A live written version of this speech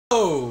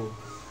Oh,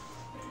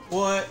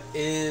 what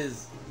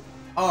is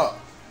up?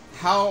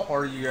 How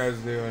are you guys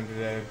doing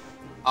today?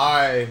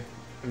 I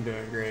am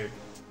doing great.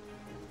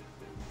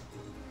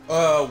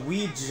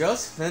 We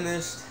just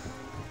finished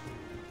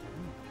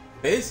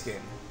base game,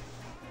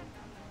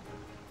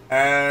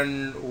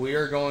 and we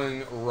are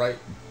going right.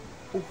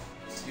 Ooh,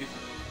 excuse me.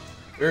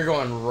 We're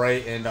going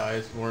right into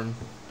Iceborne.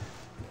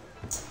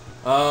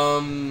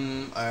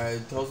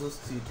 It tells us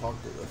to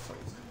talk to the fight.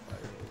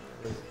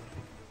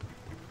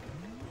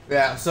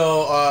 Yeah,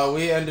 so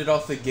we ended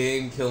off the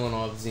game killing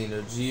off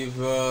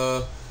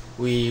Xenojiva.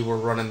 We were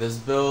running this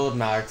build,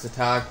 max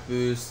attack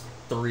boost,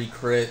 3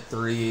 crit,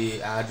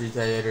 3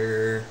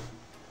 agitator,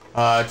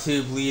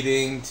 2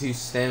 bleeding, 2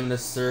 stamina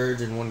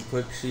surge, and 1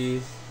 quick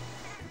sheath.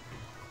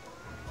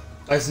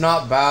 It's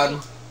not bad.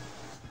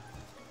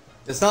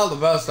 It's not the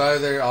best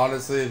either,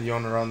 honestly. If you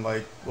want to run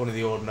like one of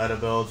the old meta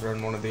builds,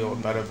 run one of the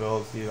old meta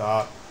builds, do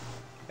that.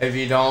 If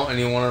you don't and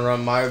you want to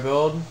run my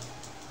build,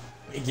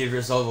 give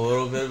yourself a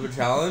little bit of a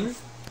challenge.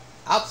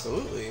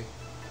 Absolutely.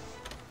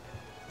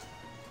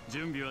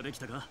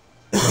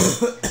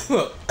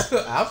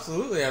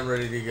 Absolutely, I'm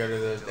ready to go to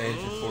the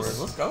ancient forest.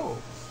 Let's go.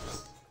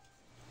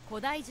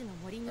 Alright,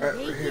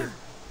 we're here.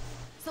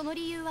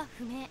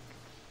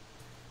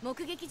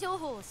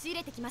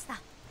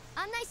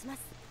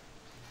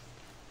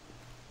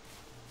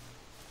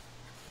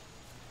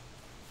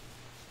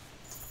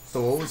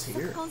 So what was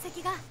here?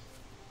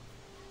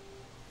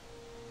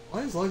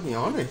 Why is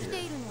Legiana here?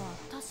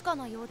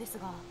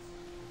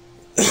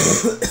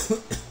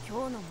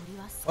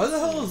 Why the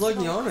hell is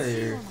Legiana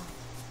here?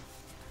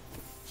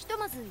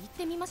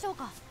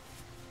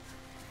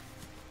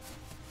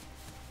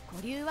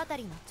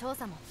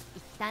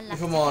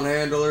 Come on,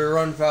 handler,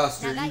 run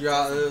faster. You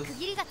got this.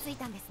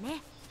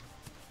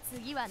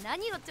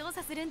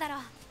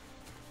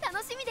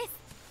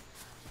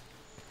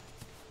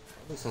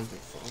 Probably something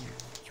fun.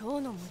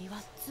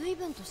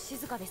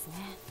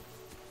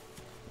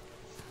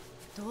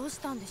 どうし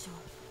たんでしょう。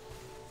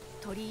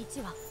鳥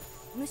1羽、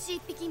虫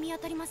1匹見当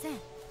たりません。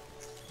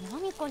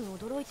何かに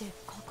驚いて隠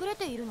れ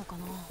ているのか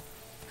な。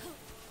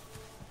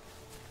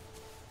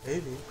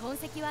痕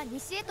跡は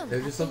西へと向か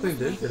ってい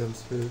ま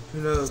すね。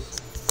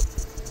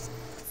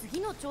次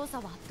の調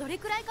査はどれ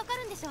くらいかか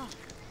るんでしょう。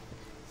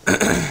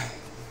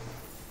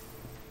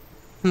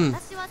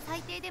私は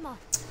最低でも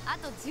あ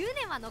と10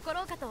年は残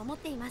ろうかと思っ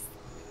ています。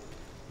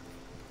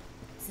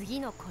次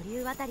の古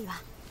流渡りは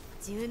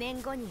10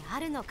年後にあ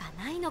るのか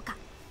ないのか、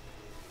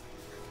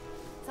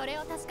それ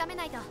を確かめ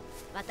ないと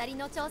渡り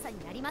の調査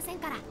になりません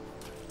から。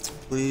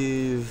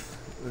Believe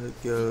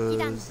it goes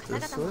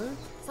this way?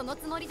 その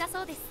つもりだ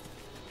そうです。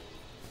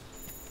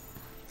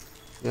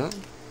Yeah.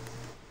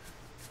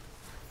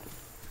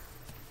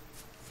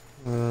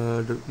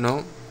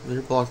 No,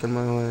 you're blocking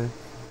my way.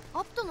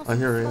 I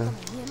hear you.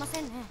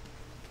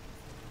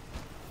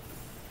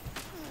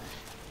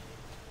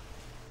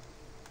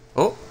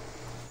 Oh.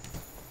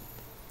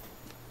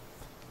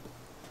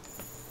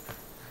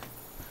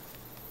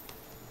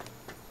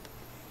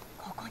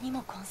 に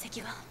も痕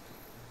跡が。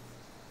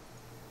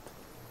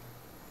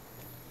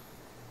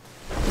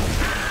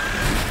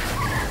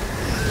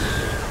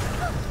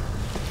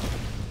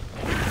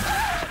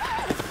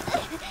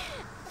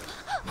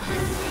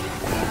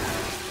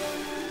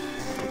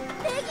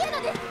レギア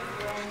ナです。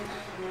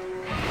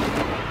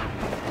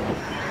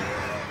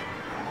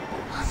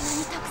あんな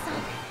にたくさん。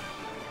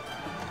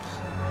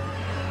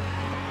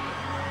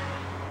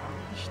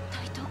一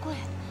体どこへ。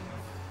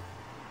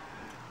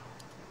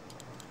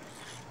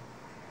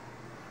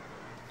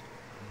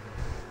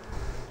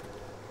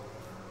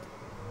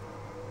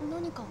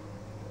何か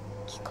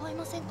聞こえ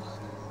ませんか？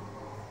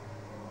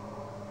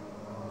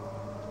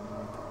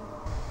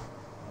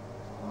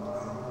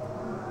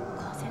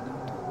風の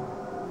音。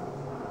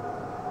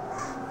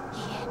い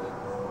え、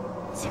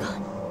違う。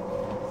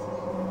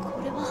こ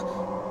れは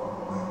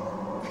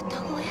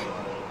歌声。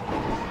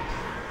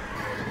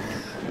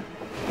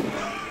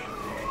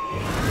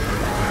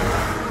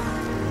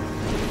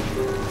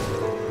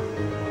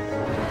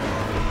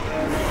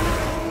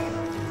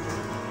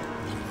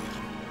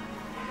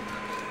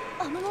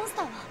あのモンス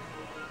ターは。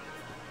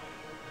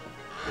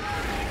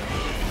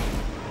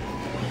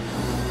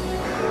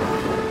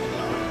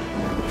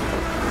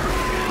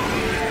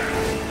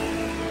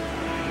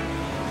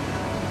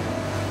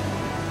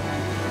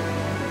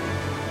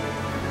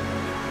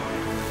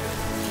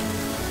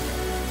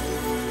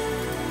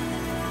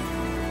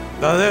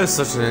That was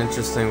such an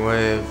interesting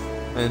way of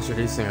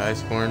introducing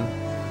Iceborne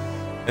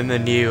and the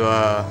new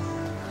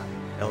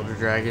Elder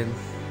Dragon.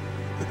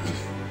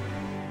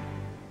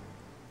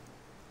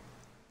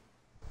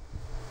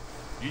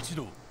 一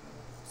同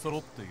揃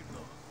っているな。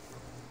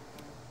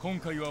今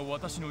回は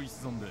私の一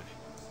存で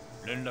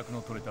連絡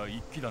の取れた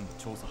一騎団の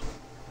調査。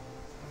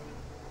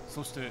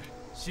そして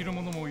知る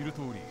者もいる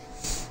通り、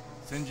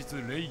先日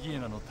レイギエ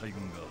ナの大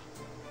軍が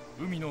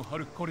海の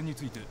春これに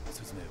ついて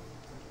説明を。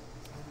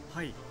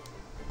はい。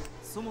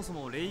そもそ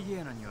もレイギ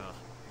エナには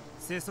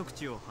生息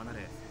地を離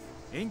れ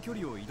遠距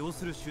離を移動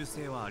する習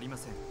性はありま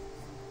せん。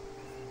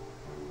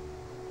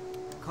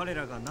彼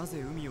らがな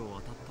ぜ海を渡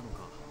ったの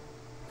か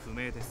不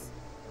明です。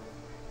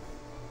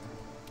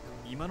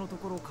今のと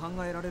ころ考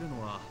えられる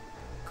のは、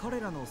彼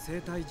らの生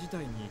態自体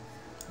に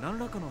何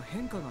らかの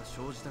変化が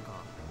生じたか、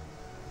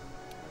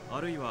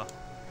あるいは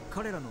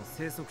彼らの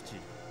生息地、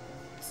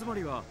つま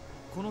りは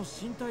この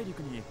新大陸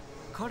に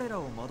彼ら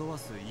を惑わ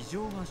す異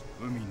常が。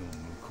海の向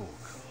こう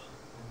か。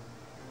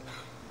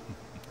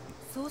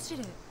総司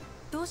令、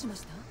どうしま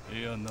した？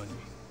いや何、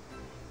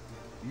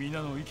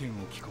皆の意見を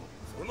聞こ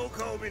その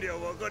顔見りゃ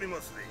わかり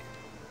ますね。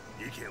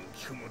意見を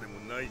聞くまでも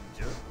ないん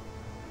じゃ。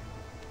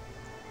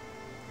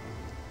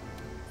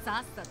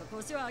さっさと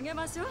腰を上げ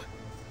ましょう。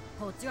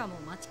こっちはも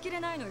う待ちきれ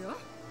ないのよ。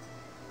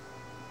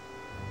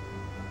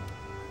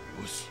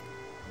う。よし、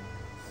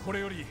これ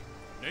より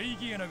レイ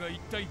ギエナが一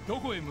体ど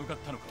こへ向かっ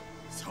たのか。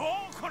そう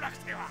来なく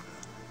ては。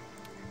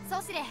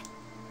総司令、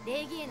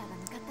レイギエナが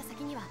向かった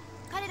先には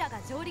彼ら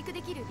が上陸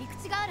できる陸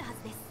地があるは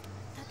ずです。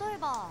例え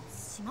ば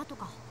島と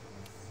か。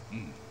う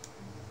ん、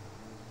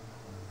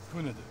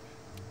船で。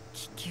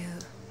気球、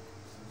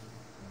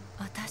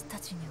私た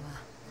ちに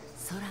は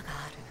空があ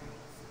る。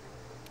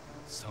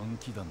三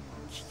機団の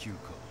気球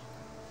か。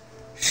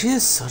 She has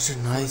such a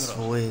nice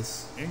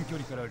voice. 遠距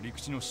離から陸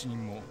地の視認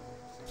も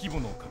規模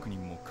の確認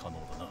も可能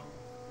だ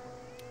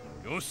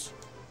な。よし、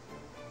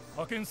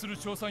派遣する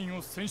調査員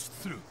を選出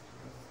する。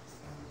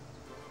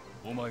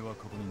お前は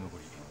ここに残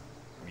り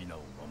皆を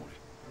守れ。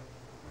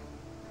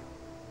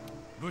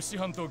物資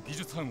班と技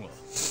術班は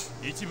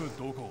一部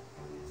同行。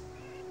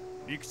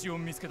陸地を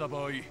見つけた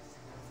場合、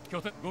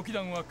拠点5機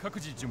団は各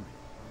自準備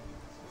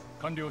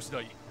完了次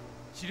第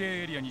指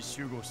令エリアに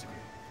集合してくれ。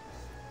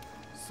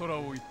空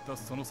を行った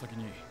その先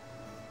に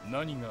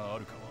何があ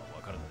るかは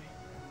わからな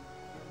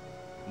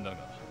い。だ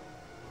が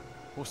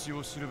星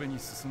をしるべに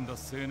進んだ青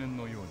年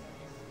のように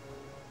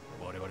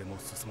我々も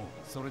進もう。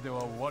それで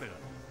は我らに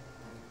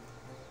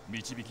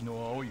導きの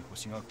青い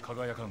星が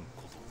輝かん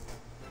こ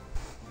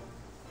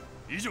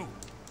と。以上、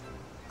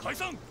解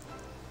散。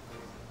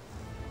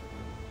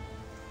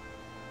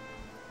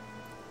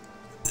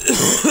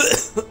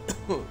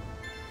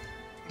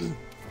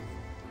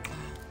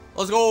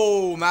Let's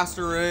go,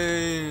 Master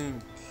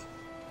Rank.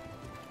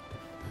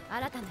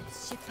 新たなる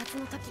出発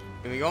の時、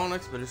 Can we go on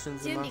expeditions in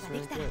準備が Master で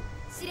きた Rank ら yet?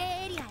 指令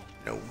エリアへ。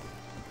 No.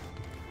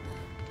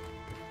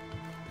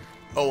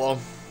 Oh well.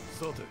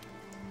 さて、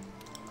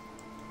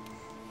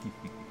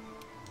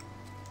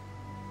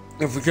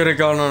 If we could have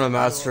gone on a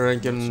Master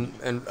Rank and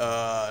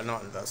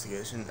not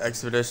investigation,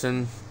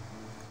 expedition,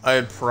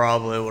 I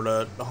probably would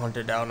have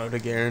hunted down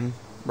Odegarin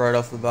right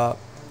off the bat.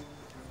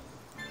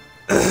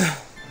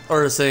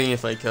 Or saying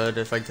if I could.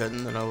 If I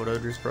couldn't, then I would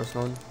have just pressed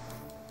on.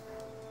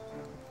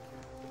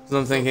 So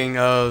I'm thinking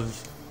of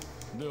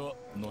では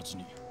後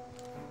に。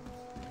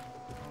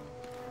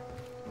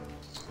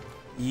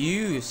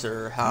 you,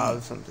 sir,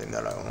 have something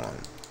that I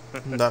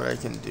want that I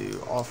can do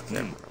off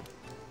camera.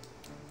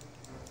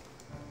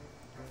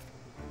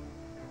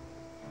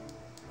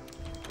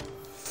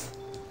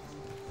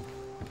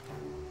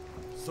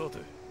 さて、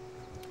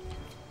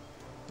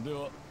で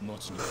は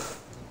後に。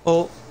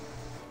 Oh,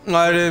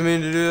 I didn't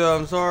mean to do that.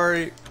 I'm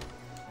sorry.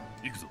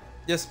 行くぞ。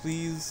 Yes,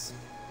 please.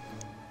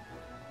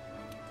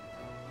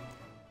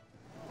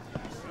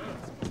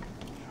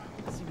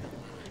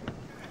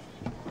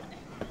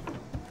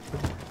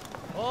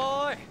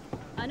 おーい、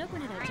あの子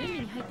なら準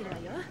備に入ってるわ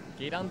よ。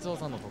ギラン長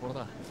さんのところ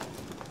だ。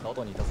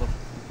外にいたぞ。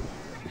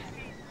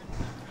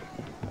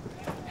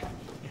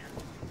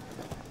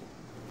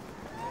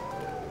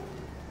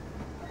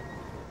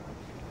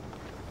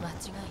間違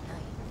いない。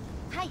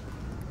はい、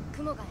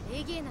雲がレ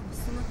イギエナの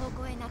進む方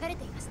向へ流れ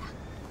ていました。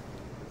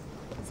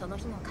その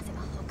日の風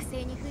は北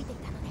西に吹いてい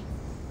たので。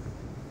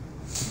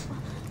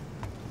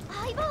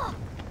相棒、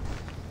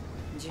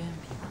準備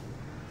は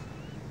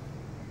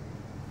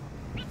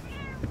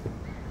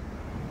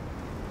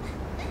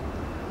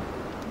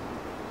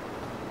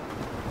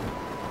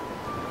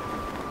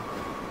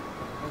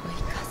追い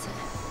風、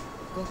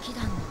5機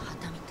団の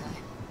旗みたい。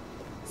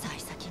幸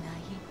先がい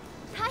い。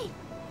はい、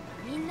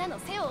みんなの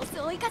背を押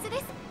す追い風で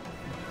す。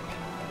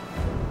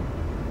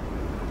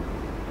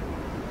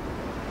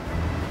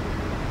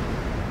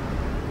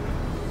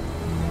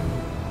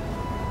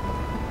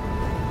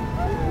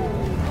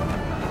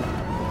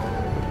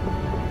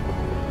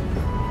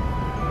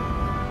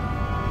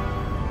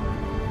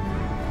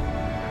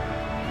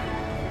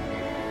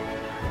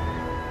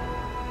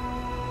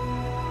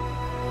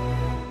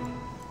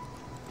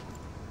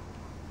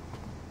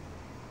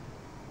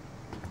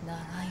長い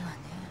わね。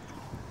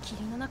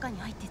霧の中に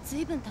入って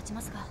随分経ち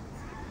ますが。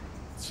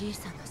小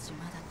さな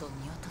島だと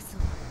見落とそ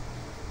う。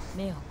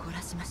目を凝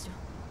らしましょ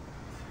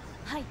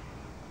う。はい、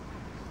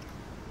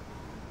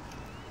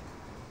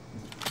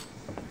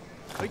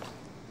はい。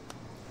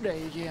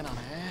レイギエナね。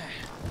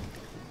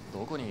ど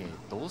こに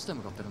どうして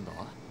向かってるんだ？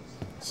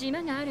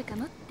島があるか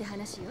もって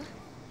話よ。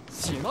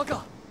島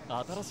か。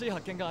新しい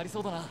発見がありそ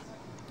うだな。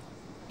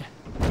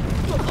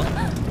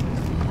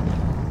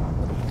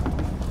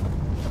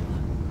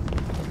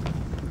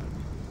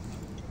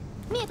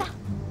見えた。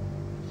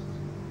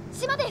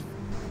島です。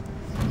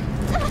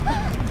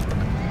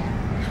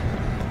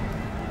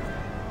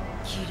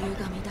流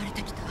が乱れ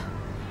てきた。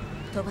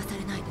飛ばさ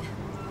れないで。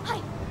は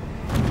い。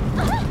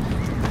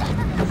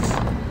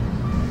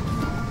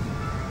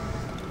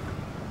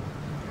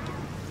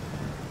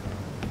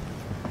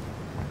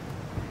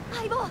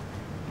相棒、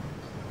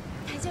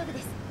大丈夫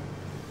です。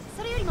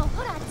それよりも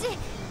ほらあっち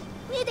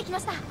見えてきま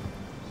した。待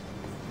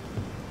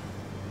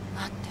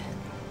って、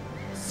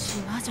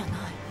島じゃない。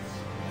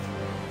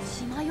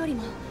島より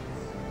も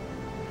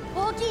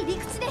大きい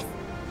陸地です。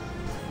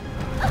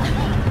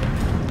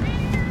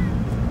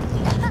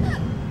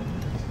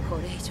こ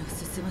れ以上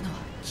進むのは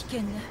危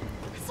険ね。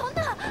そん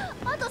な、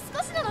あと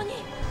少しなのに。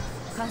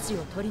舵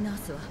を取り直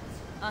すわ。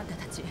あんた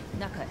たち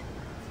中へ。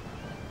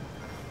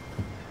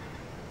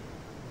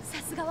さ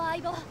すがは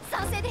相棒、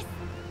賛成です。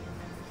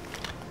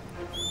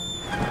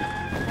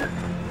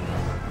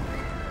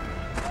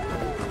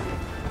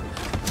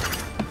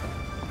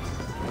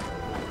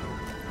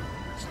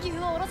気球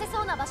を下ろせ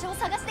そうな場所を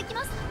探してき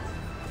ます。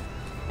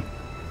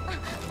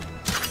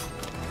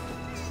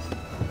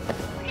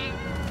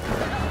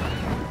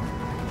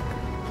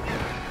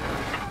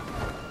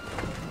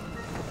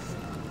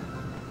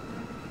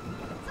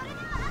それで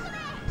は後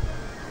で。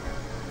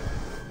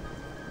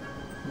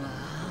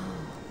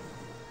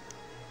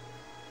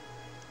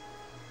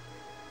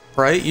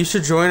 Right? You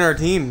should join our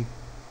team.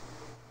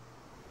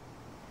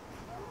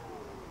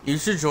 You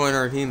should join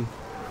our team.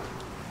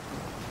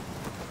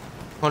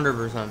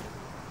 100%.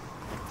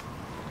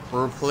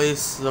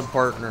 Replace the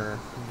partner.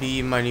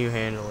 Be my new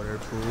handler,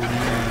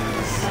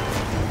 please.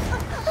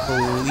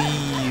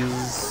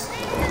 Please.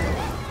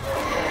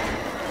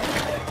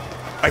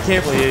 I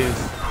can't believe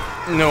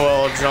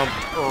Noel jumped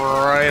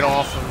right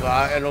off of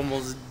that and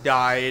almost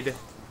died.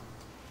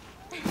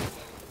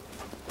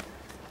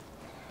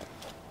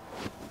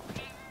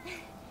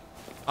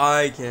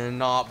 I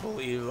cannot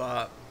believe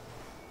that.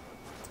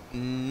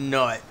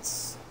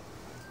 Nuts.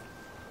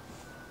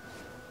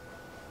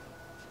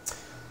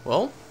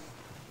 Well,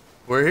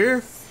 we're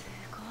here.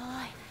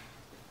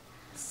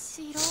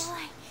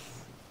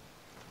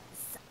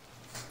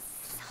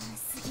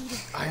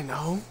 I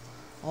know.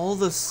 All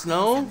the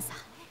snow.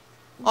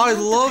 I'd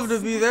love to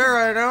be there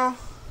right now.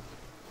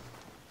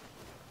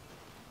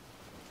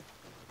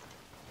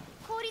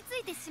 凍りつ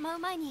いてしまう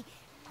前に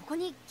ここ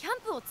にキャン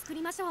プを作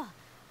りましょう。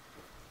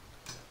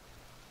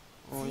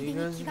ついで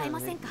に着替えま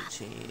せんか？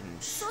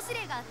総司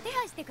令が手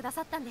配してくだ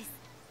さったんです。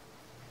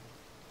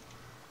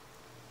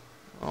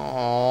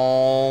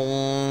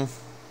Oh,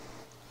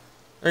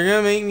 they're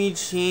gonna make me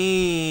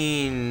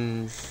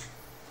change.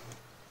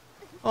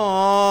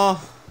 Oh,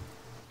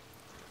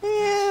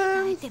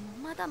 man. でも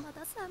まだま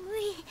だ寒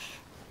い。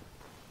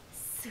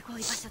すご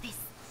い場所です。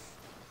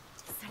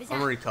それじゃあ、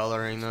 I'm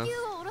recoloring 気 this. 球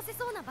を下ろせ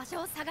そうな場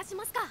所を探し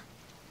ますか。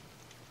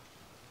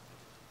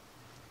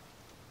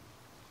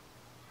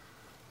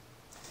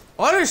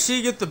Why does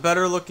she get the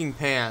better looking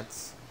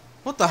pants?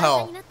 What the 段差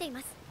hell? になってい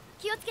ます。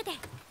気をつけて。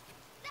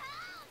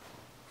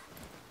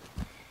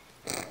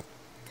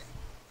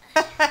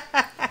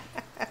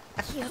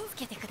気をつ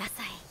けてくだ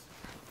さい。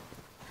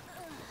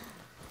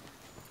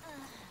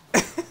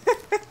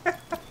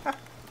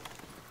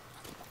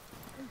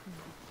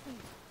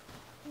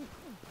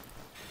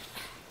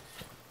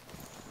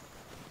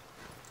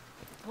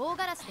唐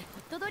辛子でホ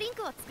ットドリン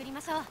クを作り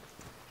ましょう。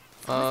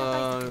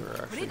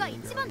これが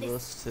一番で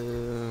す。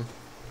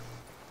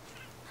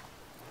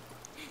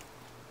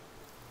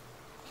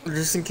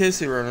 Just in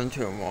case we run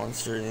into a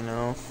monster, you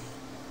know.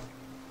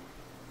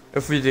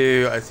 If we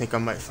do, I think I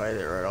might fight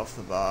it right off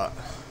the bat.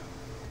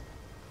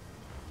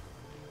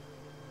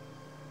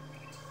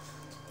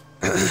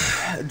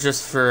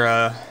 Just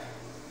for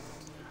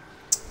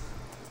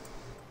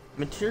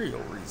material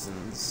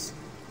reasons.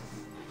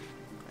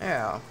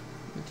 Yeah,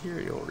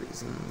 material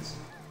reasons.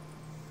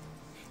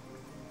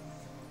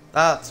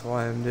 That's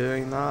why I'm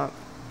doing that.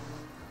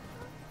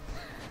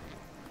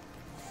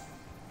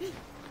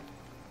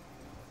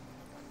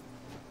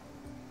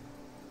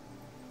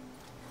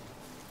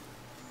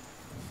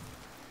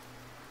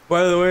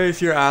 By the way,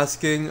 if you're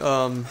asking,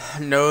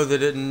 no, they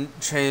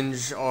didn't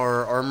change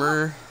our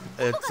armor.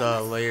 It's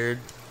layered.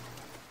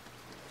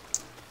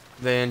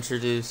 They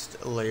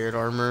introduced layered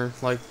armor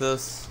like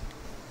this.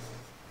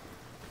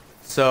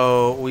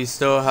 So we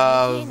still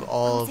have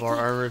all of our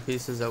armor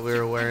pieces that we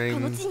were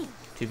wearing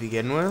to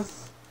begin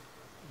with,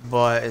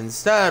 but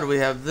instead we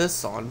have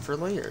this on for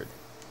layered.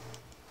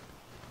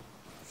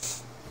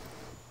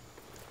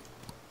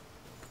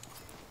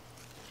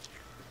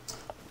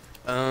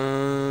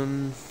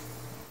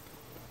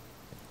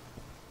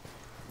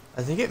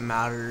 I think it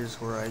matters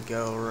where I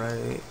go,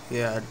 right?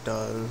 Yeah, it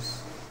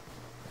does.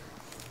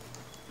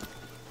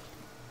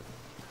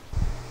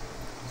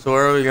 So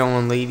where are we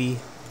going, lady?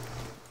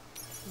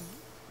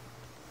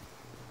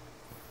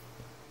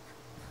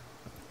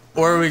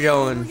 Where are we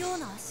going?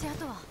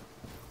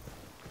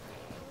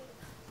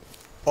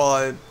 While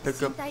I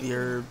pick up the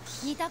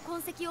herbs.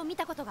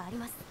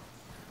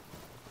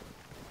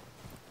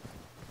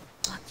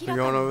 You're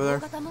going over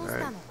there?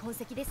 Alright.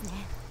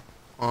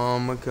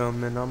 I'm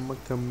a-coming, I'm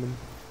a-coming.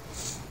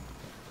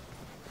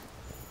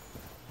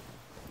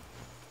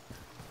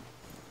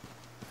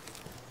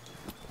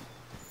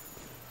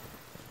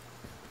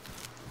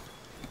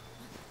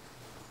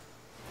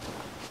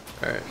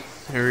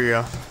 Here we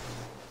go.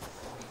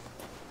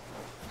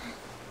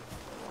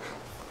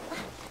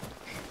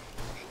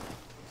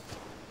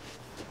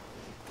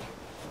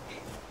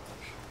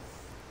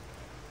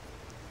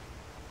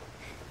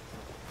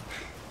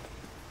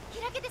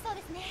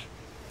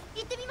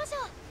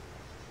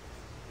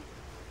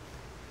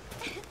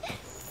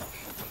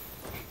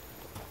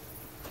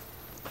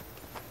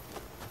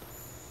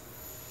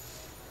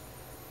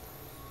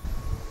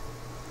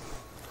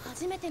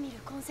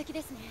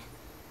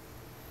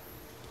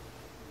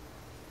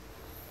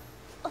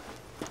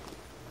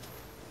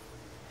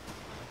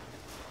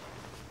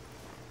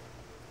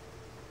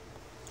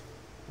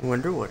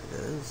 Wonder what it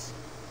is.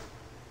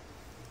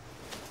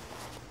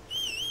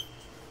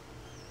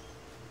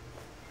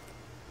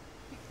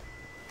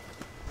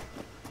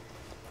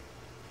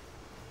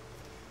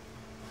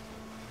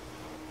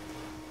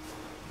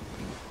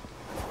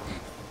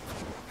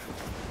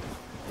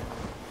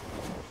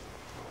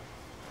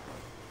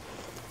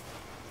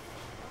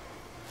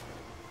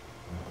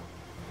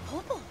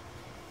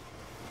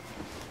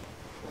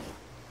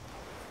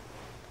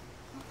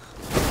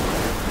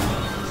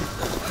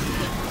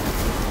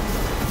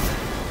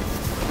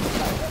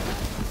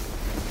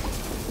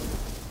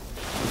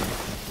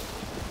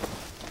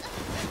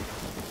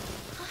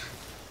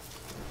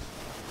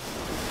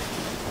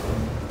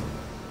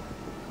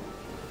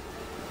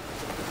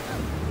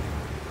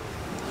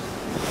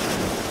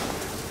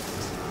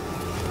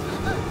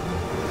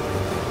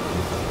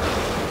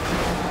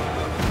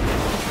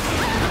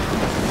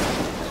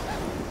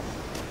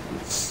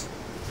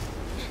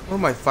 What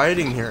am I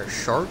fighting here? A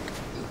shark?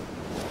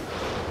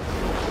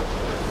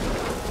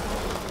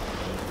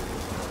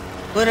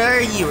 What are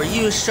you? Are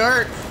you a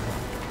shark?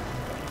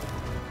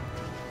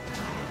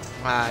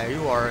 Ah,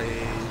 you are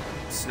a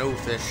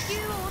snowfish.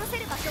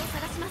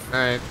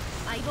 Alright.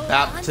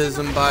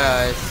 Baptism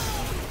by ice.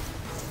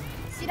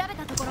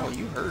 Oh,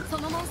 you hurt.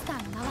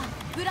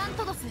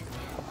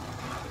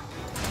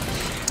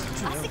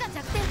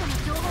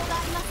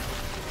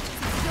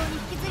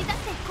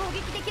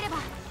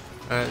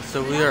 Alright,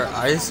 so we are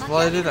ice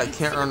blighted. I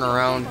can't run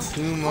around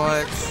too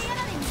much.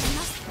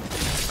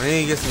 I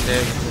need to get some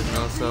damage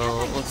now,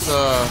 so let's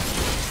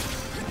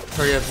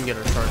hurry up and get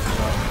our charges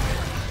up.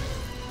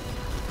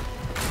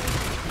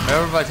 I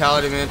have a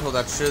vitality mantle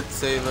that should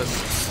save us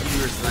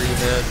 2 or 3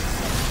 hits.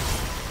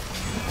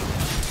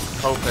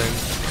 Hoping.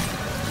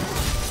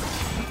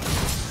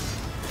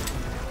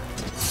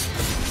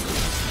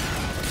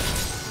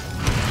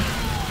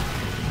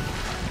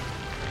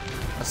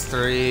 That's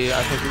 3.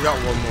 I think we got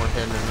 1 more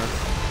hit in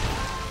us.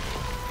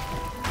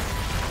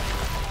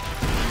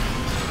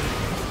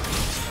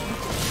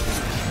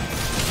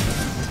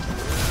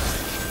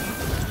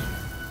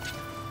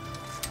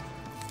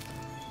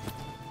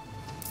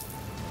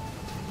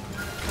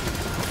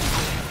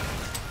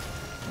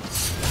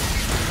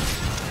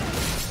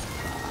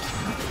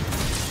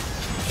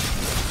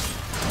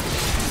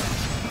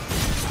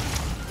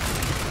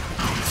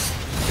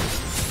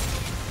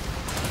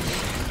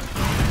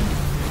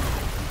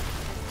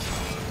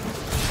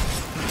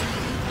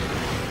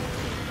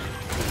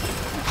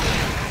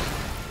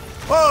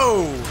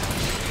 Whoa!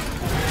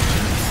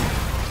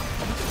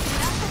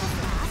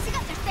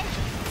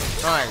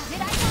 Nice.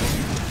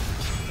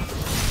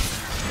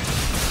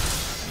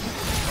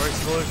 Our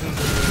explosions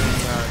are doing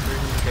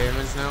 300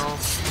 damage now.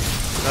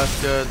 That's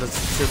good. That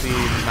should be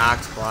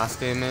max blast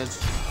damage.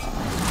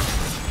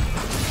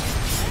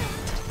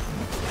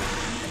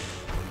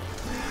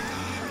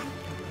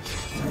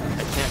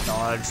 I can't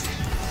dodge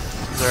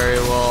very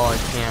well. I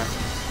can't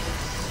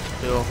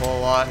do a whole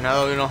lot.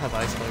 Now that we don't have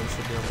ice blade, we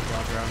should be able to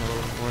dodge around a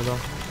little bit more though.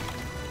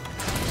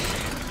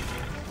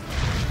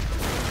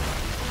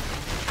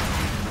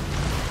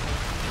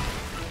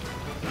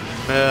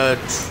 I'm gonna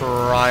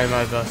try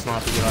my best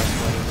not to get ice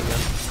blade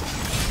again.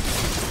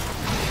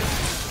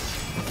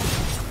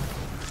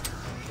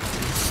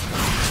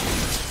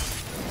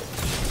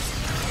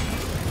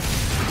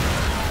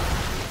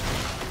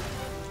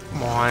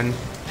 Come on.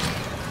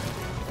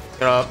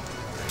 Get up.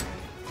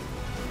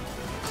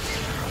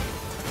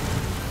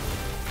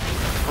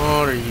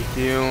 What are you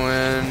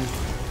doing?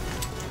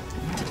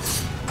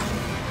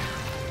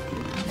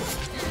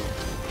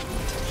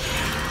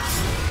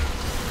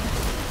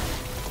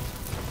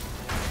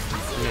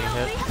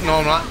 No,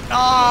 I'm not.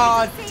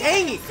 Ah, oh,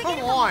 dang it! Come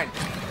on!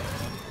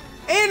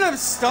 And I'm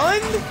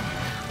stunned?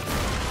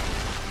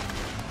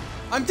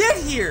 I'm dead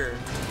here!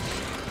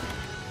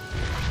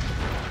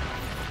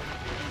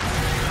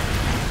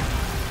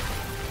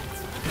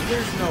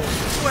 There's no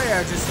way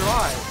I just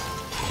survived.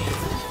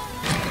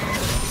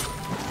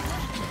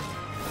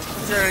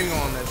 Sharing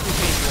on this. Who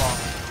made you off?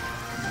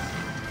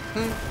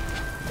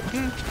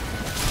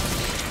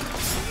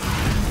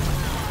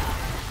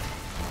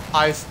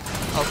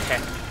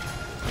 Okay.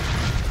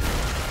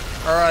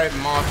 Alright,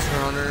 Monster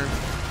Hunter.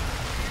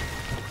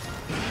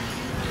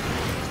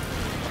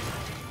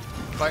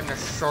 Fighting a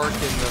shark in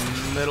the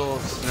middle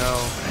of snow.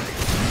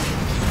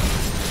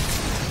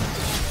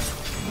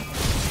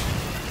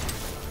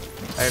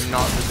 I am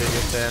not the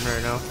biggest fan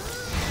right now.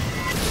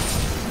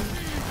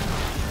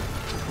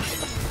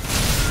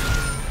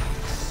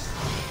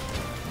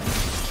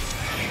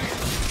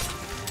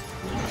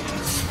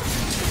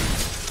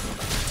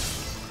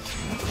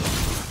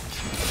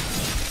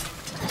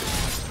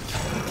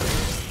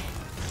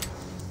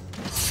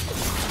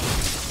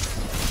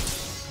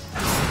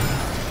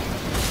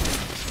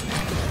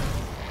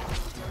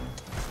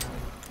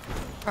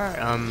 Alright,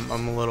 I'm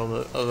a little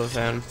bit of a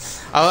fan.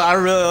 I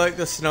really like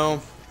the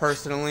snow,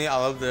 personally. I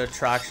love the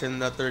attraction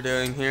that they're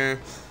doing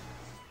here.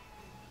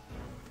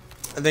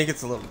 I think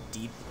it's a little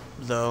deep,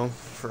 though,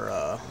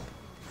 for,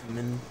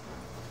 human.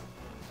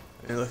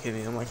 I mean, look at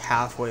me, I'm like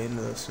halfway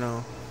into the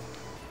snow.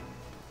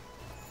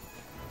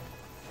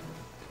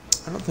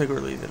 I don't think we're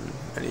leaving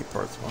any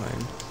parts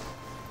behind.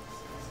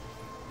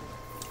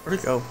 Where'd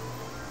it go?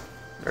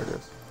 There it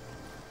is.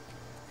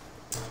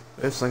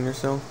 We have Slinger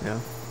still? Yeah.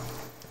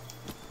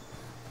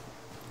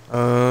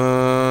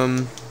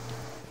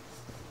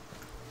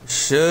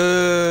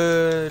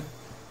 Should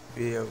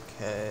be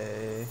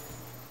okay.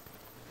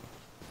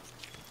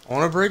 I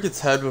want to break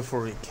its head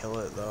before we kill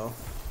it, though.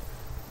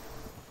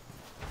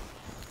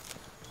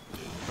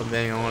 If I'm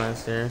being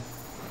honest here.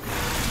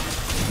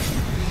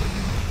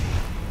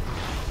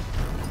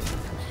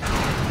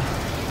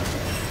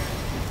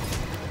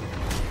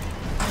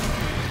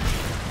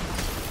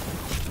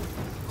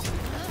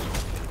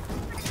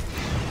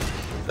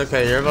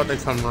 Okay, you're about to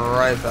come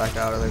right back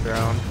out of the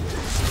ground.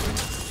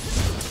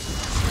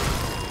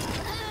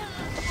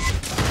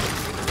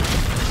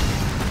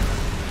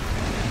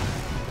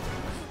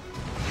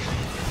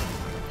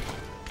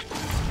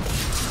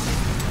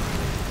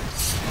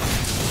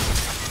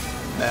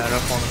 Yeah, no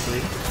falling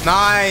asleep.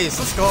 Nice!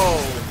 Let's go!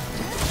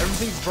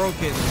 Everything's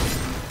broken.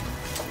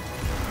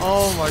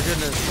 Oh my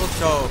goodness, let's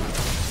go.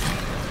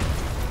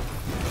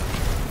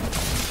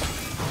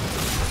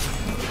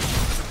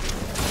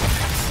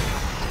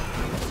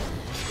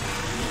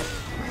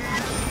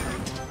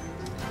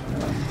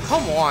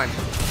 Come on.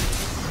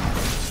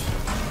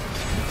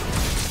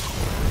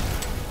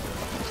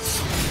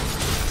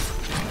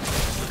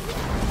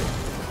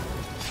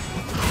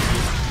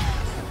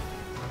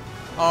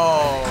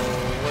 Oh,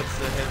 what's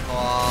the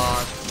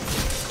hitbox?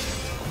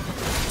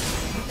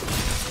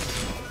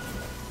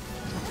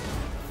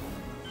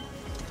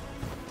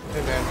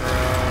 Hey, man, bro.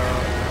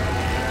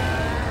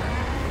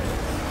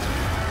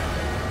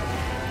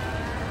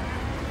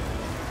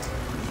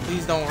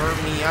 Please don't hurt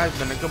me. I've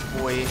been a good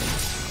boy.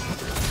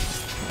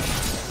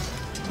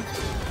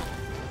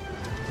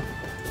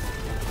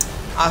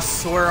 I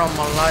swear on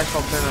my life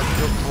I've been a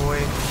good boy.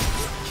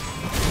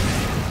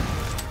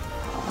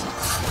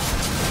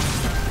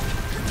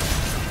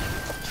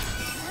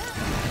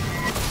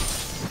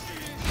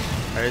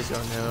 Alright, he's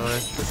going the other way.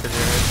 Push it in.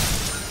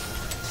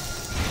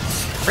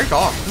 Break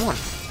off, come on.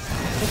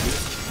 Thank you.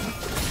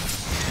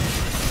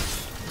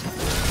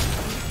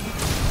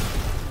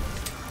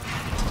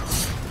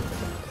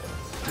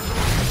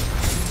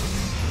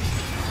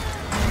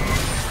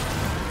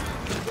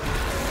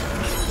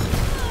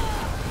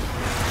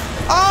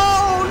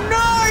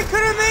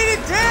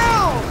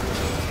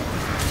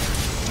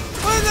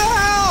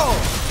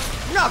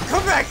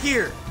 Come back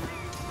here!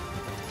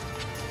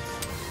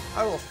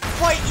 I will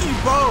fight you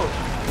both!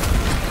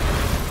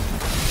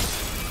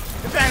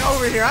 Get back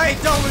over here! I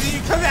ain't done with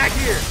you! Come back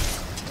here!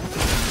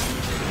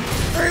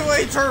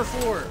 Three-way turf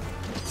war!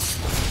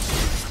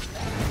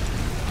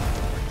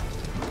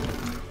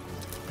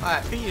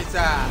 Alright, beat its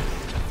ass!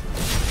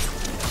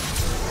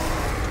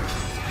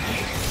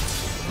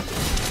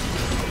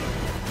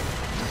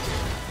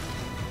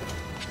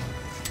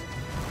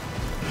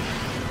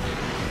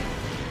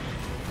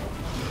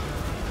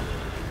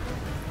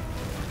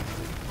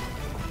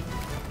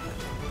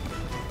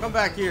 Come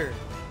back here.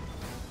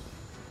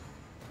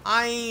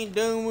 I ain't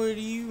done with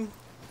you.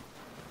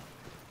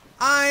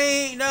 I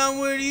ain't done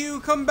with you.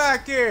 Come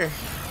back here.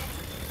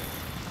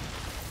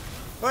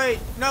 Wait,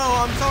 no,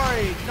 I'm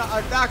sorry. No,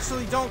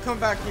 actually, don't come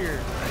back here.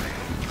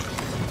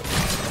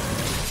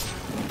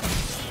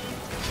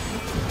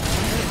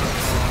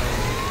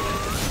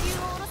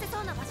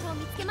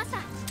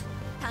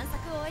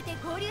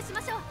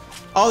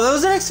 Oh, that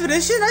was an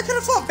expedition? I could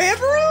have fought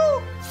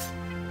Bambaru?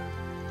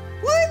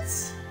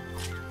 What?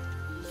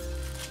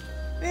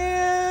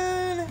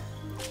 Man,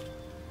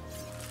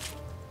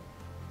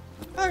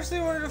 I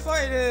actually wanted to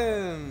fight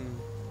him.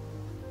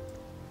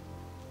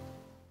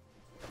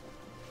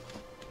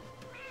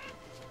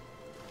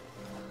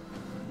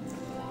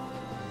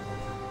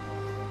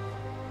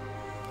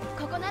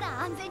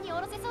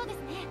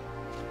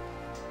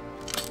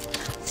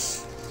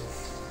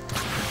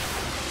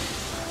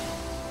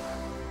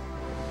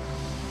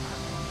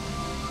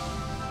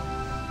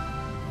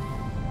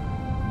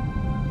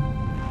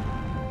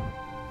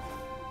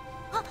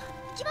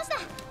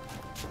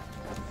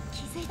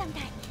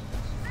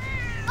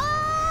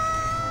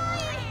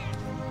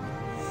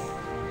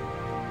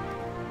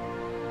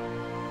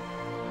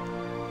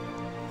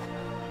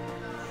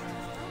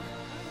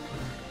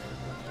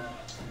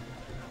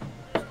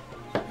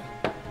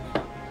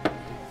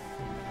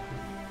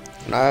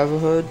 Can I have a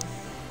hood?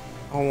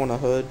 I don't want a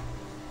hood.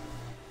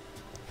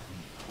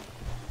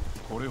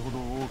 これほど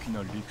大き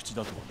な陸地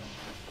だとはな。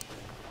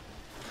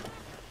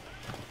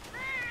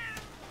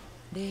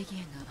レーゲー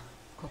が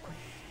ここ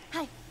へ。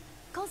はい、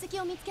痕跡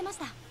を見つけまし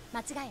た。間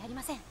違いあり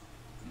ません。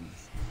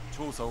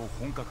調査を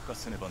本格化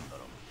せねばなら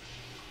ん。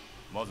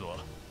まずは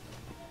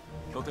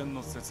拠点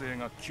の設営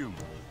が急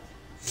務。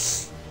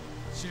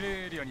指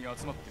令エリアに集まっ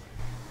てくれ。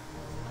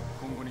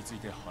今後につい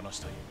て話し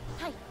たい。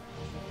はい。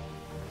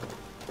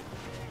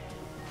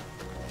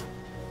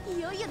い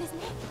よいよです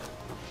ね。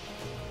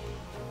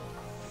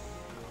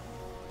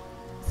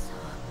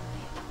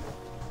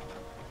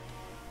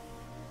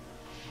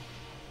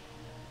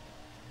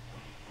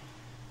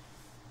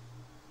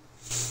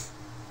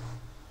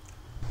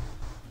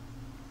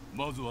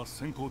まずは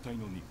先行隊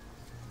の任務。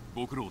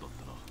ご苦労だっ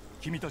たな。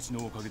君たち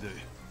のおかげで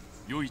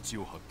良い地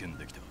を発見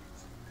できた。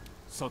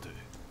さて、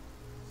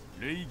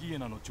レイギエ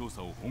ナの調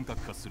査を本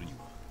格化するには、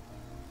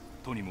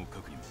とにも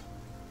かくにも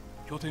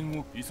拠点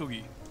を急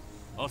ぎ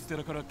アステ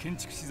ラから建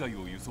築資材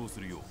を輸送す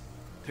るよう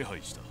手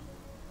配した。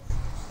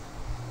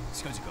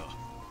近々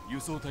輸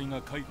送隊が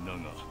だが、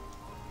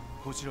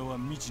こちらは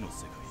未知の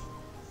世界。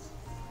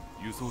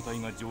輸送隊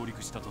が上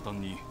陸した途端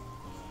に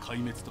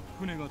壊滅と。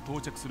船が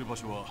到着する場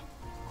所は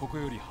ここ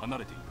より離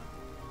れている。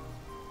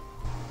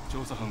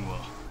調査班は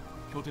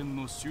拠点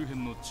の周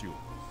辺の地を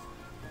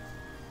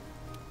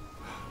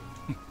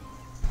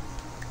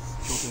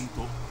拠点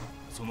と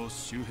その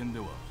周辺で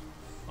は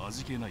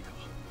味気ないか。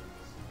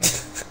そ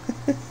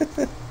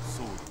う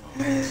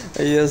だな。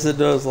Yes,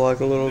 it does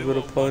lack a little bit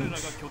of 我らが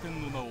punch. 拠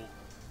点の名を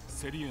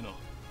セリエナ、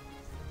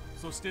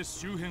そして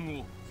周辺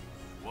を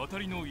渡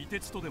りの凍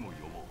てつとでも呼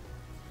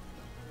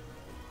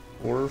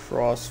ぼう。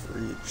 Warfrost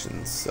Reach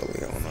and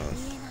Celiona.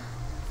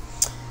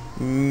 素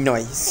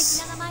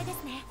Nice. 敵な名前で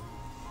すね。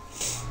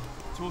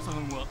調査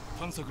班は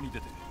探索に出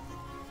て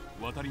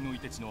渡りの凍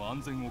て地の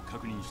安全を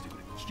確認してくれ。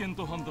危険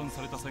と判断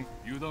された際、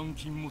油断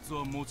禁物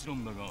はもちろ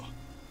んだが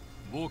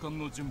防寒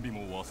の準備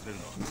も忘れる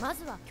な。ま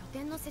ずは拠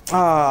点の設置、輸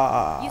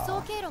Ah,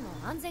 送経路の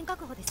安全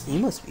確保です you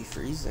ね。 must be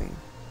freezing.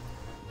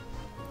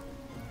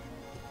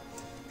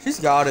 She's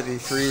gotta be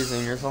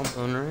freezing or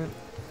something, right?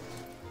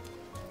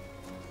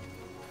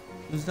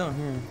 Who's down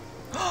here?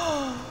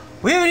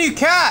 We have a new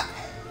cat!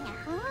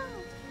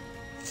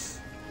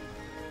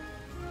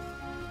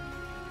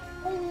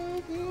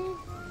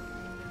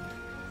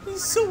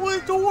 He's so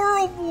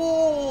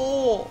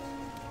adorable!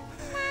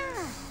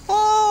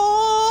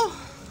 Oh!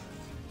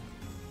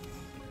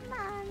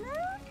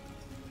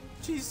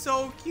 She's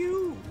so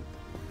cute!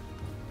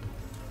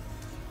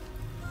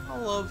 I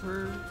love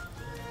her.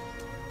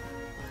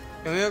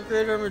 Can we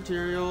upgrade our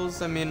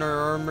materials? I mean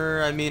our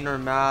armor, I mean our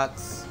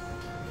mats.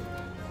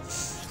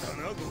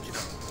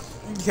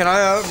 Can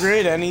I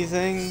upgrade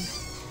anything?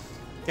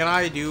 Can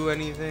I do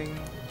anything?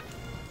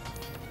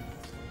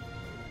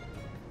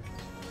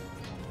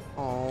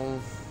 Oh.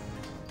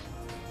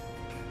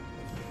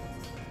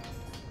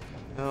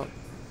 Yep.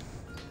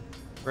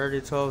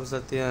 Rarity 12 is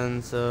at the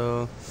end,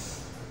 so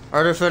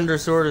our defender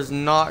sword is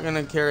not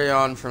gonna carry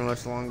on for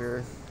much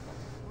longer.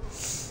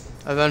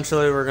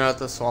 Eventually we're gonna have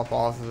to swap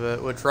off of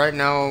it, which right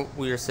now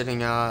we are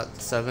sitting at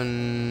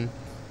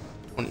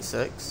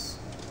 726.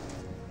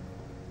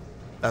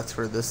 That's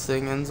where this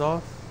thing ends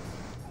off.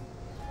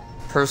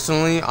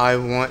 Personally, I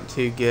want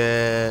to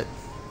get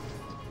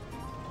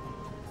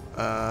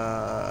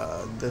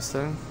this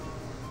thing.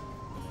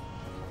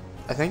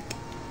 I think.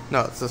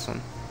 No, it's this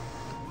one.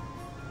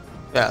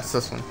 Yeah, it's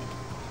this one.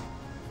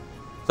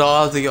 So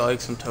I'll have to get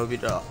like some Toby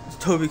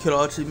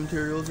Kadachi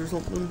materials or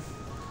something,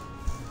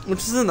 which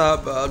isn't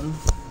that bad.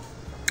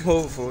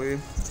 Hopefully,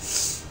 and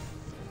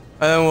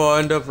then we'll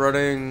end up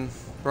running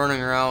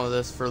around with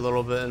this for a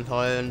little bit until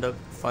I end up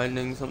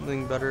finding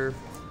something better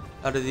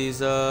out of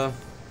these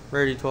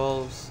rarity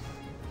 12s.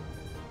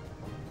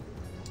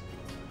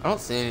 I don't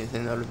see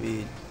anything that would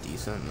be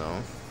decent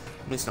though.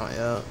 At least not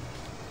yet.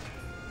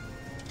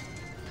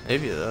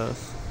 Maybe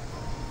this.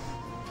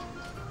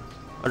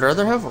 I'd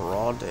rather have a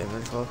raw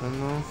damage weapon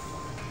though.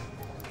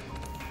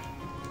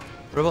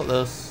 What about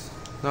this?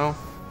 No?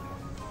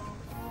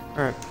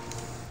 Alright.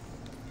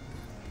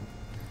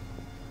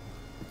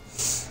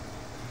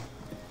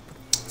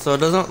 So it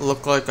doesn't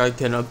look like I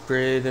can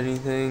upgrade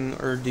anything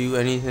or do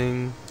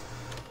anything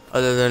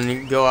other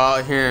than go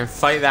out here and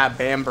fight that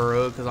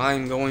Bambaro, because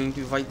I'm going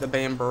to fight the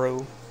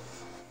Bambaro.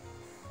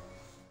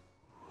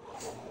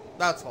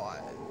 That's why.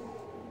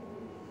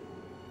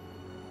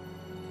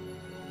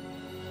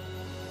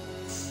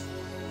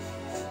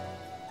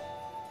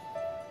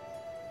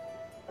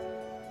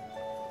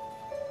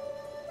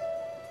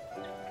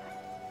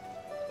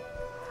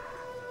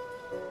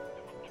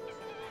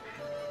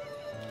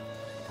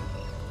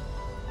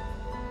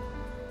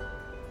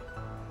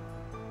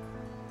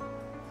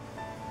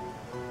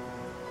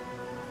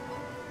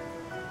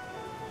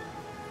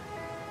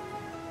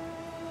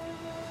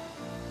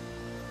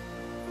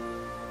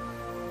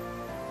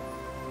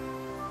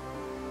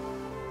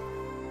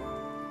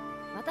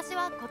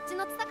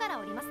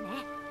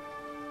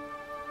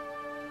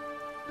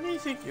 Where do you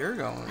think you're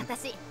going?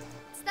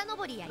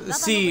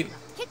 See,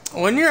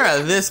 when you're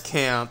at this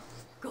camp,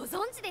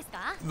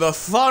 the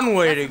fun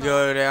way to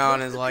go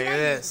down is like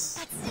this.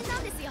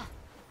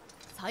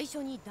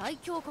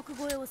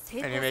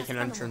 And you make an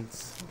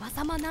entrance. Why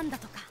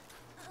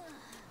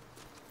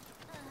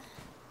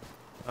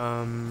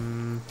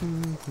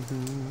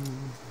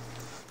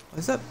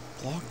is that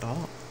blocked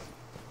off?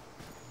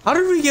 How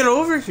did we get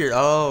over here?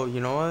 Oh, you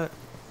know what?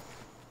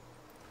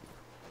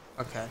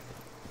 Okay.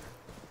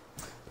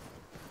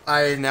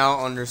 I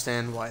now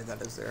understand why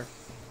that is there.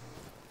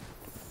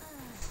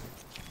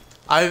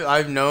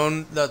 I've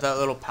known that that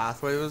little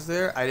pathway was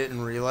there. I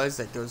didn't realize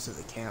that goes to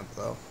the camp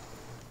though.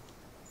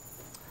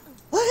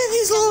 Look at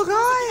these little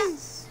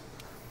guys!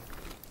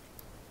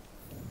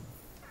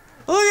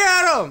 Look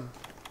at them!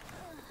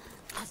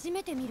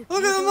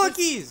 Look at the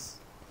monkeys!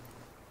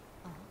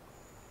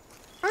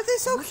 Aren't they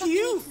so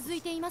cute?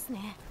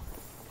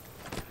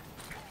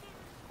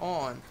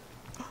 On.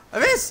 I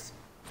missed!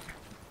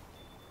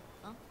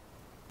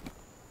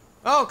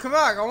 Oh, come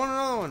back. I want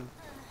another one.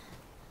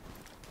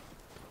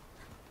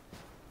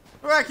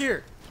 Come back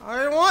here. I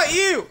didn't want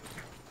you.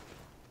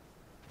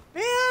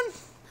 Man.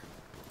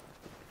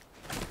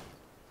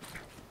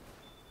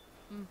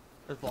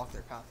 Just block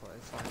their pathway.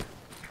 It's fine.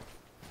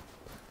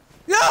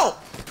 No!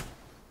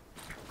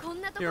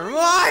 You're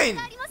mine!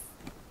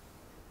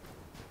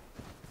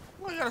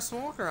 Oh, I got a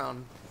smoke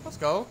around. Let's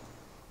go.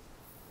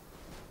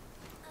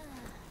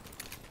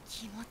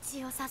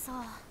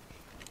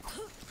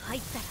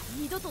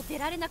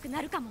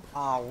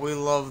 Oh, we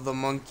love the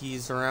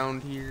monkeys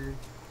around here.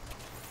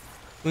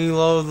 We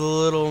love the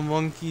little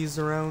monkeys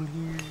around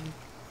here.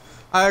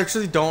 I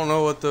actually don't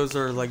know what those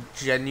are like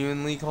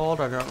genuinely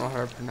called. I don't know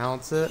how to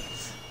pronounce it.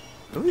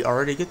 Did we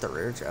already get the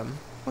rare gem?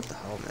 What the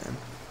hell, man?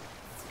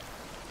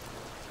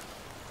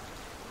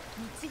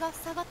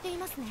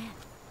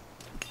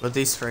 But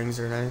these strings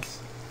are nice.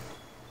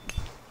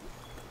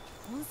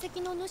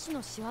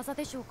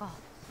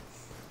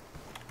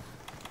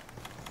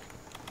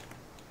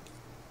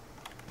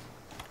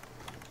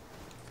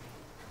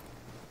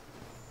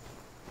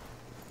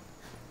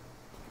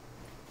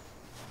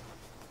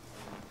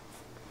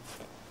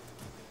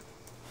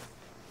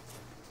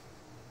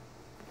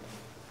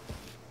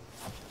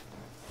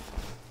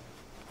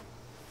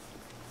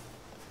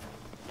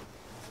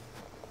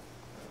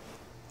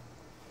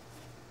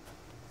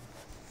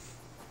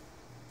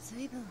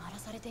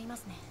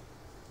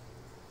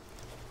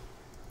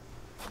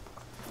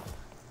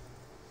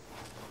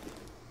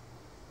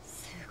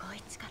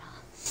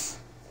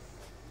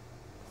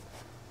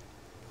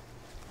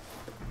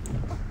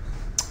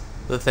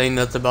 The thing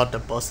that's about to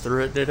bust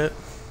through it did it?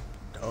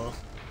 Duh.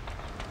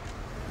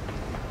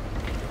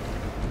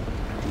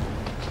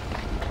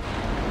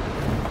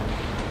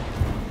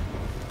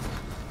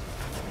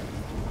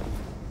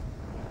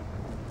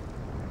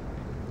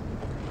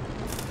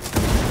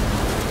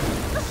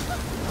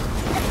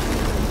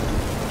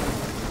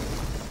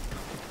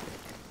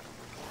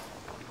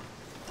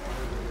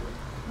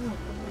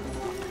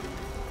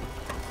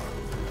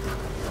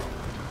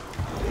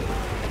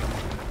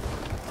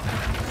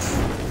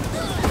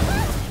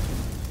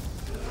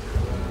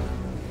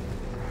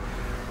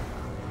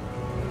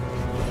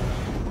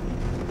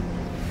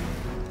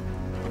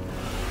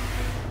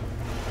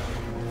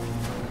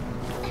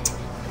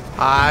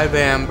 Hi,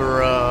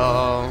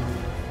 Bamboro.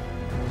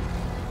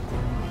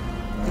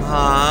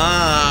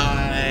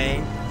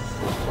 Hi.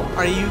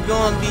 Are you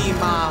gonna be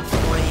my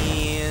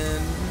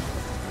friend?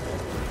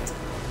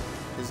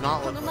 Does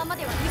not look like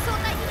it.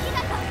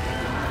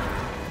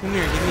 Come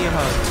here, give me a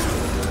hug.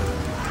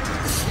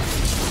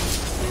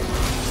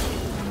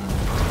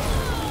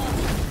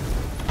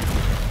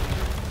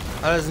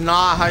 That is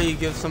not how you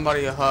give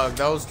somebody a hug.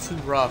 That was too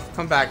rough.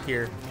 Come back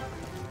here.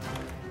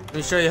 Let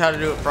me show you how to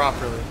do it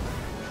properly.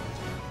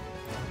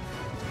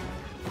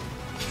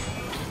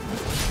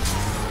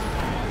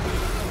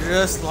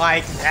 Just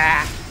like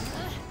that.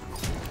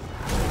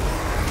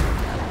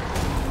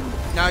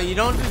 Now you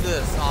don't do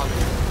this,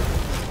 obviously.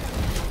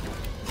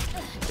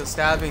 The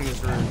stabbing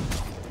is rude.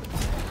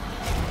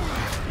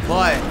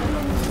 But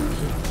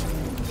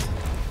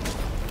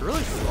you're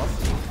really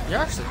fluffy. You're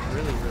actually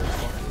really, really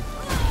fluffy.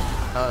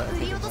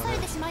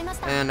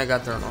 And I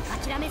got thrown off.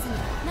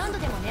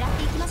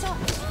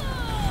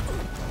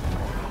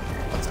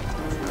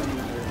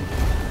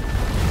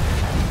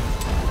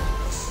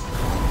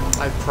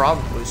 I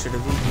probably should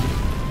have eaten.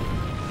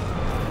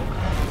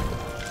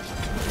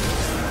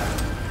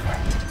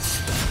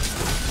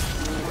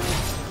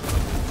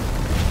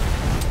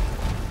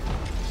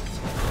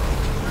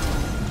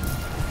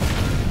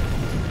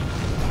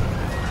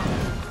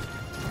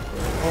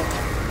 Oh,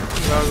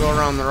 you gotta go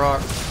around the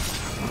rock.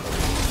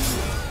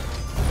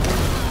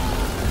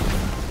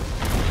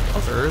 That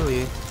was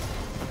early.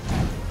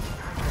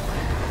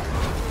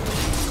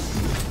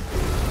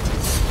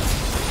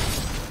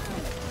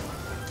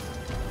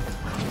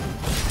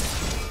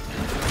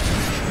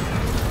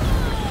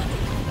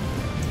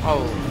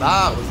 Oh,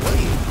 that was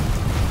late.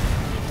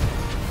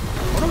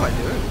 What am I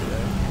doing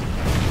today?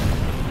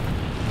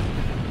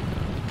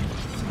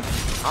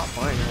 Not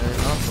playing it,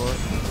 not for it.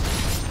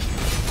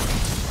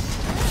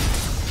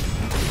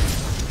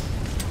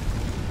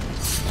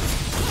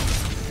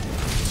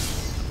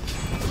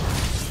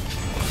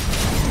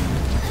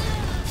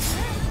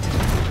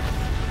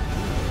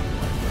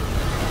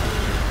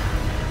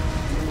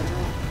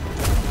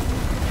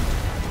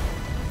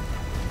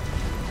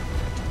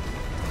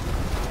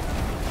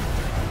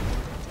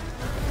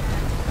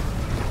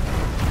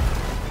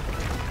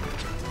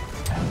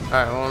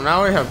 Alright, well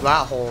now we have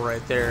that hole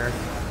right there.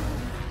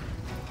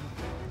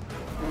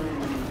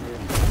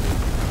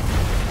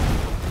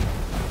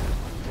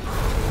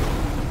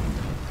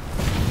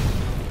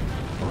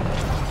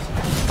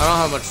 I don't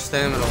have much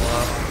stamina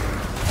left.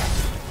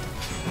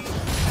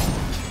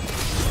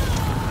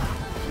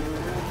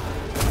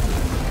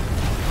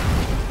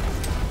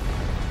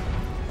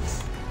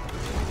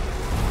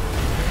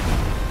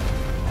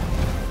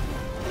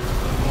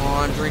 Come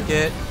on, drink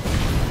it.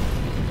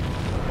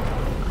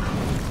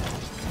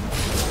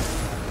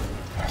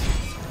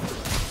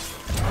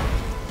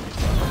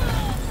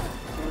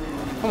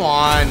 Come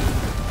on.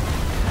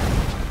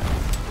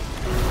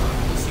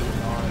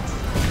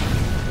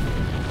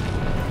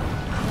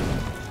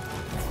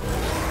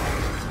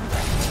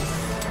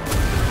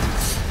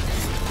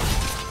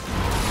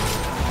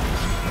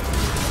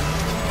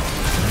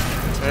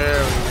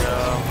 There we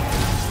go.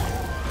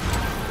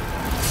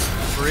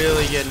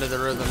 Really getting to the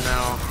rhythm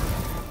now.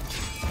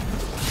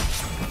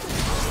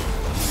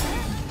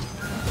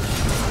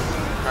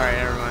 Alright,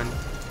 never mind.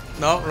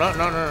 No,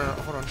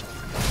 hold on.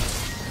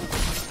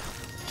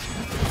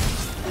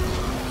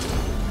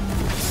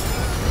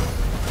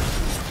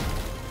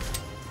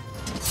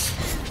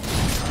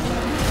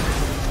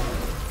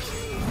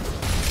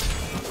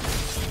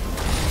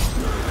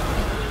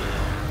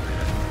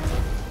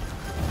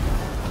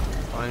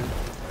 Fine.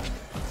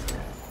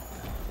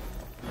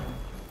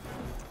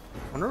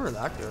 Wonder where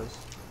that goes.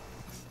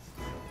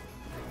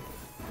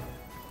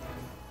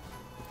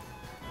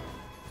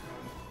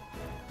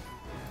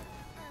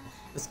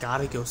 It's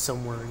gotta go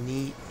somewhere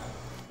neat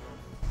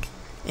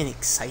and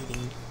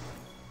exciting.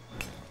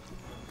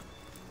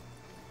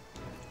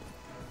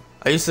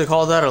 I used to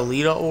call that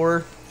Alita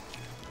ore.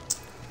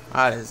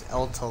 That is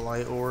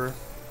Elta ore.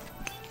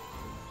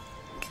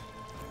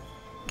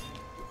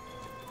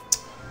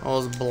 I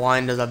was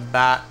blind as a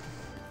bat.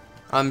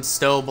 I'm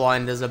still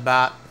blind as a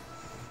bat.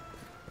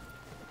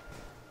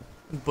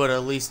 But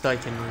at least I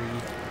can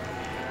read.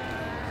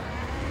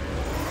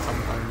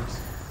 Sometimes.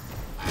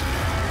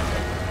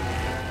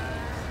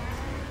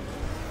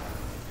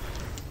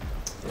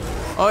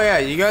 Oh yeah,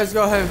 you guys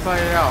go ahead and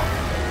fight it out.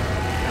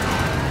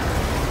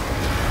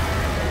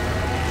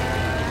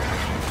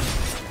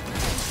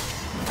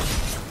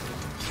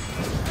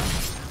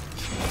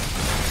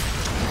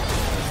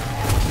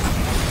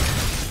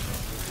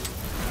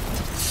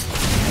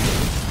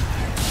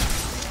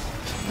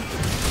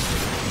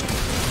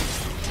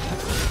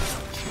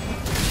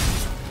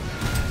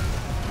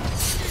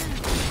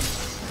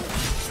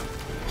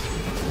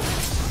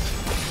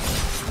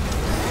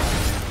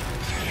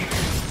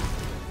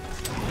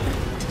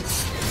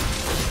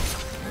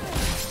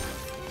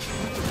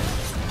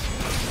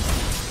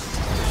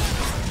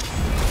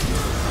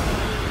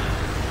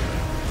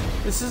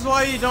 This is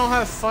why you don't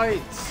have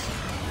fights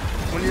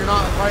when you're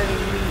not fighting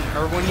me,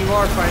 or when you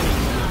are fighting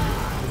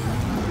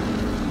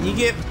me. You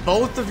get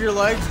both of your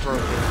legs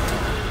broken.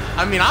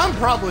 I mean, I'm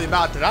probably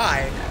about to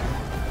die.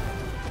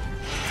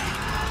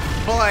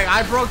 But like,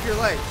 I broke your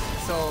legs,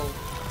 so...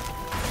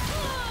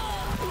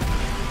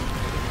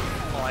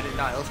 Oh, I didn't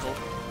die, let's go.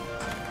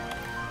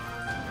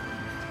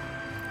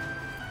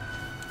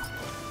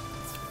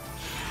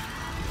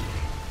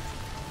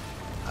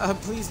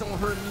 Please don't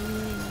hurt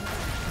me.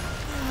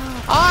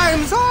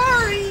 I'm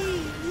sorry!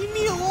 Leave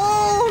me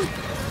alone!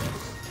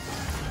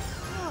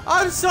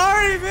 I'm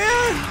sorry,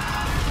 man!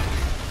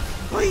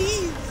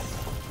 Please!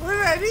 What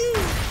did I do?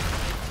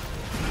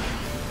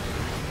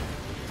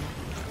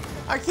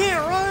 I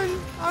can't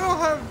run! I don't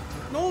have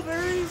no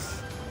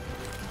berries!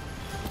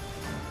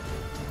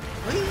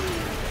 Please!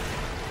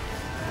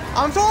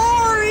 I'm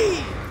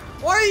sorry!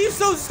 Why are you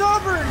so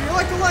stubborn? You're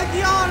like a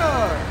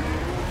Legiana!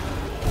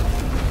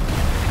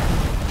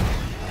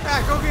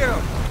 Yeah, go get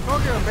him! Go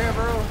get him, man,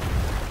 bro!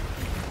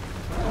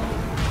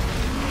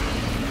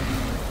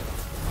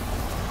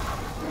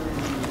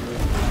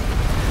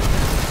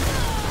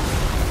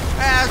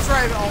 That's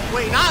right. Oh,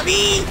 wait, not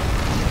me!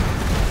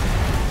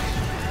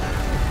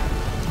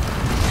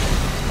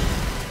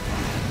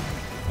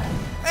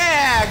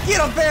 Yeah,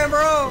 get him, Bam,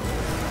 bro!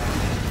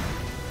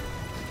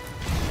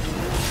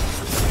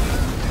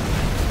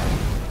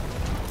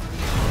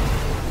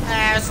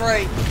 That's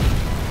right.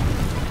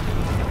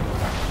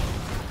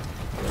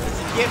 What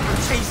you get for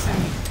chasing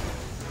me?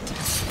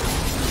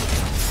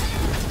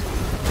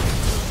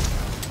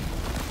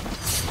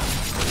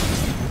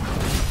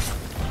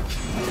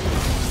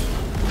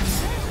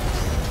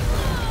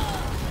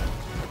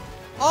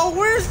 Oh,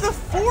 where's the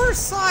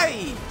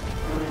foresight?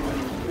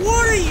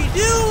 What are you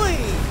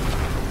doing?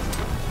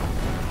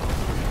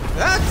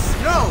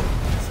 That's no.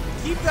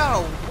 Keep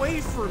that away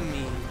from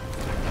me.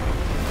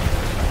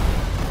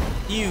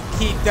 You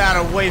keep that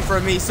away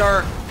from me,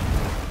 sir.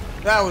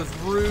 That was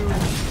rude.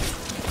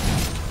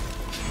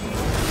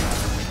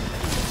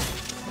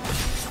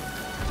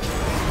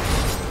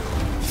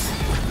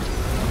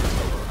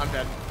 I'm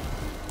dead.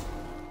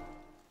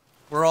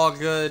 We're all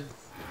good.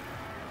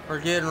 We're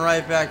getting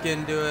right back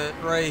into it,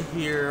 right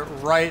here,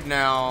 right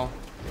now.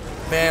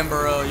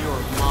 Bamboro, you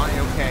are mine.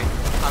 Okay,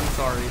 I'm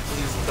sorry.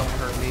 Please don't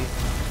hurt me.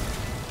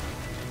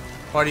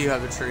 Why do you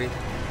have a tree?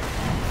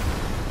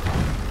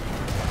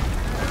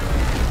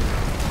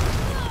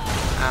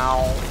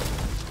 Ow.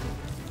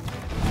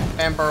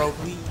 Bambro,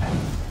 please.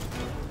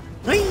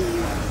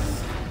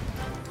 Please!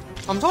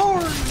 I'm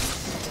torn!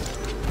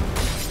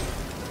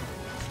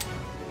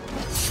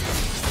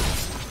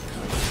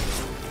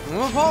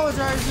 I'm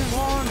apologizing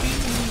while I'm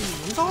beating you.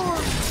 I'm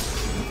torn!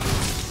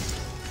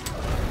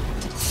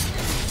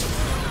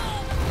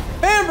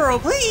 Bambro,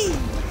 please!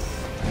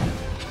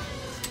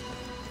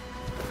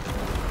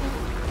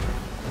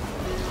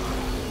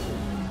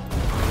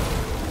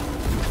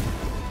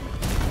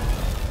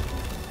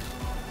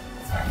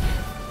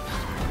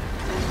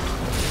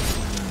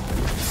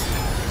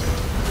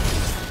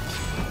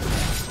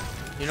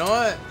 You know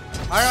what?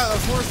 I got the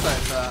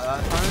foresight for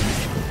that time.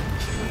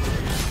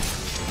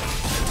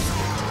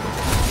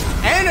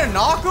 And a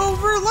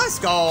knockover? Let's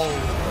go!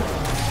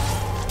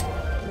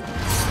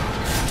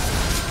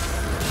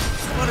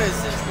 What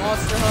is this,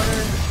 Monster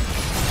Hunter?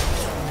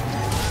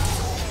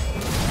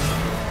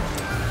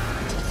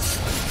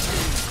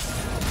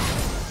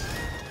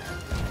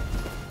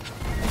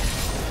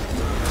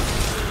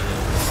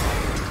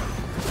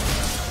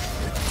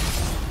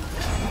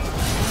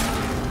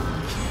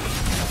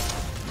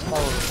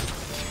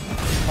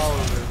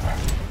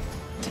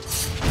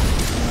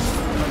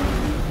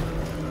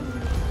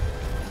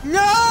 No,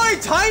 I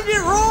timed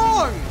it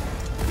wrong!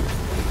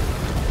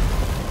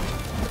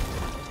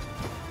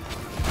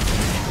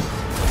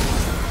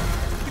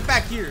 Get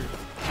back here.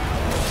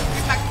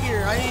 Get back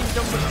here. I ain't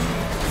done with you.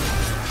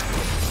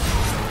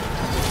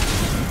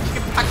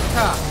 Get back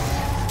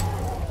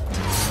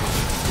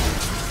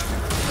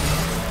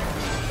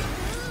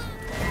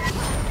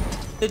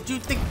here. Did you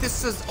think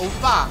this is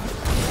over?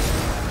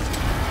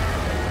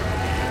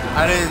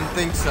 I didn't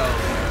think so.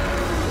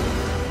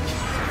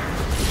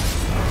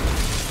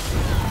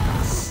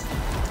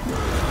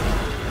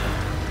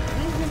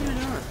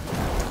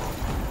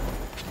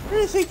 Where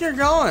do you think you're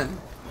going?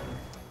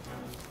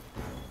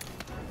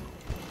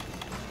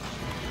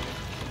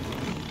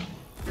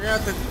 You're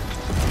at the...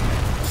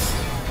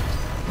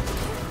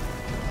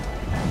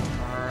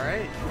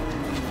 Alright.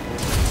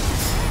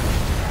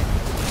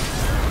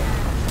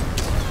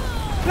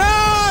 No!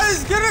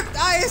 It's gonna...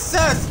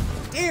 ISS!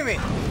 Damn it!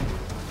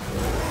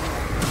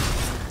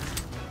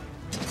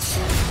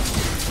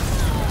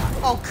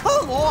 Oh,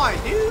 come on,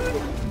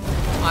 dude!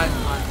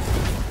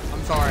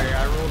 I'm sorry,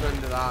 I rolled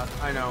into that.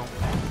 I know.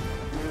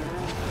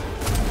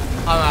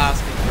 I'm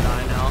asking for that,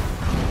 I know.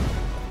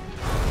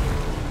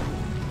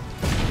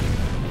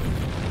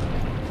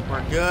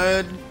 We're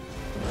good.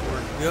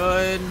 We're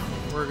good.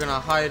 We're gonna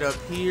hide up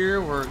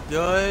here. We're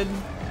good.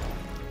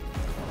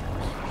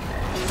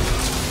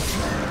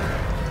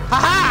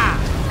 Ha-ha!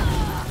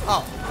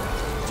 Oh,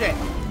 shit.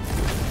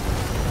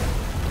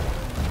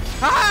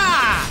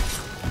 Ha-ha!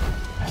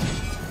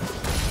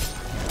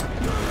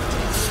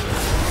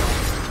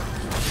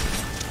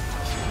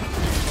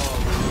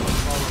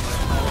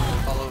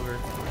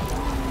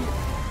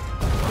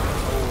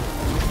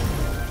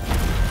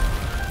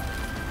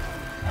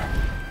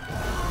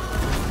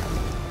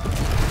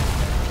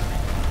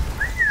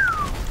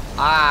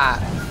 Ah,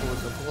 it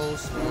was a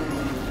close one.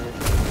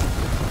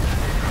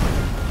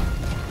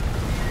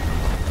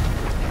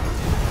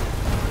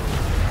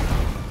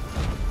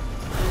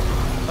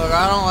 Look,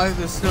 I don't like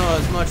the snow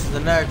as much as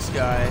the next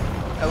guy.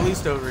 At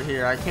least over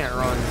here, I can't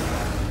run.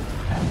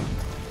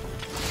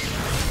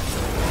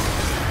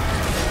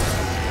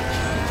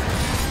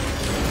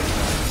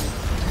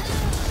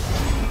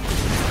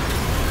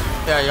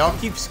 Yeah, y'all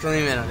keep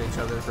screaming at each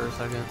other for a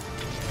second.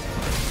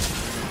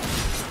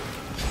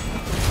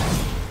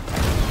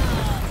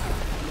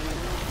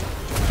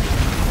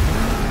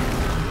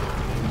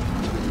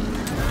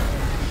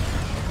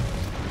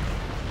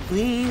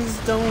 Please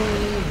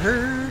don't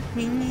hurt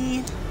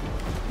me.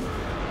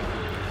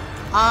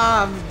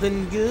 I've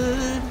been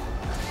good.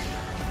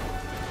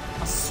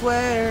 I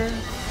swear.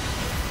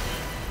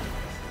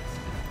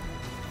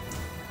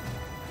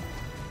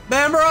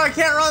 Bambro, I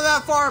can't run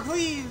that far,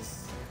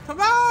 please. Come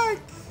back.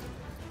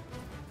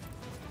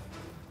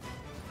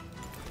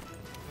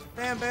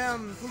 Bam,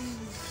 bam,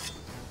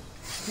 please.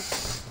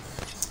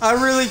 I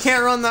really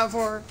can't run that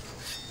far.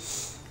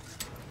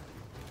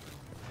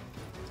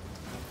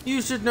 You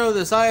should know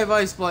this. I have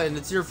Ice Blight and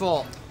it's your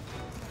fault.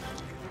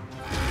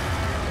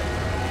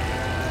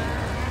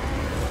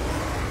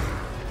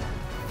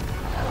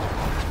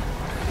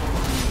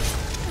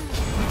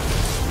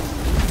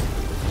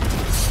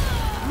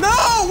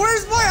 No!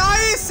 Where's my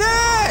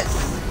ISS?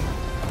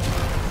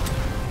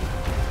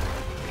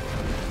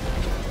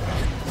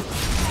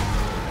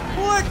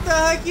 What the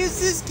heck is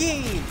this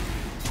game?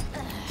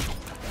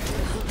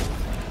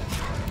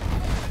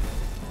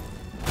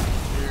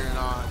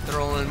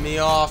 Throwing me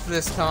off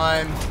this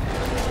time.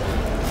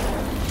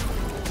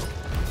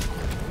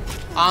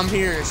 I'm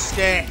here to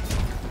stay.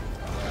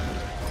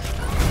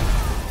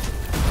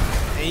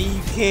 And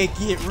you can't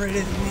get rid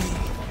of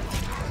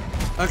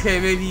me. Okay,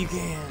 maybe you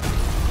can.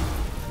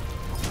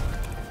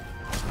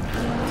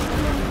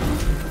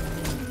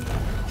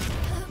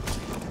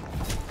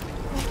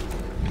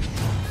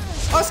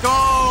 Let's go!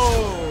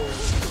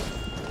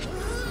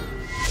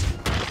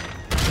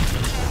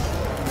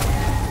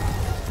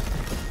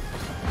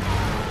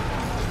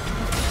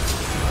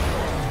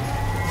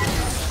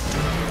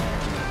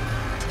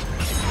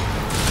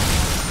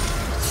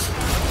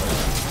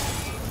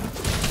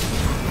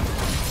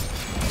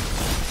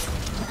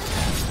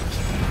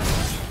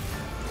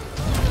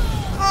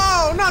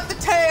 Oh, not the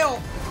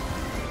tail!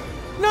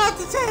 Not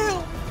the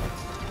tail!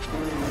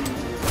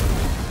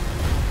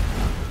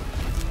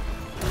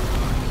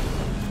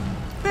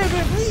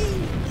 Baby, please!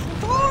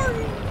 I'm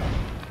sorry!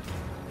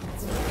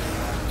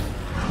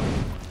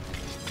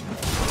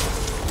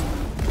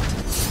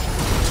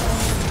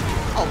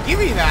 Oh, give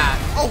me that!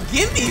 Oh,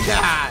 give me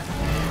that!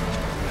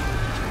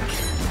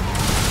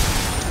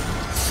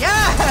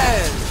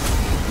 Yes!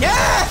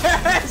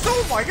 Yes!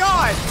 Oh my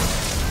god!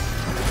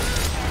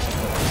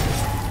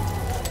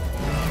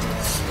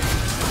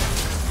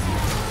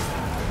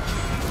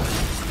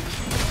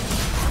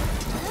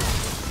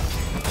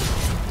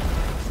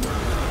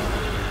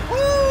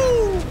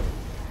 Woo!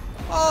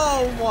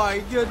 Oh my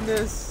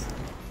goodness!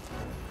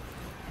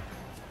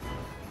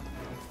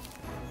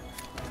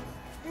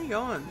 Where you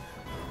going?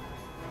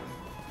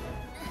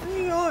 Where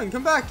you going?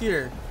 Come back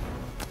here!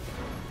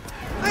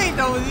 I ain't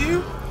done with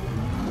you!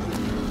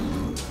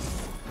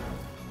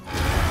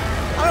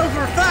 I know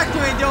for a fact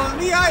you ain't done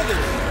with me either!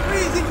 Where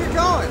do you think you're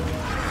going?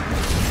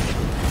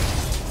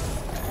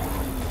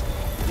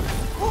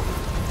 Oh.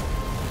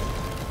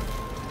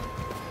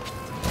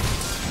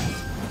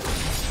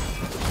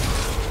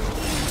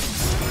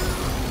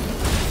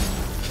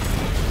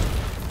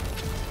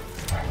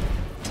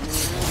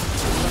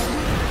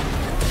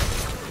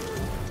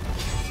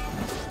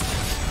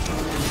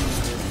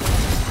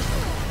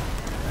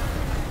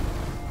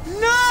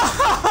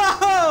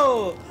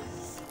 No!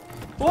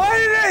 Why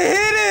did I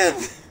hit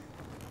him?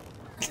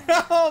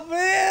 Oh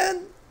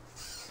man!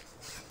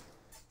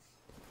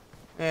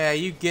 Yeah,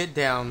 you get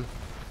down.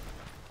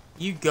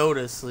 You go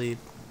to sleep.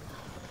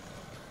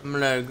 I'm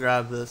gonna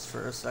grab this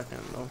for a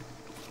second though.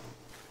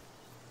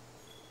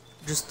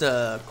 Just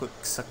a quick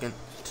second.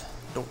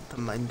 Don't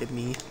mind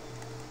me.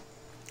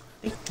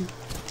 Thank you.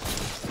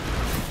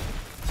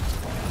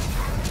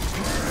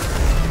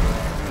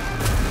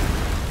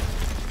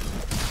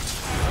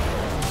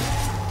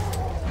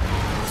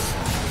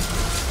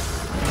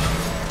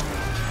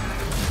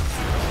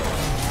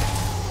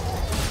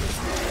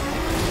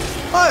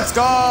 Let's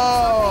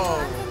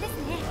go!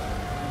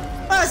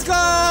 Let's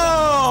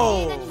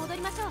go!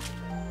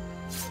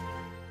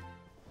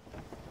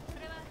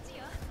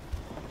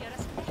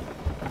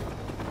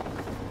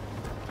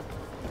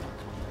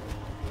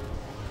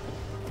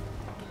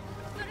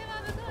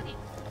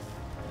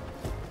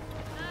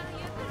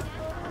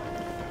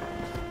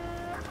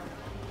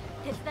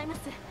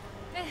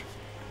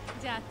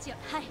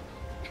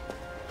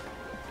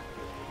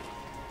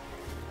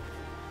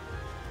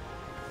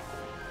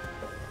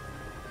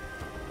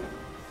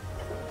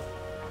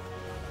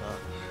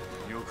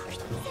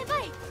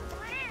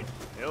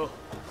よ、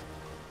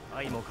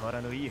相も変わら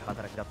ぬいい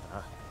働きだった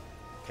な。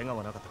怪我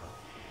はなかったか？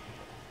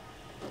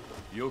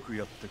よく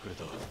やってくれ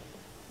た。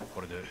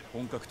これで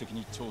本格的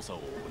に調査を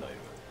行える。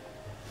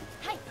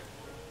はい。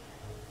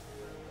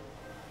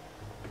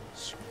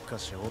しか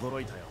し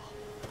驚いたよ。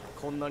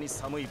こんなに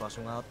寒い場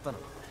所があったな。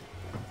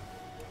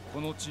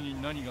この地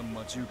に何が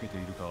待ち受けて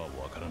いるかは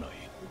わからない。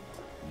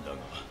だが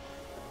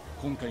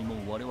今回も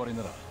我々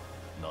なら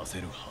なせ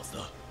るはず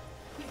だ。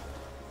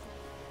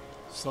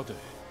さて、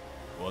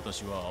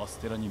私はアス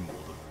テラに戻る。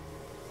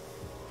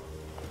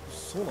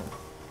そうなの？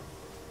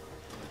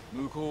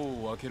向こ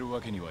うを開けるわ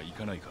けにはい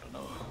かないから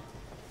な。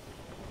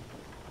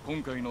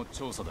今回の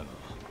調査だが、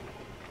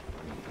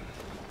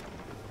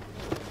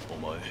お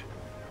前指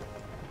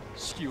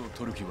揮を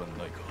取る気はな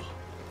いか？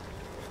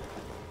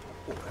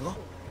俺が？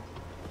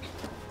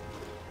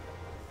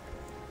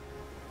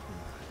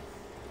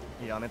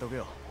やめとく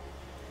よ。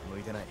向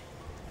いてない。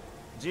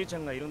じいちゃ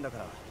んがいるんだか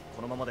ら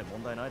このままで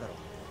問題ないだろう。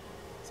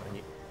それ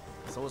に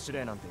総司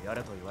令なんてや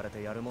れと言われ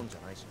てやるもんじゃ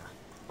ないしな。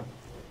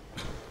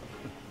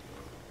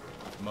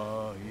ま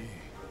あい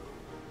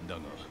い。だ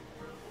が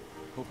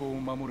ここを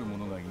守る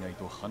者がいない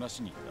と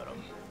話にならん。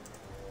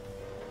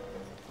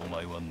お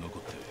前は残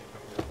って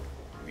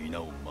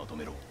皆をまと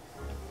めろ。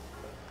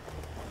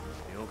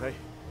了解。よ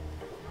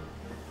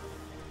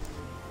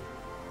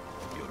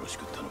ろし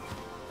く頼む。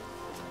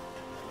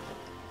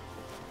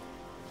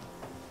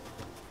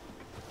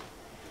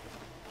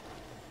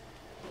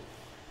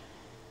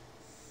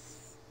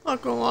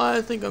Not gonna lie,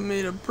 I think I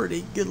made a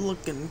pretty good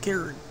looking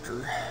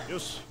character. よ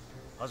し、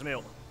始め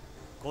よう。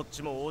こっ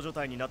ちも大所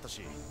帯になった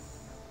し、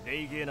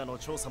レイゲーナの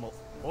調査も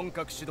本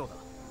格始動だ。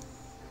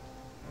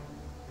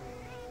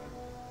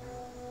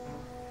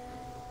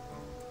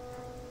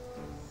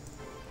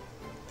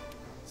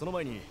その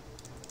前に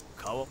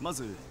ま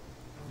ず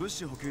物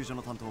資補給所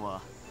の担当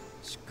は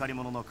しっかり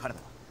者の彼だ。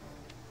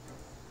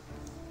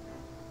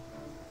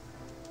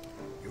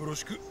よろ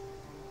しく。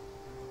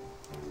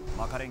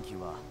マカ連休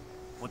は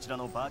こちら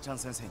のばあちゃん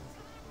先生に。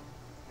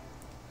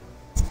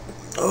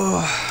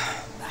Ugh.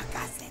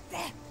 任せ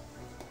て。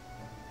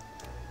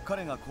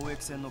彼が交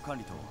易船の管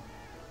理と、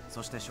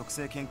そして植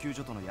生研究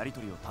所とのやり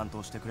取りを担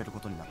当してくれるこ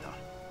とになった。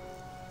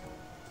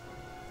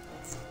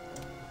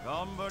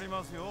頑張り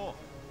ますよ。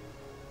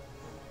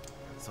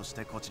そし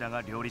てこちら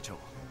が料理長。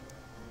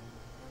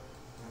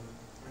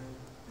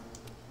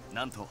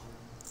なんと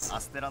ア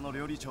ステラの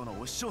料理長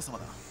のお師匠様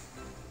だ。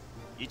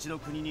一度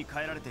国に帰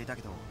られていた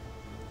けど、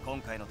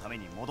今回のため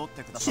に戻っ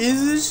てくださった。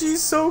Isn't she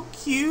so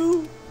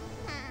cute?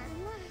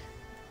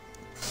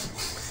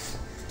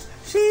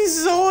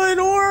 She's so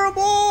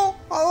adorable.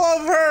 I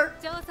love her.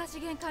 調査資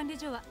源管理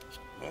所は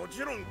もち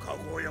ろん加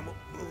工屋も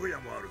武具屋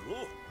もあるぞ。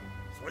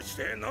そし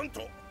てなん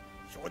と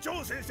所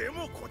長先生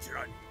もこち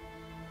らに。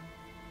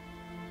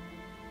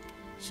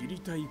知り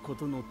たいこ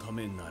とのた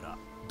めなら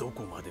ど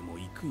こまでも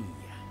行くんや。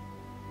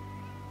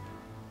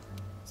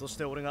そし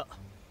て俺が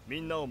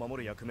みんなを守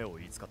る役目を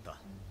言いつかった。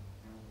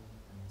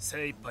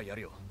精一杯や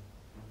るよ。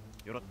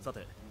さ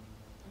て、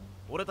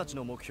俺たち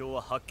の目標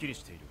ははっきり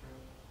している。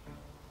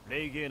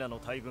レイゲーナの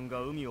大軍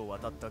が海を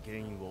渡った原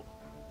因を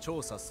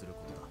調査するこ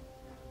と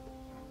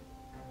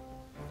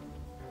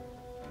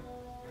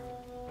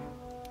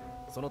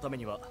だ。そのため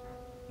には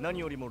何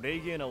よりもレ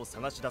イゲーナを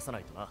探し出さな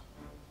いとな。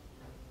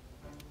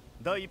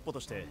第一歩と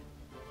して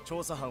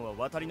調査班は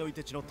渡りの凍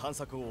て地の探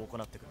索を行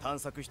っていく。探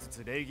索しつ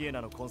つレイゲー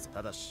ナのコンセプ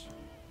ト。ただし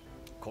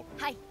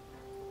はい、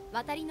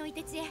渡りの凍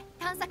て地へ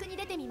探索に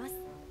出てみます。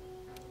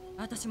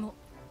私も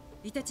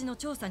凍て地の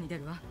調査に出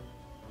るわ。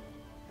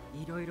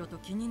いろいろと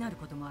気になる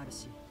こともある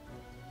し。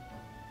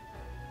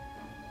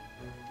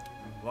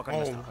わかり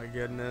ました。 Oh my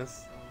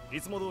goodness. い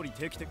つも通り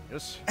定期的。よ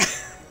し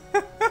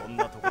こん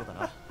なところだ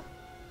な。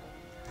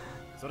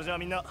それじゃあ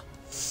みんな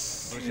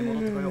無事戻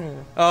ってこよう。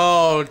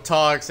Oh,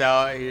 talks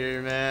out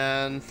here,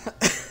 man.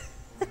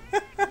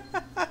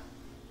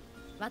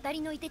 渡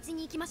りの凍て地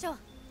に行きましょう。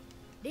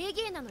レー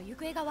ゲーナの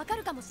行方がわか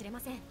るかもしれ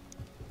ません。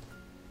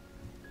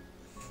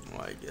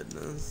 My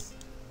goodness.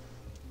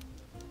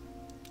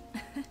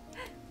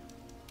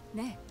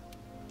 ね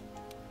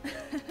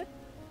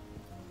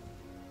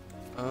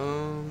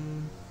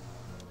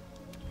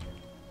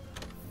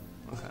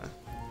Okay.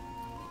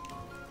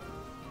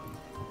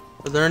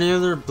 Are there any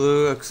other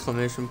blue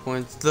exclamation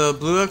points? The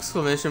blue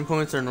exclamation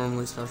points are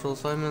normally special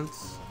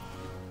assignments.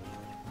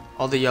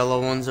 All the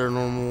yellow ones are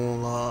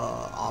normal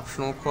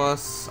optional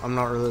quests. I'm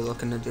not really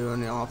looking to do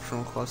any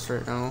optional quests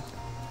right now.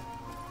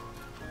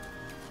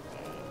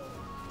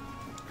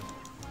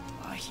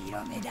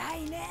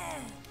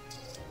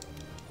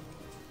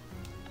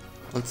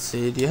 Let's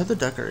see, do you have the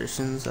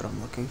decorations that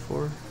I'm looking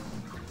for?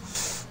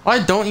 Why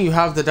don't you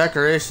have the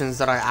decorations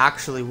that I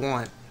actually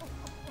want?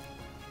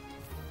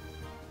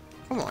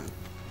 Come on.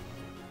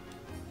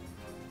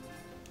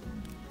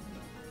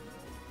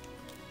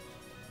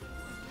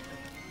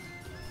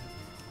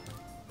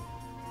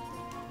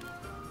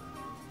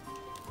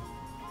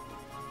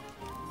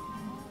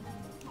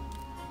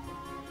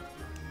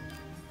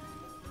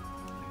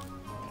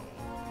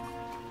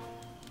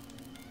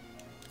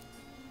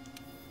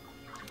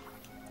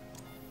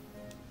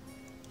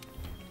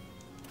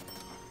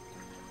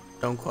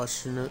 Don't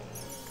question it.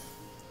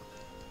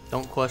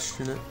 Don't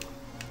question it.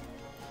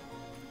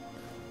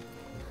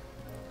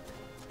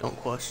 Don't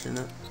question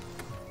it.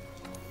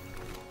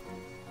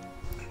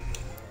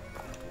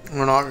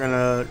 We're not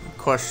gonna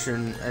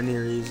question any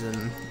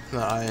reason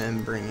that I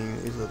am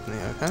bringing these with me,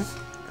 okay?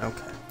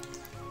 Okay.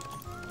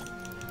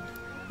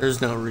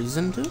 There's no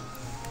reason to.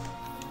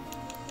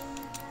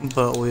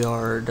 But we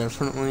are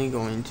definitely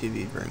going to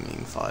be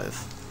bringing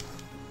 5.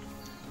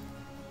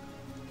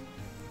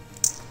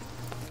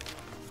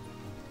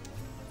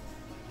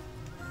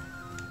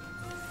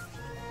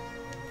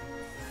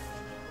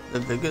 The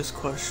biggest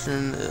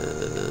question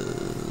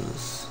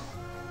is,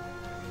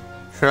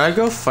 should I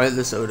go fight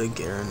this Oda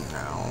Garen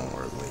now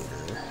or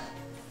later?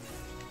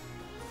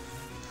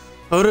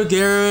 Oda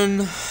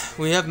Garen,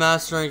 we have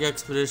Master Rank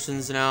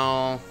expeditions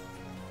now.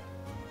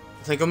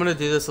 I think I'm gonna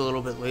do this a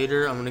little bit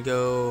later. I'm gonna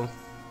go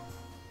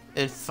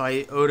and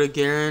fight Oda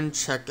Garen,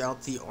 check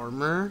out the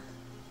armor,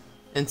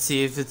 and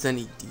see if it's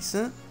any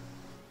decent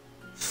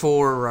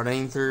for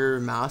running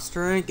through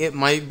Master Rank. It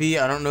might be,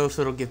 I don't know if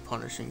it'll give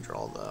Punishing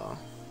Draw though.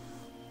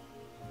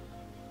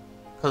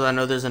 Because I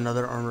know there's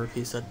another armor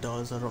piece that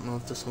does. I don't know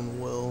if this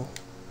one will.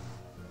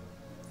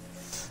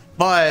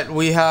 But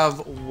we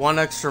have one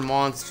extra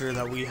monster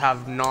that we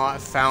have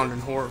not found in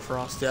Horde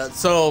Frost yet.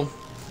 So,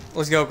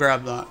 let's go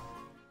grab that.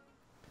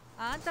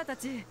 あんたた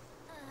ち。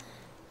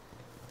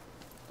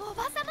お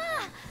ばさ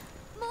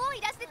ま、もう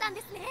いらしてたん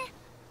ですね。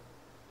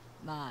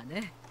まあ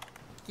ね、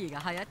気が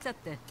流行っちゃっ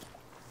て。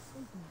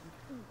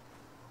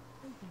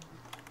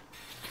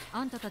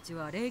あんたたち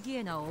はレイギ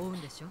エナを追うん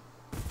でしょ？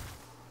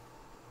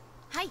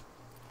はい。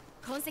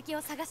痕跡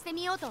を探して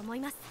みようと思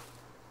います。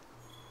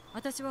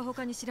私は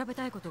他に調べ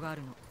たいことがあ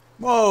るの。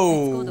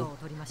Whoa! 行動を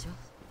取りましょ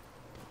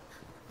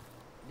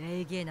う。レ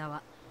イゲーナ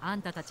はあ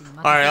んたたちに任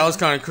せる。Alright, that was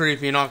kind of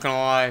creepy, not gonna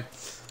lie.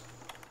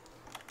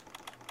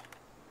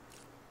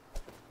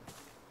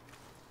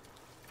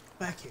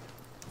 Back here.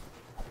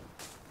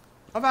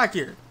 Come back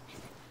here.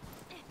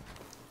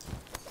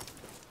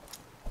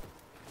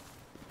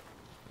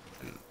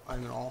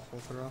 an awful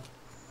throw.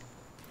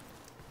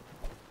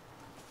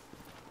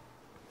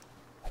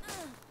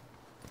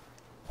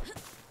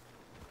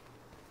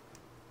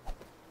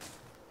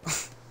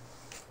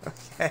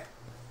 Okay.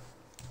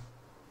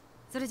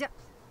 それじゃ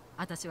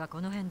私はこ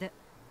の辺で。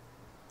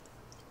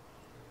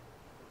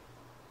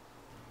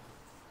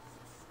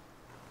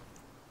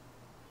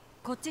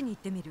こっちに行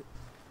ってみる。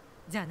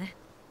じゃあね。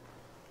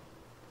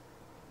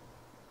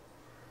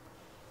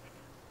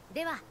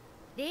では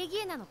レイギ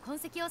エナの痕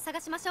跡を探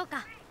しましょう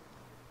か。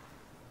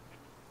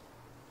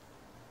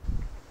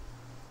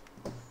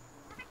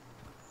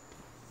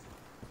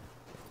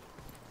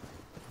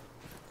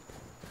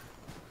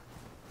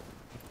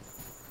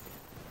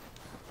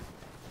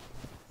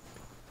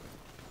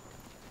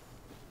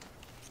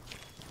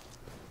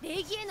レ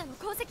イギエナの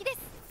痕跡です。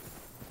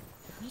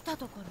見た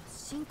ところ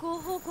進行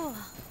方向は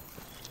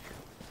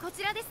こ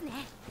ちらですね。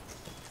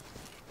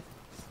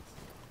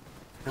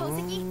痕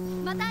跡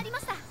またありま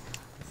した。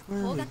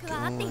方角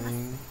は合っています。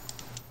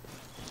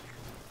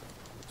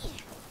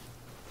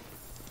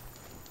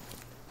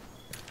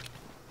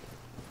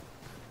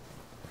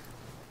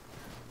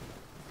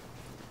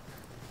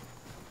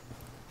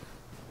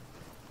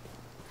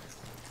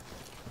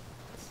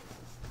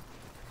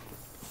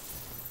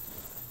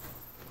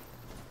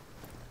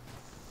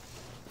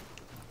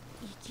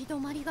行き止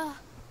まりが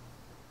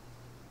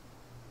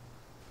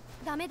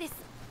ダメです。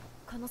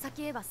この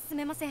先へは進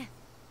めません。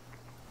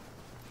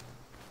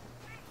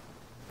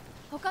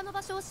他の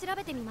場所を調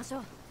べてみましょ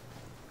う。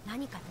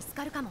何か見つ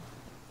かるかも。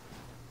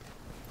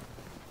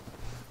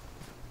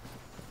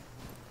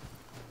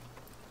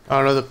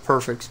I know the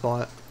perfect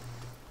spot.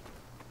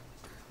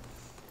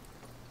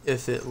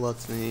 If it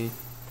lets me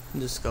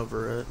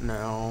discover it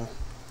now.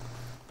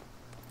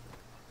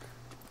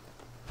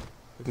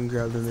 I can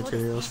grab the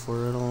materials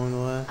for it along the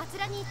way. あち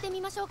らに行って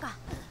みましょうか。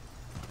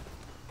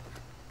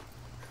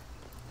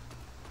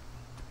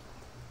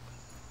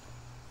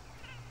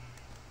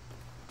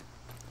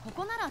こ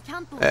こならキャ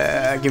ンプを。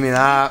Give me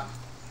that.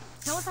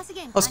 調査資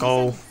源 Let's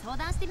go. 相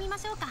談してみま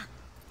しょうか。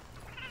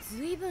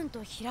随分と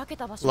開け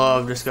た場所。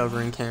Love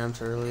discovering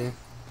camps early.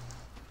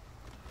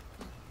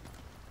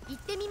 行っ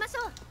てみまし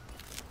ょう。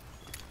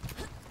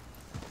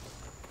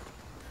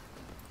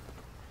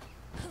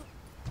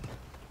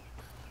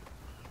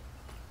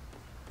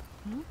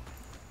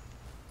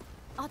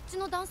あっち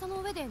の段差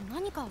の上で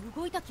何か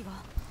動いた気が。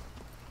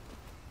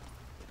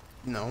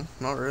No,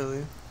 not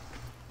really.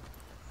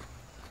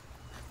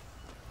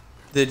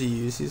 Did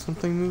you see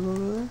something move over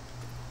there?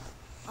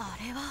 あ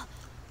れは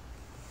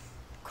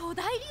古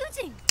代竜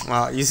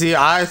神。You see,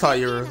 I thought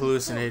you were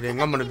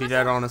hallucinating. I'm gonna be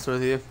dead honest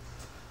with you.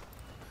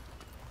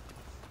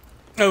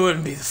 It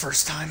wouldn't be the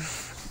first time.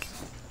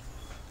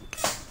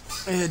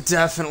 It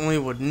definitely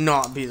would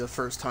not be the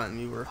first time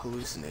you were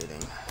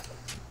hallucinating.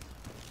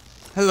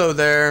 Hello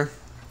there.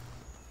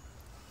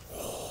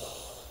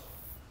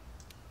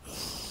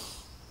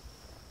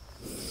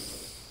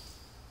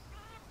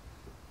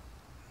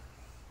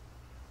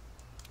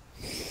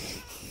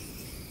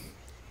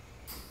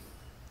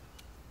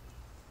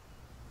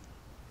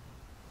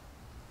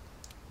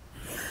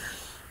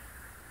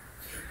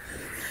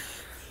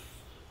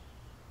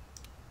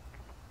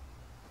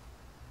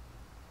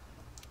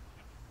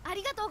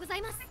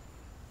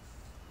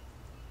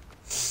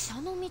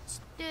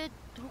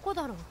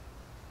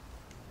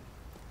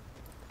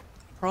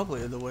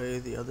 Probably the way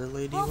the other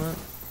lady went.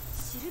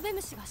 シルベ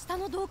ムシが下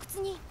の洞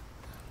窟に。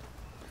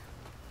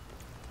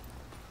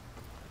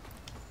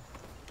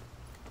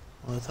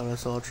I thought I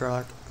saw a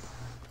track.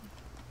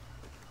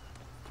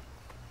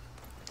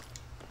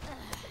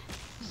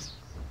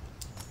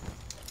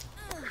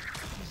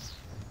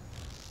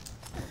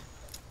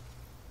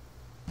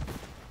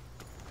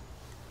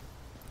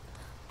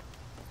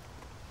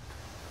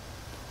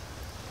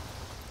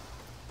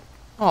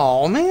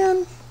 Oh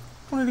man,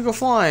 I wanted to go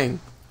flying.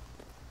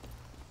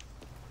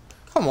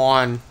 Come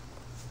on.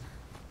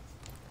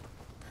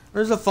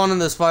 Where's the fun in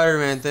the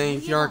Spider-Man thing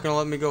if you aren't gonna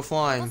let me go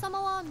flying? おばさ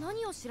まは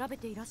何を調べ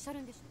ていらっしゃ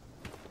るんでしょう。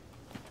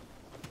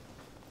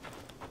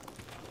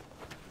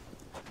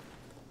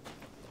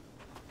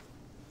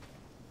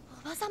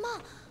おばさま。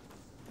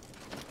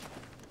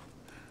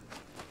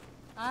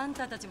あん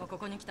たたちもこ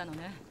こに来たの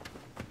ね。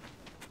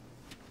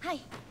は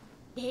い。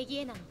レイギ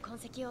エナの痕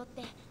跡を追っ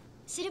て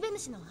シルベム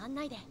シの案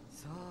内で。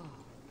そう。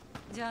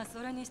じゃあ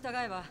それに従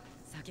えば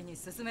先に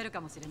進める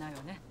かもしれない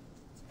わね。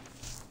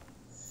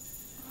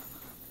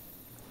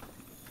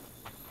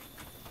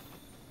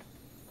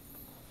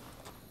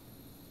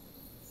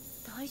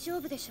大丈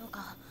夫でしょう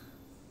か。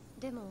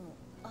でも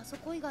あそ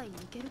こ以外行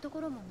けると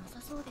ころもな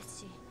さそうです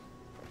し。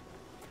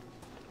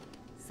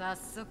早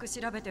速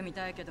調べてみ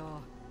たいけ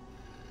ど。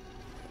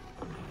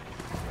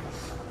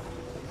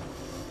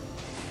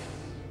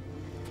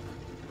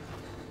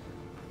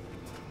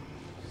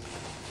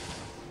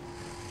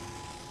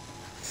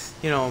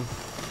You know,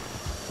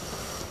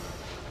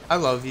 I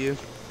love you.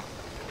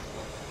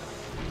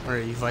 What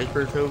are you,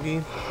 Viper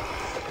Kogi?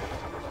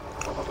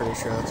 Pretty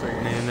sure that's what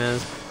your name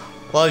is.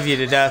 Love you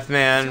to death,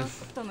 man.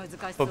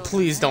 But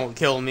please don't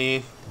kill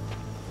me.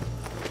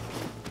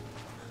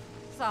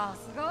 さ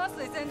すがは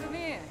推薦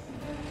組。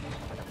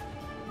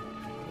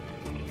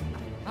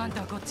あん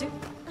たはこっち？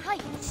は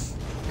い。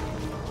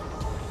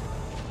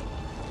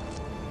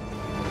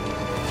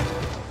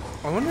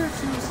I wonder if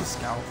she was a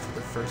scout for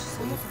the first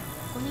そも sleep.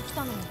 そもここに来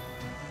たのに。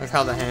 Like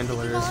how the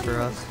handler is for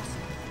us.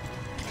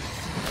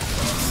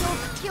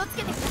 気をつ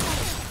けてください。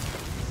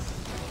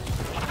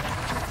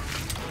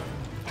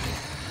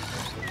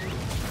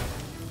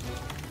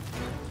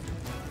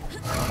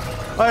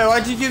 Wait,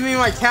 why'd you give me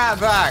my cat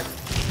back?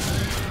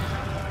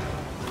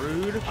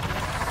 Rude.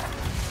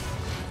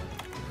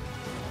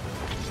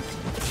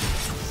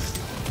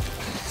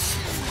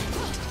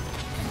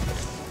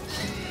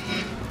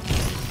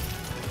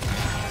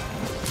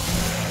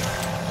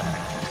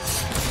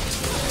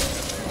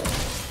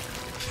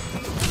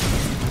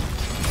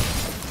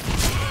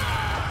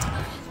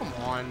 Come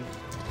on.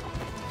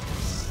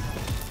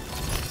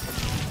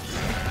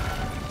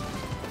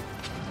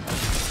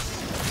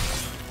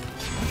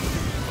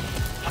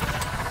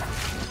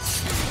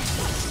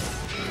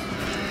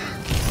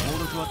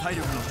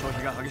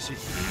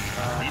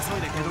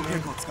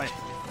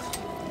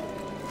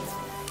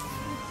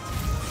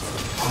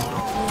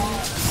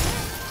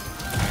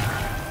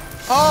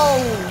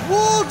 Oh,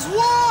 Wolves,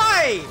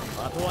 why?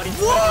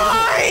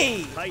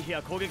 Why?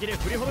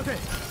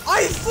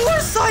 I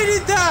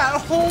foresighted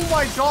that! Oh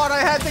my god, I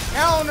had the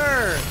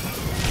counter!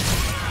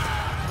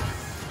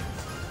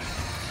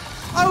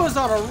 I was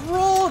on a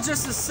roll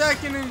just a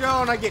second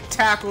ago and I get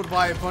tackled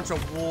by a bunch of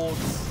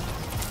wolves.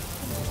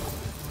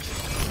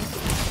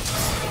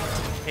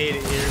 Hate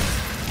it here.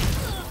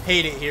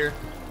 Hate it here.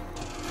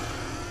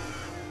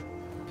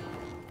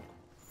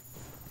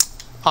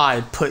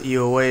 I put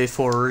you away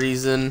for a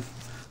reason.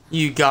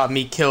 You got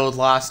me killed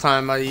last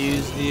time I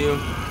used you.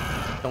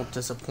 Don't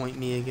disappoint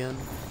me again.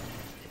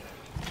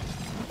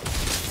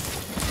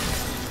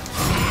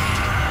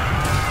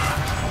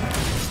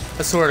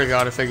 I swear to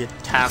God, if I get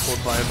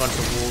tackled by a bunch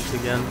of wolves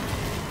again.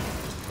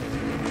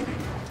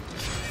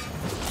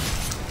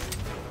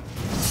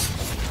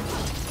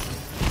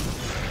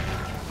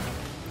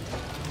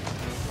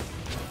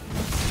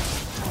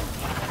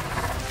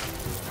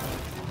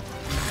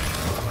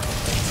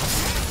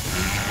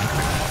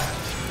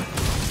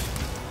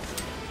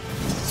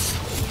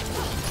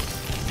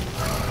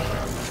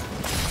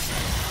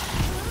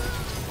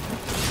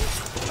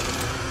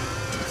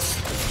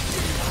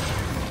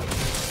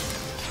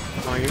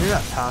 Oh, give me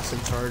that passive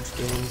charge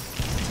game.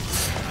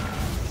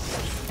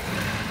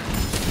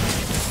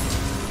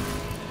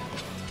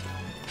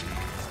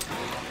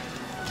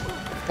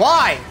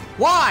 Why?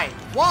 Why?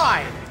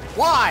 Why?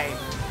 Why?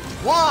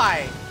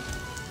 Why?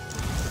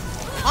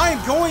 I'm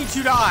going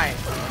to die.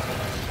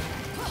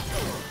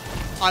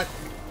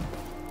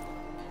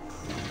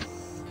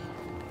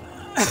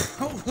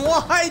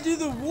 Why do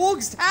the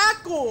wolves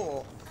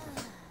tackle?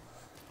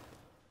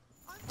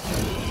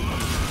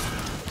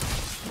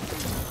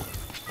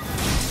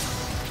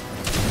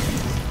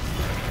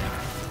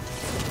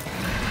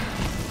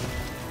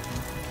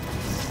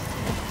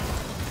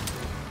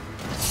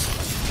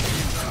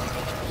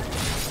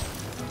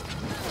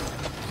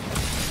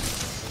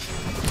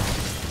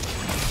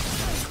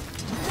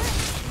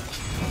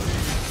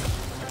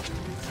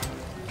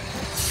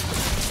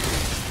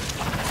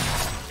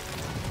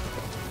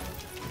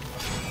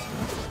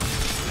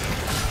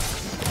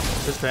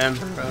 Just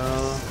Amber.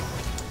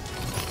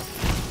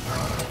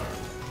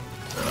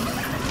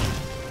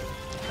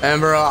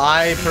 Amber,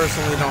 I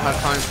personally don't have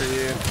time for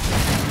you.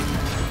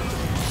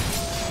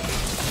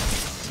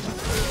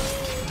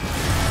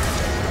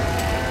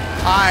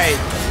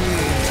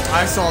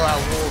 I saw that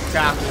wolf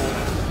tackle.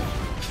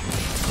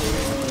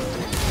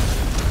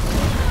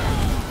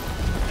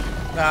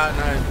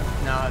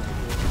 No, I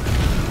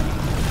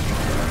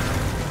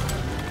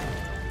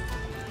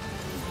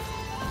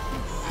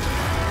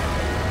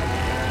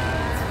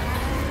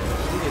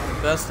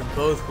best of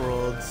both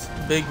worlds.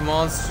 Big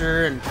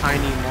monster and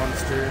tiny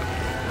monster.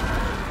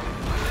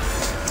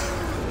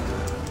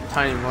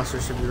 Tiny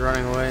monster should be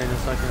running away in a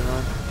second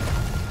though.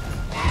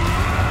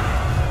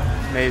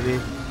 Maybe.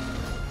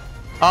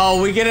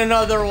 Oh, we get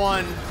another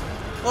one.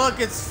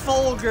 Look, it's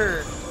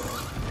Fulgur.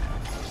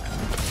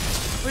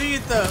 We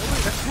get the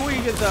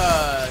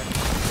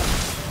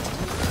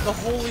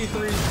holy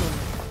threesome.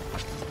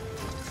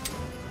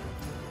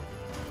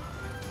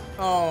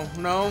 Oh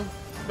no,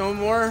 no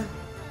more.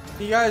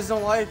 You guys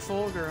don't like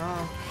Fulgur,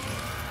 huh?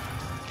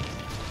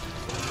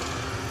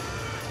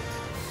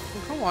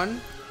 Well, come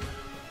on.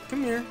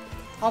 Come here.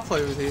 I'll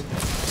play with you.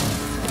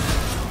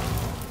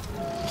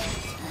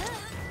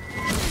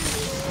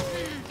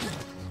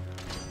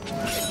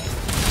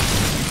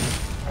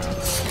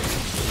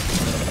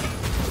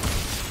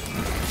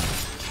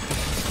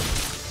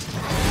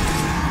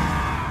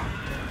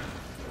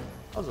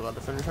 I was about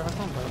to finish our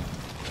combo.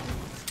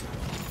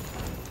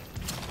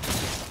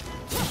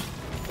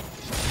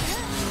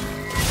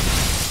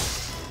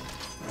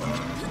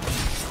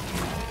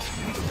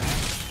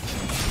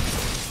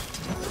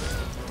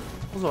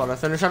 I was about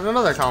to finish up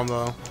another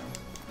combo.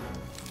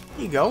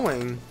 Where you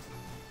going?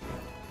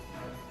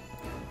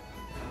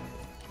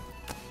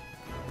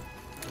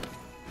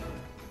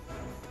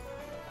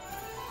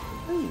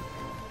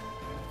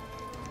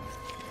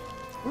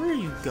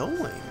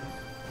 going?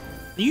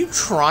 Are you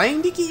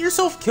trying to get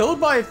yourself killed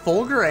by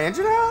Fulgur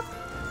Anjanath?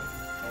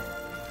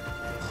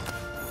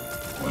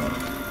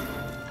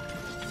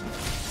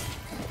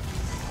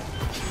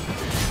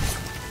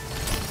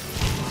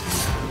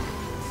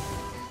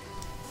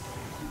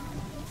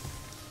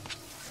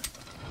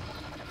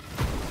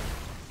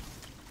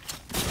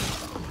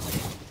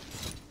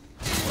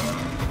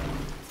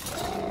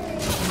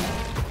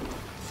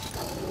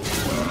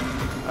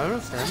 I don't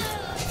understand.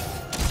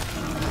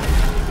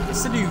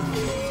 Yes, I do.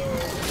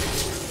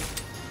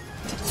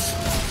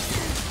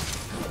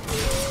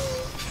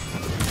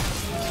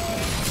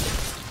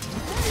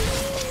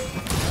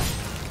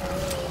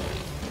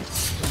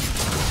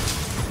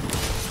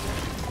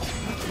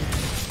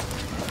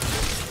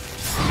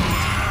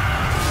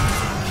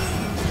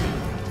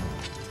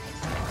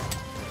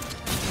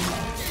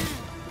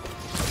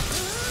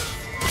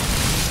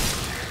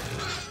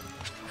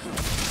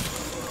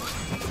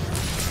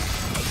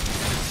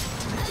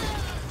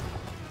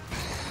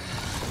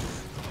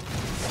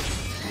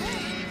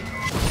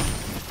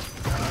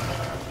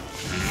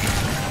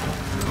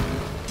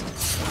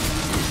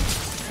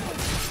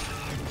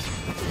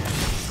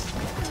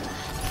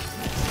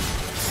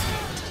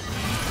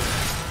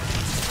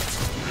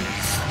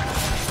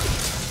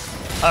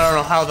 I don't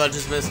know how that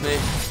just missed me.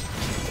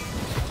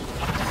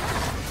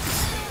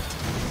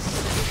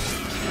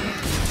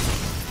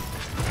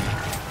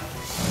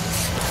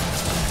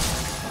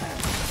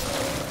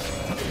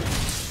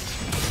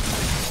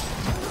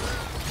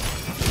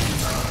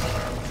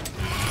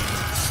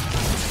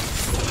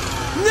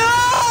 No!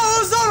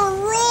 It's on a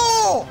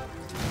roll!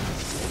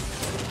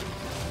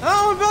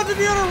 I'm about to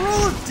be on a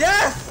roll of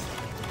death!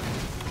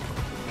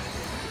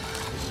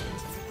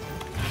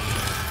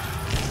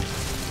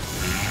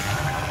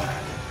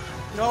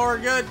 No, we're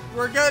good.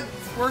 We're good.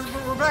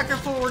 We're back at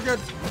full. We're good.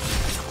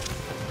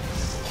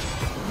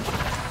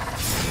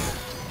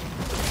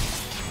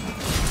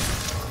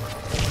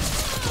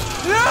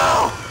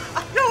 No!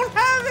 I don't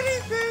have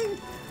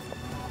anything!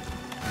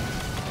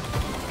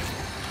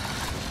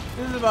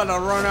 This is about to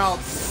run out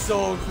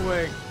so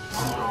quick.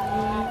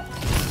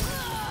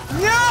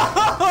 No!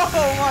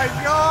 Oh my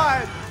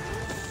god!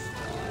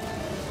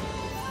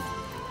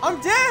 I'm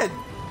dead!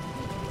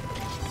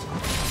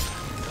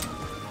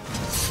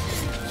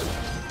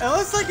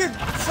 Unless I could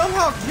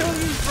somehow kill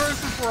you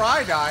first before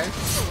I die.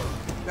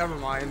 Never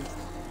mind.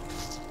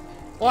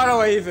 Why do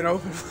I even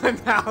open my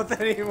mouth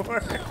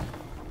anymore?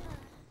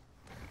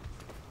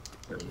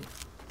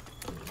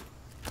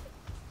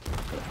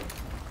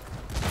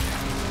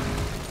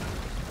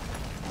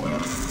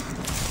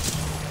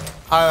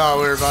 I thought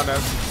we were about to... Oh,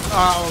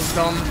 that was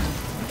dumb.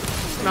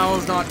 That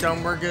was not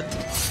dumb. We're good.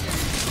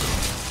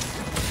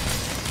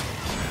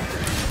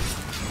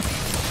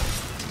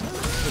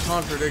 The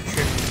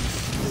contradiction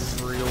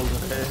is real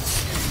today.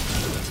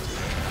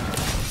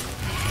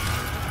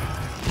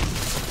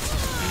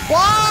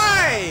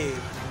 Why?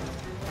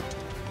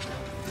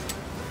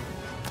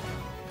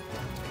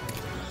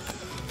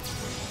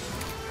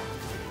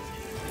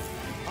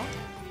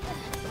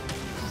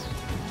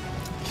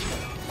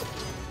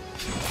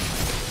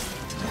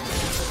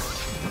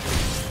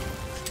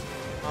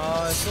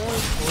 It's only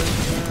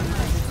poison.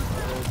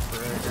 Oh,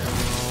 frick, I don't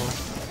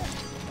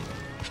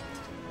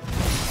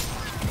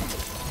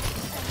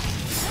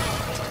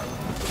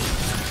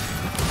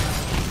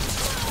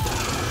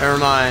know. Never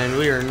mind,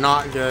 we are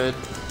not good.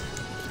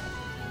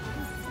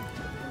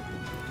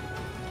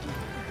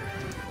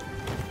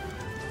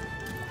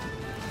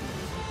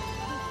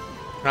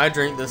 Can I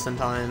drink this in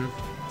time?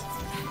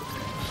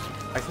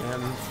 I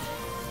can.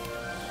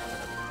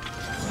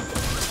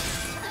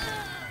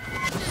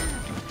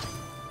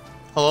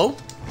 Hello?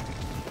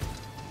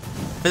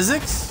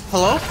 Physics?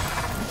 Hello?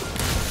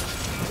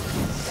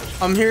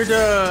 I'm here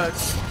to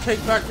take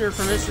back your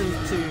permission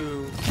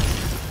to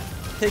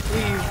take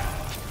leave.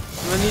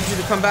 I need you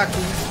to come back,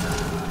 please.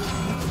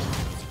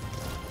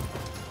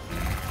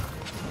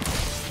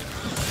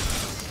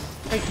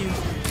 Thank you.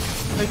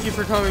 Thank you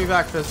for coming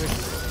back,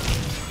 Physics.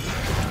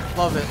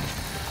 Love it.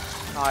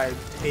 I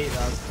hate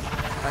that.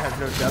 I have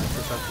no depth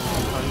perception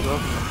sometimes,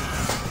 though.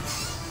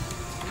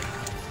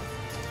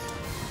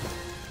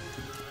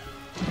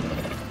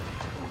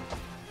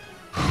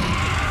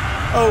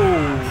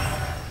 Oh!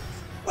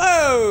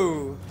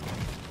 Whoa!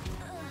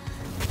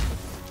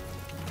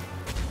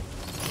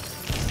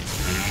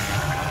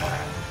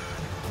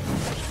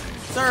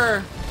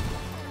 Sir!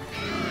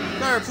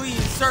 Sir,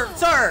 please! Sir!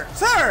 Sir!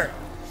 Sir!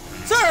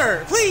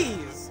 Sir!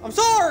 Please! I'm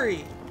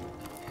sorry!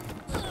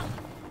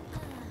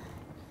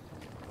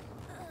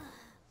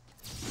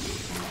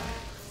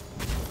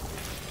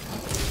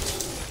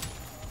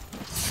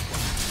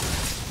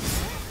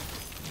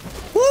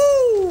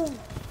 Woo!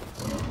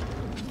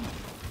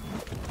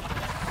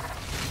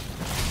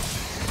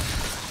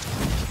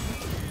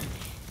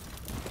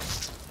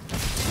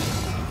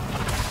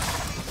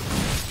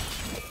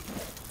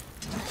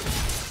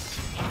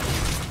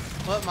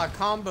 Let my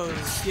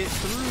combos get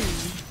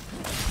through.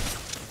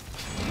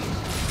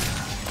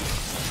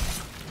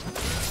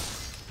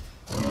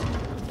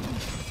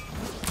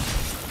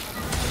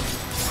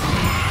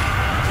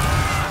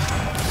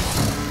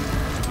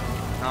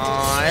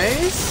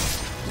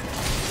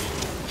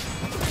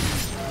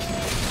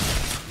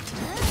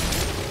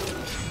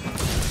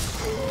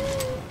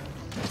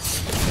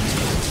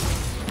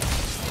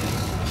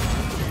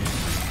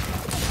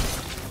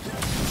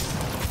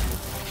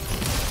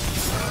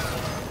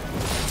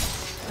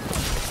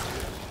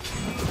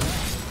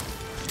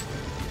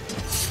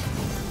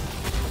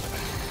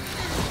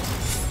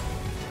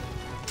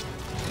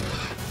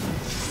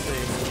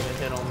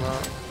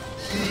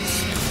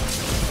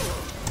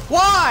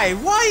 Why?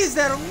 Why is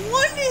that a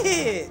one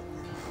hit?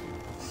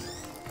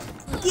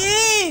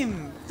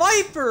 Game!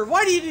 Viper,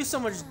 why do you do so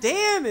much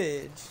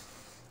damage?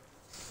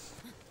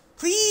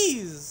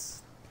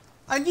 Please!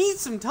 I need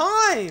some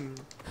time!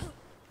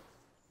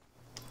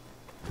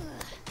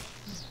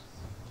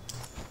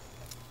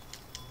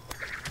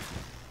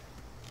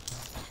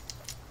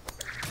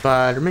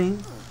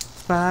 Spider-Man,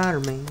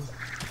 Spider-Man.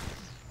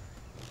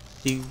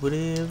 Do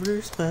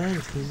whatever Spider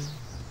can.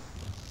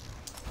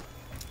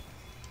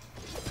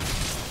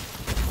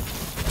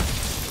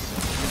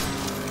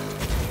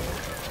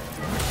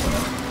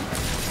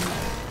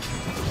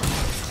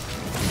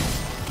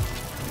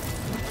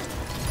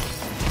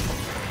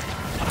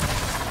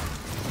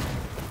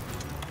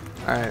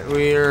 Alright,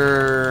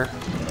 we're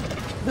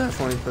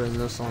definitely putting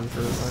this on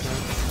for a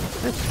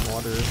second. Make some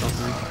water or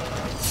something.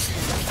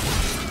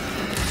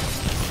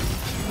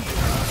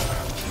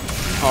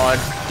 Oh,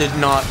 I did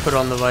not put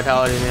on the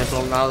Vitality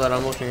Mantle now that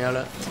I'm looking at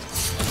it.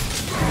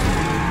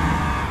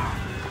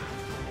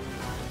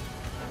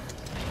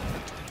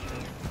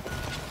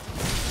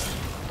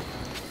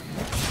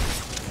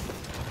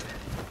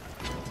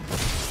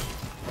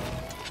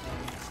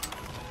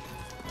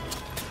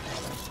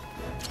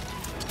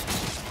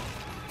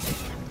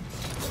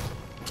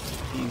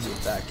 You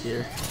get back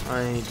here.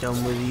 I ain't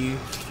done with you.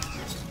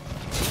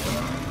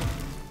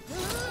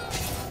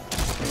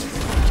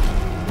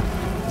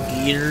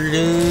 Get her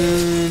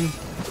done.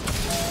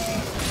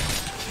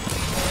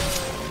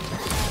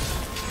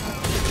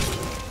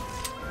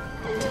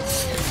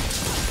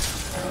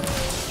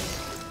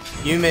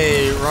 You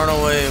may run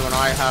away when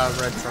I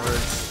have red charge.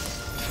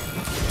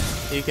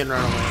 You can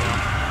run away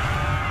now.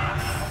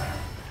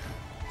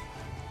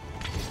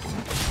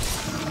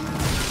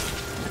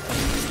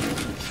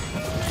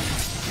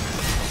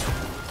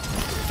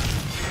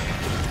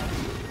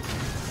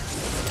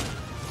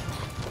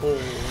 Oh.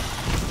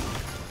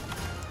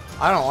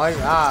 I don't like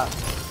that.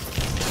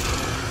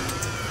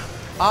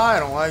 I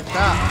don't like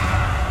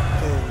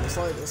that. In the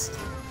slightest.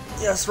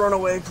 Yes, run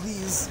away,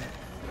 please.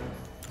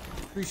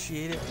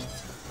 Appreciate it.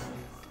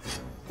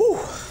 Whew.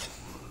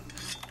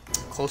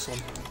 Close one.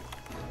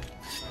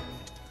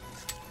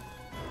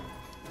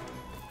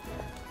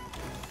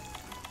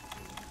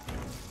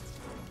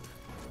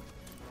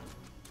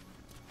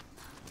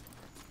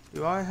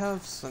 Do I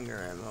have slinger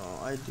ammo?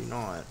 I do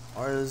not.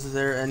 Or is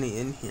there any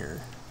in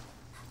here?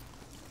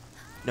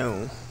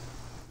 No.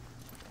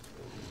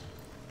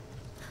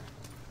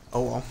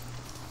 Oh well.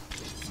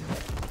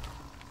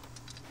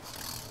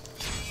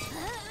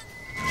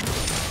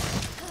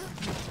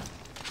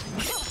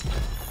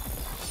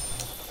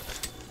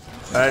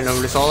 Alright,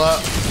 nobody saw that.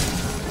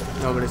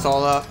 Nobody saw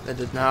that. It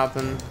didn't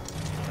happen.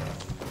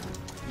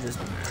 Just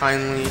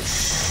kindly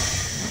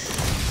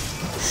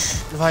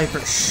Viper,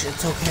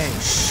 it's okay.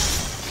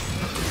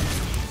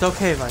 It's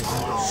okay, Viper.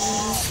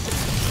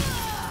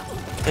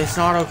 It's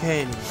not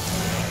okay anymore.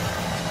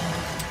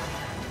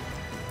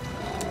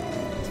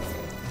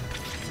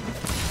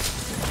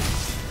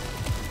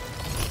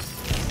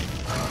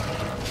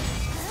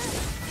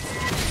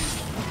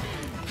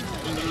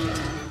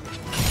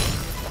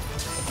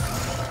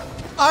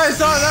 I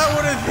thought that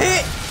would have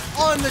hit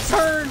on the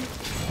turn.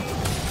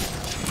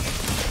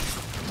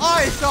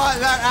 I thought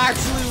that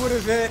actually would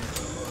have hit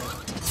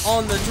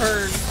on the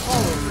turn. All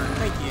over.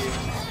 Thank you.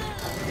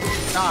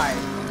 Die.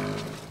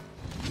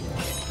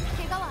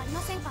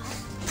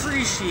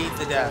 Appreciate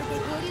the death.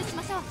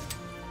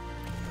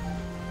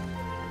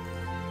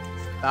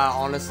 That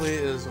honestly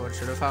is what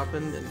should have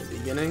happened in the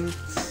beginning.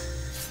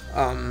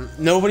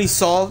 Nobody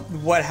saw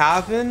what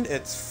happened.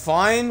 It's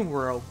fine.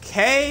 We're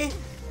okay.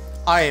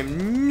 I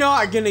am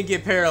not gonna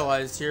get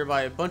paralyzed here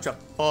by a bunch of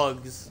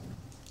bugs.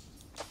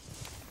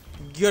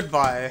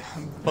 Goodbye,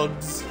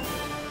 bugs.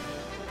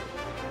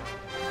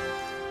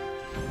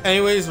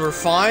 Anyways, we're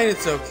fine.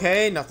 It's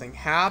okay. Nothing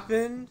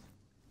happened.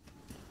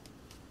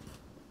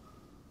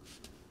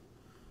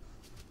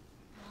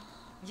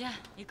 Yeah,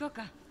 行こう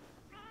か。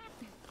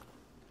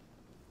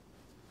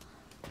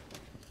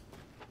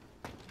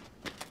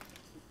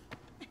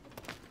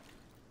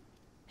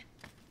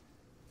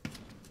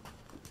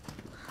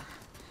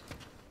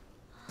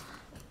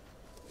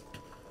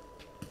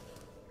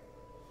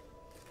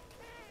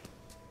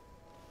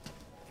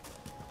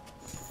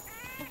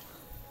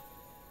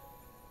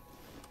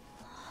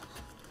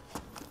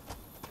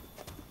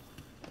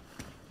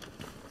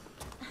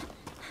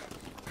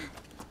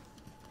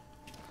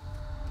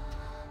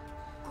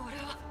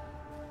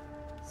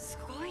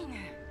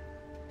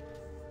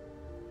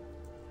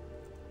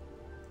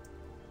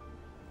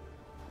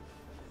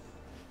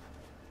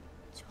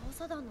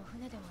調査団の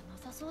船ではな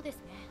さそうです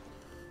ね。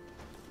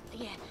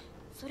いえ、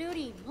それよ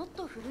りもっ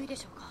と古いで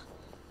しょうか。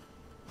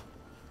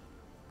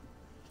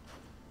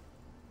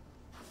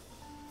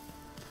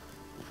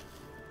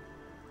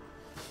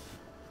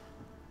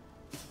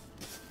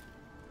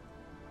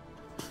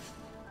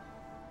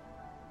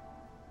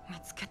見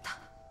つけた。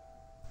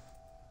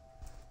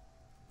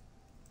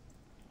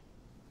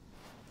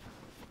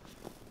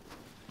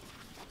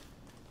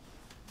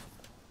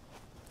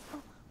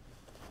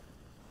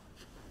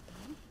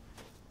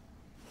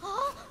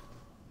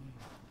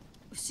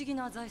思議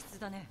な材質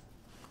だね。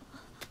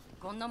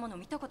こんなもの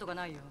見たことが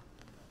ないよ。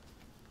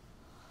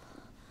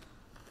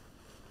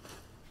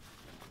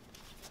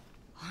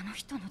あの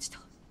人の字だ。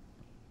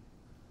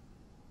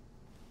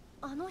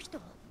あの人？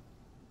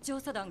調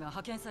査団が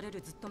派遣され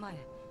るずっと前、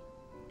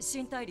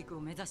新大陸を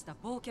目指した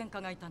冒険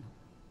家がいたの。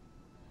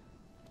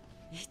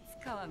いつ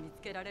かは見つ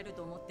けられる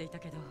と思っていた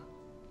けど、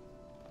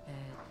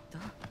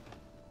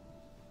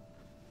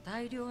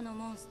大量の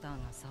モンスターが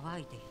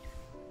騒いでいる。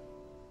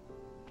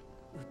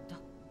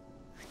歌？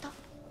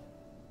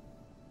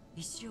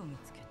石を見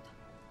つけた。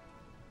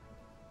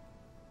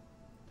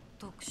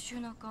特殊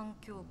な環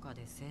境下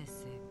で生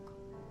成か。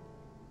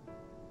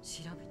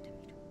調べて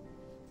みる。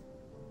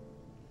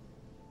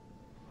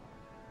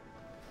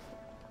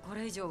こ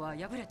れ以上は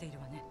破れている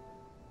わね。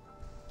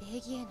レ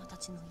ーギエーナた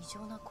ちの異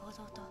常な行動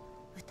と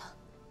歌。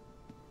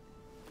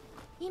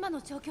今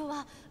の状況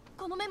は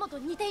このメモと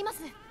似ていま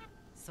す。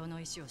その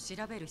石を調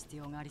べる必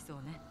要がありそう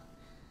ね。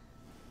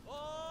おーい、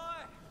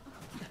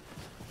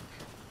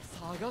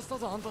探した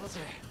ぞあんたたち。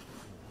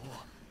おお、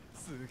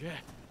すげ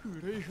え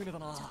古い船だ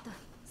な。ちょっと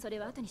それ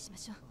は後にしま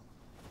しょう。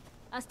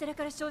アステラ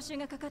から招集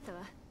がかかった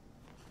わ。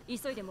急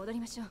いで戻り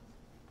ましょう。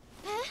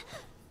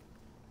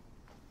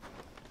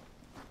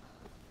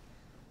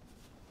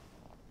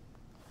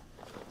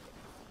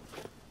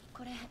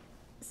これ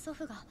祖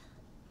父が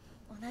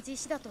同じ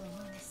石だと思う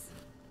んです。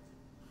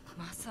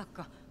まさ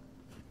か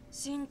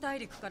新大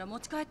陸から持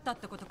ち帰ったっ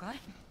てことかい？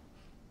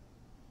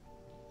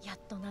やっ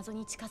と謎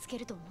に近づけ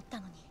ると思った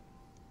のに。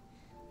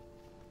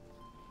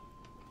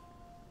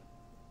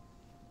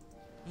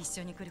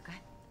一緒に来るか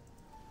い？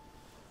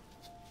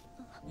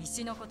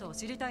石のことを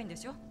知りたいんで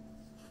しょ？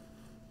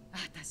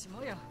私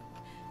もよ。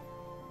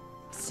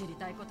知り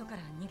たいことから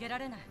逃げら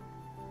れない。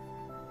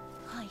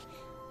はい、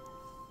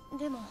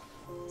でも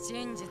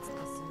真実とす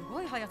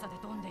ごい速さで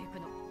飛んでいく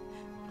の。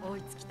追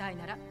いつきたい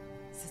なら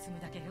進む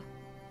だけよ。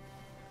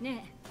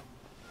ね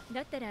え、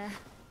だったら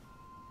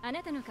あ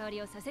なたの代わり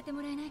をさせて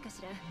もらえないか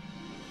しら。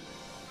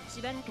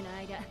しばらくの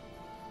間、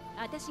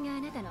私が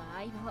あなたの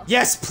相棒を。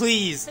 Yes,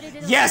 please!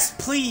 Yes,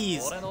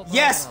 please!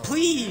 Yes,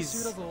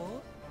 please!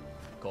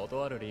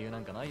 断る理由な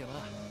んかないよな。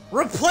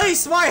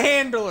Replace my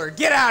handler!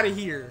 Get out of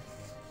here!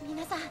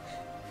 皆さん、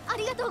あ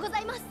りがとうござ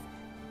います。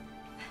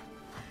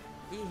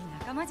いい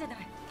仲間じゃな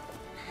い。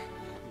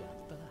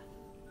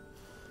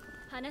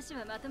話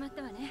はまとまっ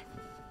たわね。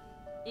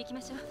行き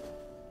ましょう。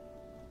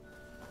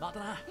また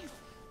な。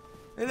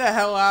Get the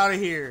hell out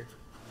of here!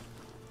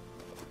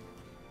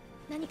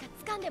 何か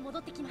掴んで戻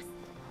ってきます。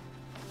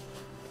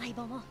相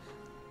棒も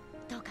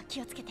どうか気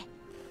をつけて。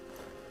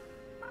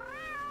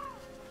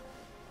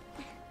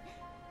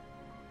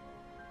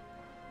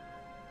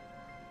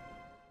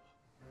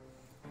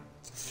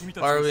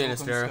Why are we in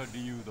Astera?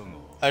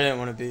 I didn't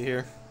want to be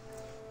here.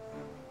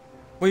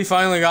 We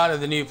finally got to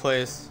the new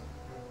place.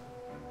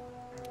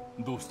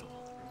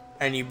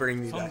 And you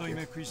bring me back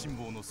here.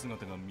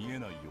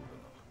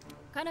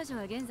 彼女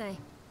は現在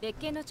別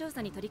件の調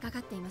査に取り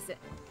掛かっています。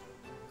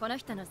この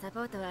人のサ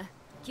ポートは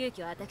急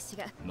遽私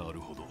が。な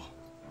るほど。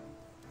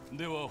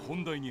では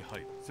本題に入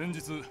る。先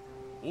日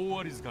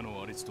大有塚の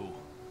荒れ地と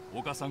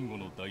岡サンゴ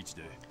の大地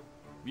で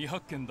未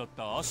発見だっ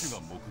た亜種が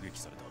目撃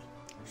された。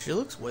 She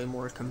looks way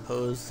more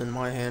composed than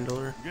my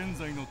handler. 現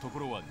在のとこ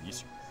ろは2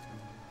種。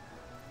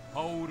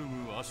パオウル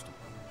ム亜種と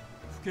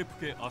プケプ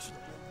ケ亜種だ。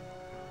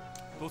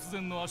突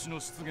然の亜種の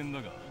出現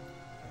だが、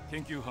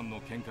研究班の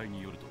見解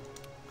によると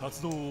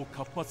活動を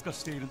活発化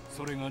している。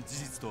それが事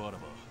実とあら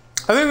ば。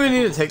I think we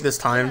need to take this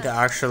time to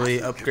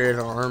actually upgrade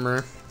our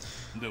armor.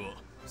 では。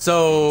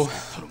 So,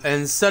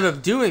 instead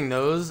of doing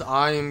those,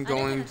 I am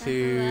going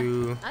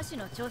to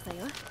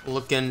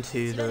look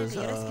into those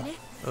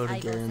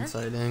Odagarian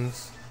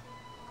sightings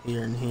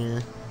here and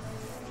here.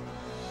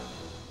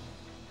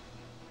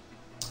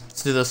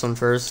 Let's do this one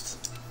first.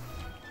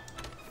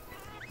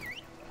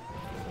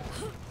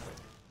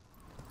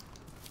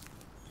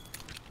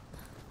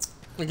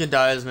 We can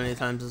die as many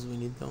times as we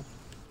need though.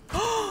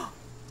 Oh,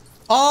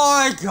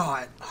 I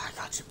got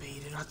you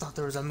baited. I thought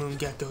there was a moon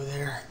gecko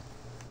there.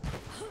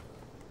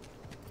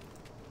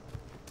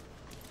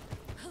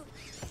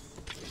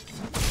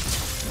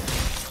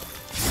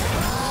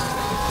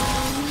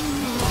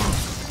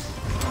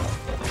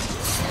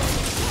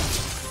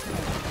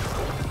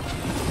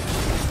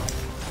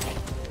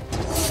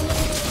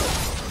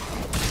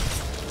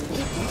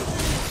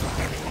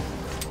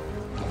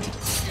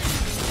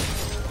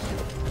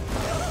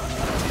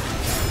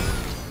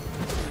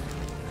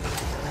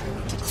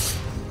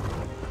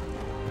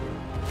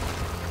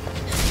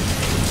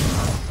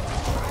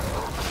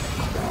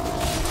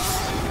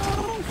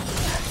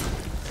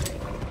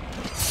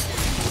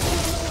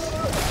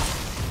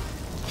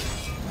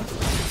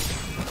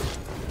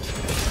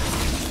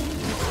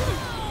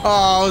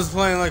 Oh, I was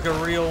playing like a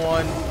real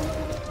one.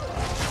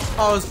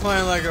 I was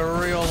playing like a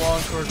real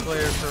long-sword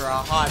player for a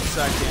hot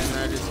second.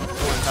 I just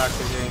went back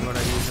to doing what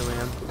I usually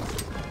am.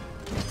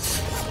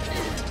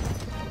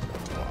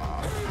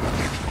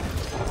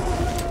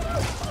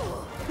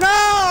 No!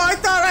 I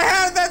thought I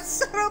had that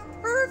set up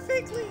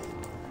perfectly!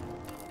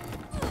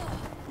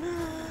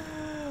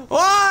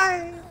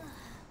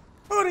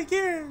 Why,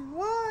 Garen?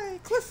 Why?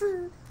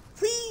 Clifford,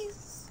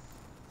 please.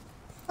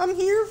 I'm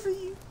here for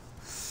you.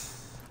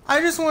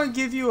 I just want to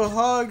give you a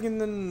hug and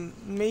then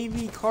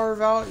maybe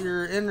carve out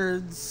your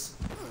innards.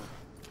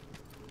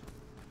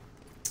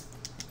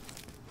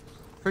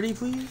 Pretty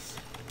please?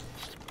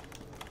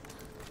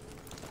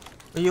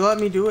 Will you let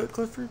me do it,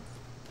 Clifford?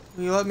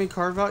 Will you let me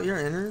carve out your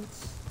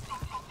innards?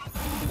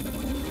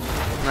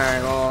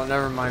 Alright, well,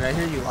 never mind. I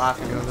hear you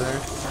laughing over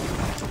there.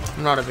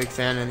 I'm not a big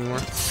fan anymore.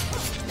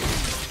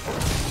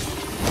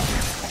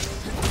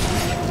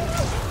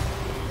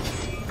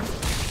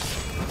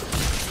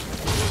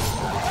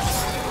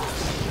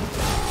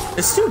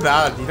 It's too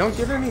bad. You don't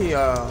get any, he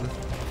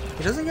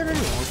doesn't get any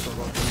longsword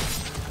weapons.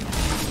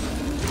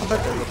 I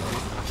bet they look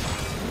good.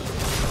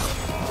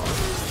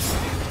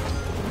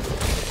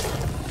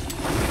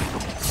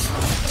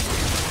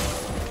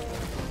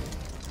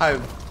 I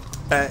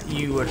bet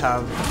you would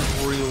have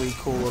really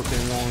cool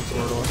looking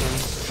longsword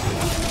weapons.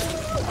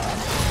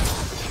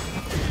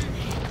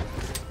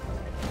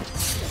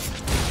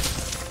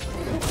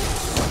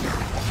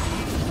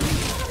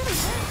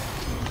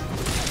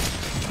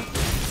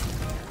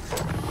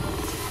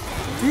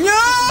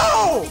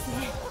 No!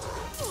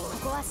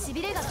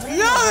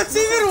 No, that's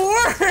even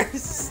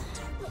worse!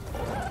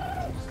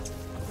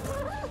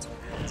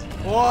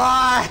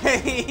 Why?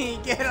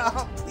 Get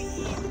up,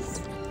 please.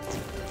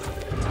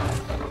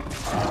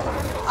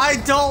 I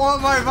don't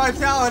want my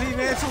vitality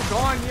mantle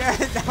gone yet.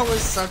 That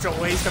was such a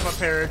waste of a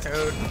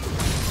Paratoad.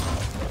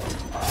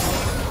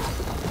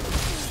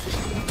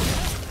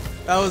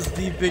 That was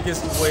the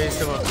biggest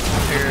waste of a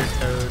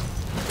Paratoad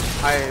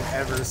I have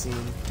ever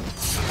seen.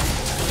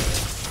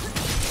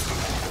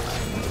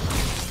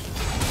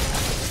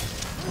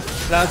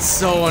 That's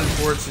so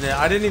unfortunate.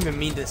 I didn't even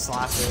mean to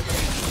slap it.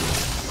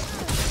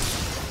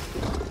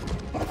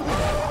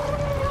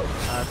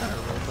 I kind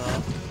of rolled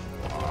off.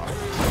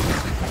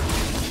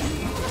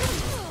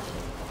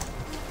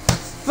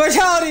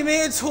 Vitality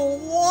Mantle,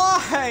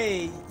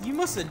 why? You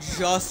must have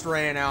just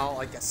ran out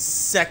like a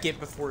second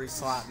before he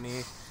slapped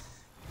me.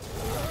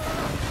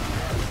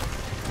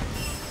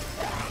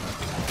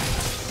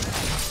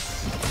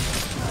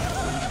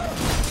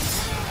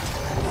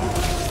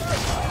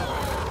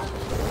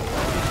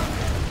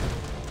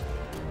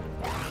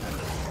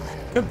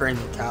 Could bring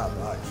the cat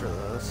back for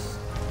this,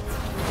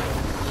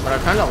 but I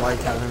kind of like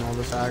having all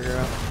this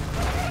aggro.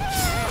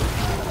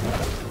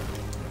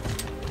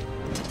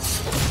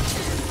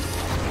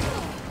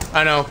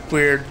 I know,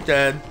 weird,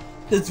 Dad.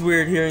 It's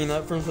weird hearing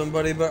that from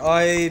somebody, but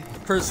I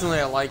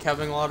like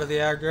having a lot of the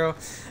aggro.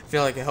 I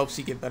feel like it helps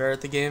you get better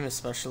at the game,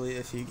 especially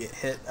if you get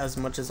hit as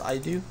much as I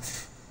do.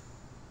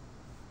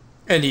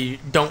 And you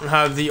don't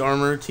have the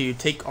armor to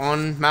take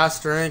on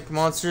master rank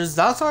monsters.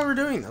 That's why we're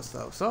doing this,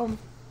 though. So,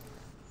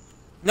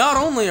 not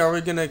only are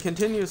we going to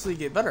continuously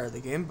get better at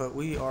the game, but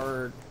we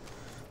are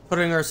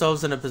putting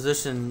ourselves in a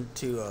position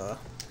to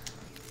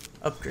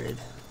upgrade.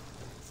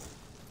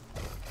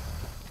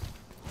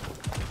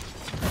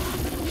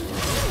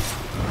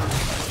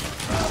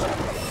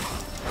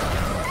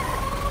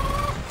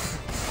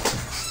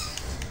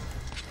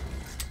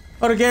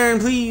 But Garen,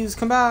 please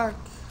come back.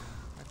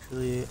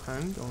 Actually,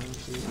 I'm going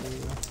to.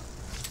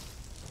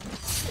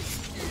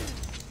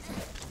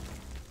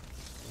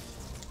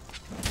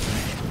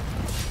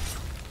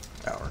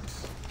 That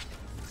works.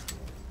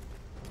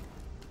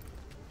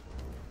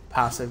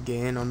 Passive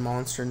gain on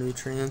monster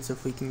nutrients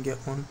if we can get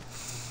one.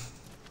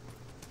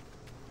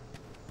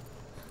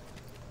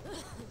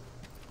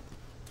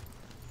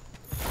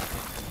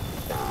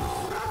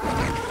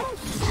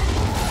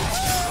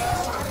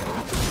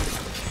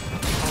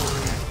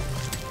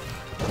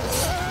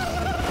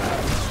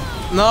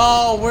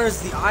 No, where's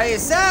the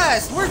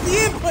ISS? Where's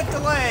the input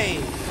delay?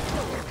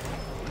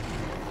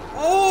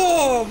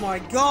 Oh my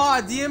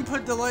god, the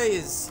input delay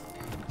is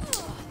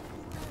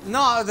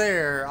not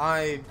there.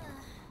 I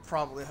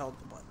probably held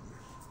the button.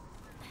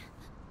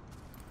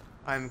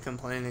 I'm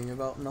complaining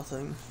about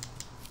nothing.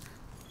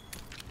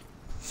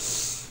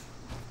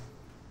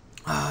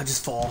 Ah,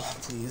 just fall,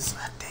 please.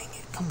 Ah, dang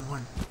it, come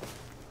on.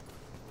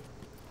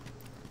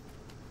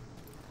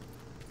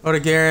 Go to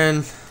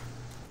Garen.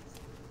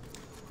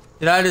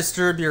 Did I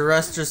disturb your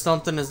rest or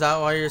something? Is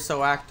that why you're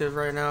so active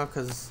right now?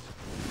 Because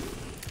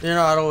you're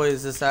not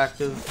always this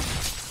active.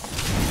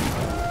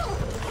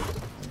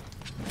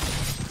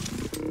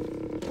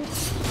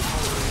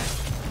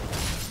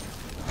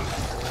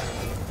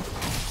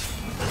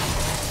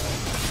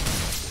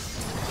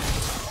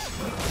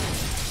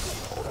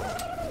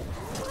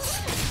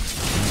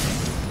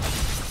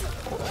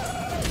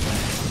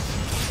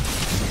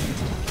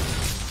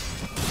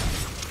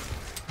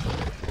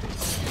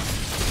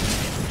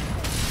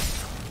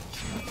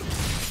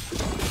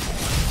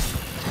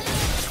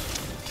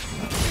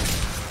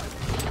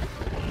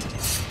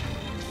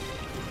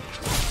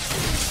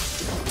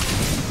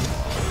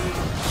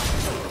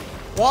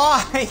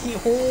 Why?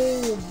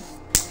 Oh.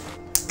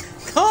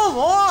 Come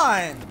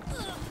on!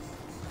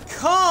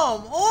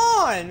 Come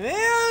on,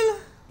 man!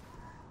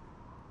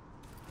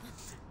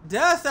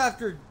 Death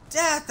after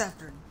death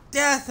after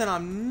death and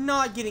I'm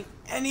not getting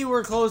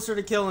anywhere closer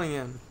to killing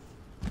him.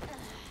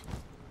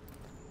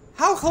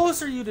 How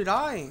close are you to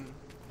dying?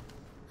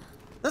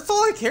 That's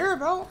all I care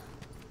about.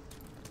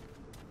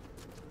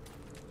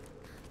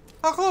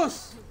 How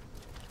close?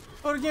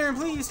 Oh, Garen,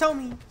 please tell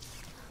me.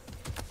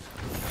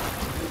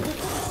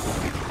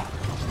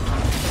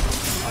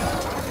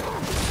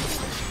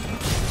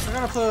 I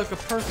gotta play like a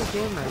perfect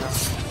game right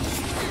now.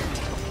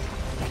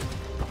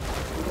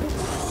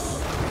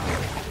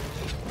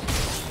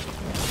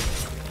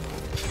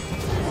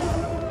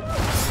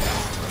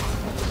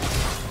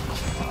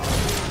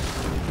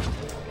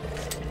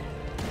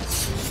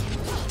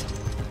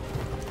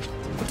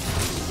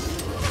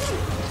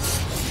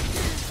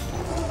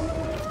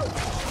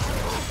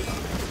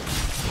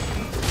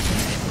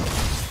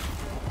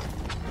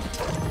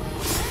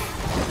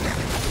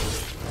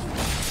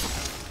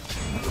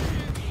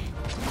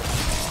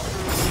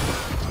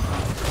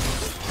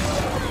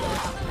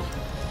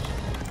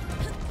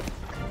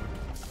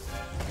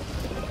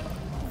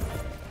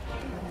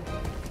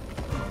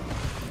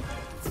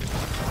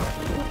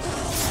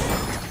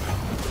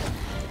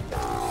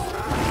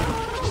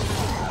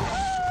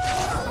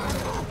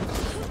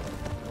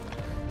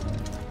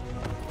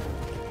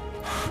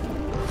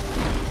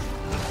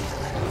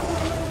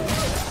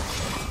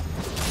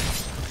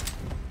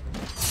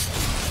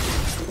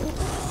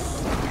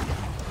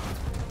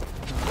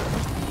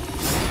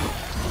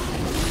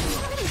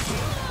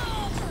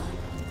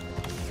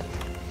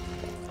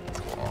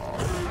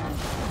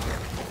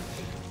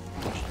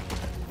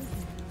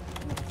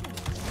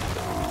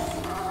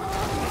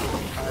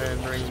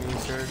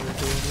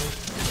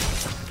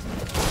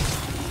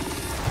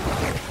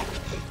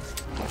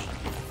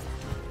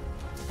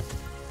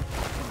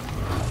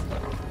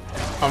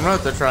 I'm gonna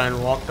have to try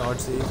and walk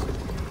dodge these.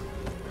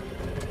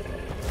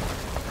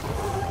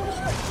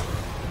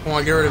 Come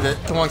on, get rid of it.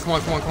 Come on, come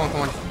on, come on, come on,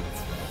 come on.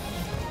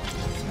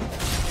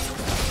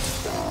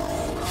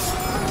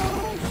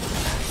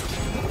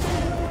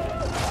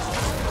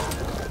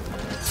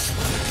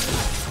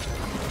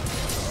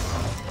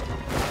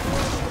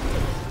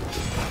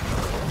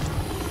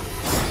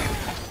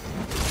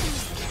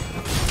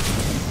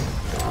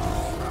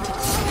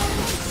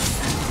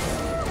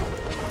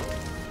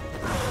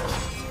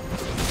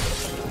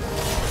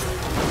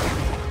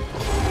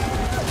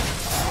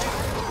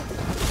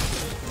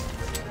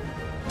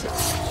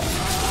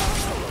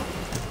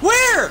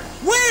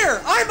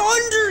 I'm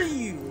under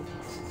you!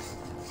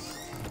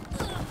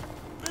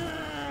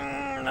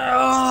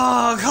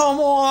 Oh, come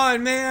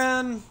on,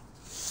 man!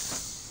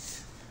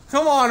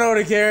 Come on,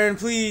 Oda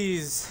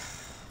please.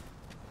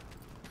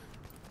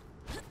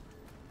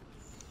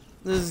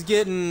 This is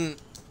getting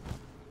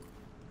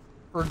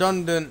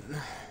redundant.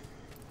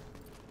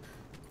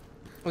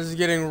 This is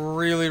getting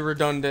really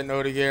redundant,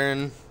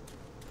 Oda.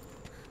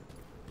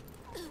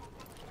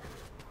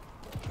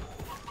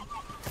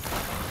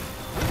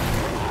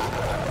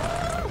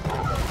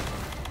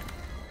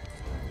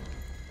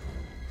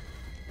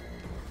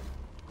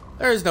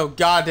 There's no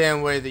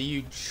goddamn way that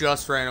you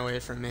just ran away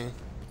from me.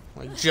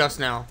 Like, just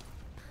now.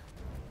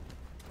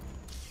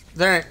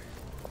 There ain't...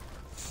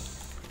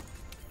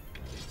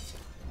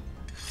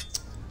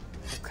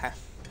 Okay.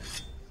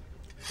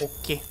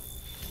 Okay.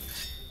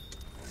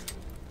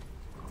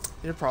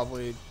 You're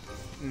probably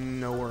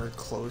nowhere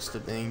close to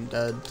being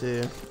dead,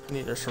 too. I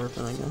need a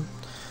sharpen again.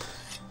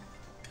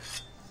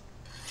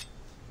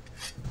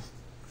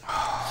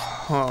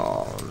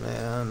 Oh,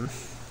 man.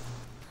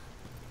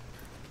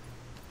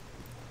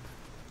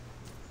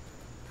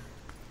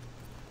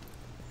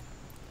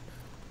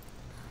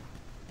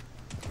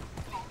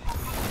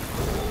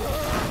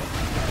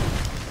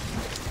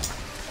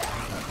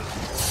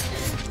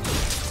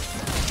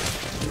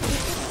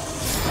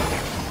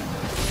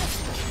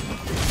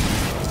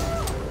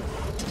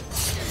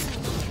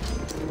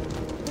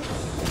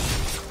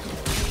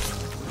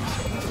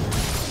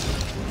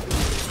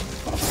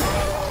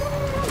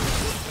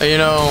 You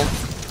know,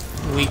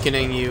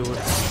 weakening you would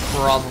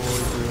probably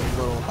be a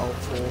little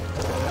helpful.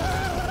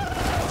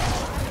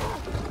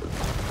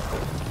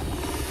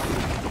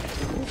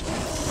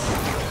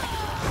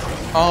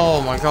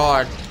 Oh my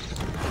god.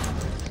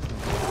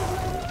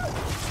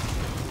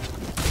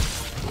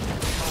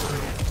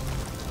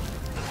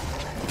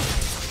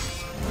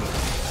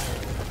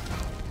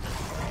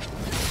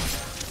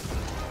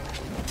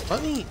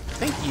 Let me...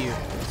 Thank you.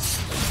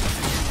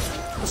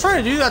 I was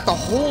trying to do that the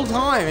whole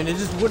time and it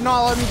just would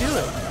not let me do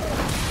it.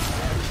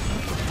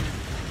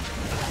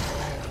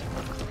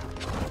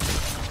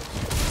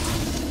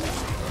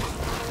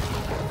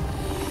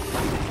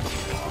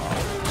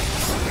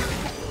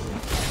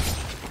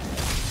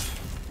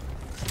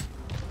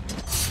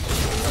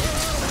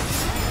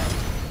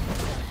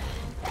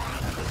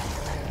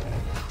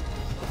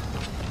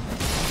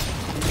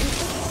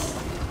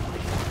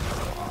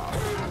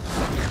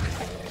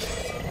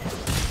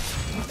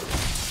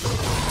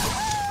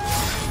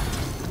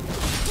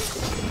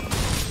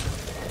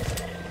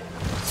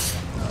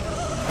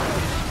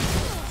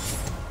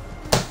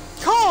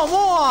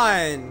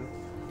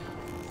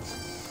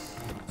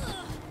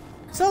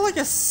 that like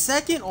a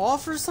second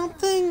off or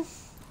something?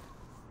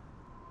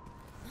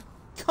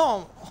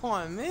 Come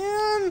on,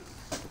 man.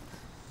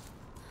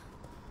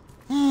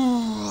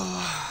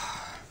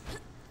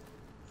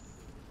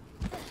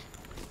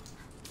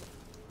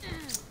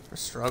 We're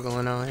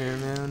struggling out here,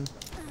 man.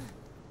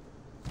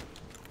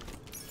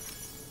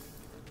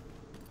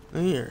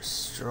 We are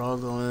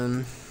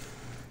struggling.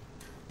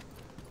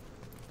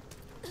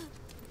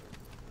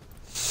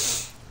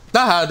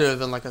 That had to have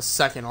been like a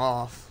second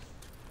off.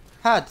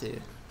 Had to.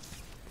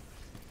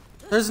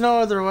 There's no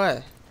other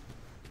way.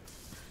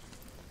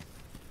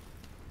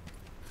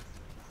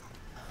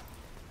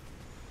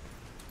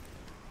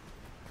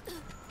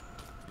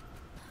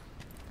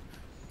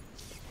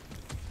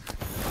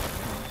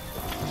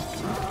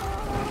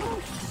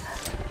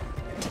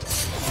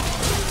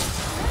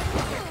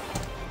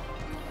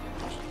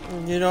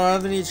 You don't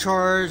have any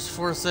charge,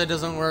 foresight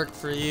doesn't work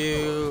for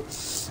you,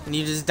 and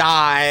you just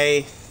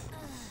die.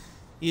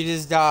 You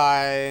just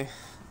die.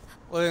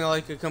 Looking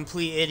like a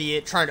complete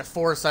idiot trying to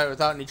foresight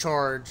without any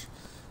charge.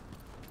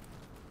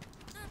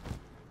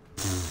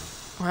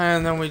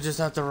 And then we just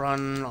have to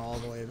run all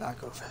the way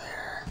back over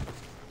there.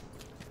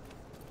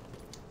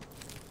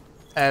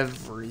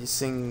 Every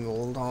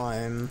single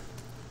time.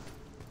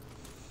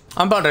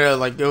 I'm about to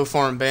like go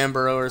farm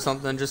Bamborough or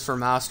something just for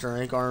master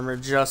rank armor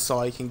just so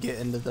I can get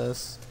into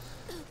this.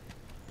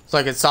 So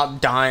I can stop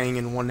dying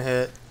in one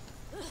hit.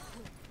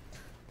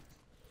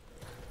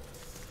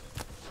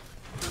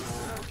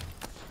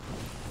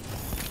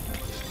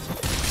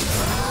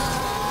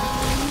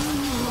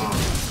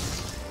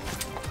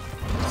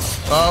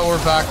 Oh,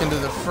 we're back into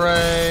the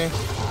fray.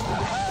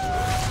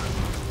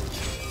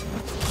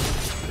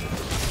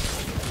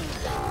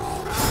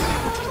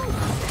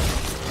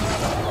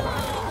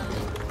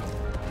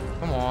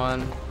 Come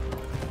on.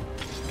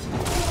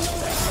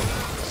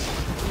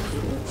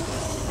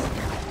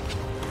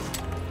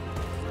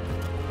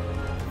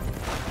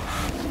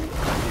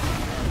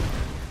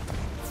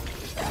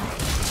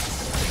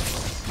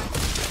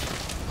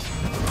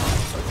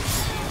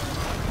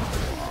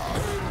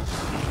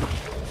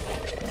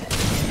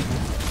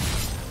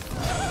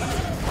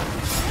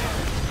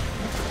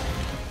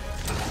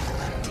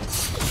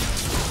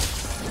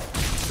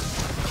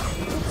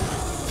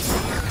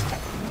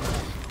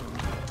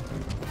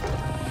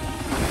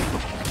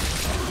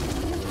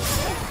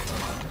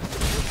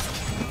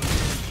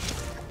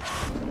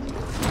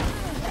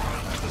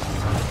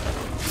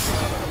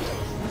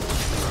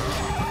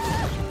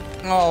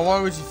 Oh,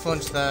 why would you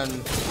flinch then?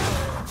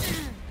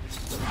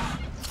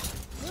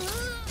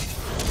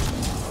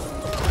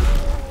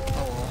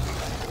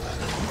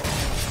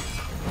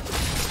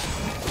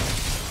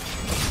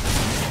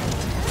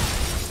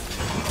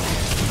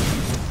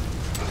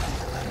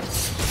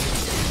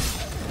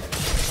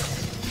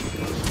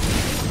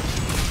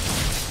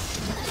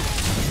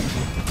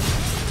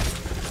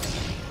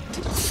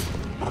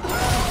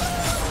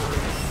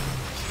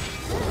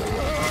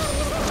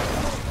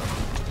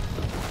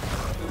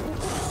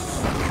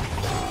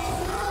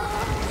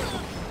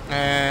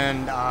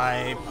 And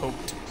I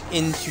poked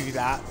into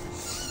that.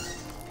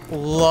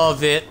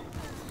 Love it.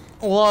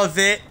 Love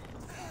it.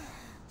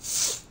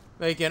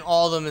 Making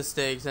all the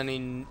mistakes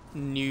any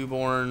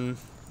newborn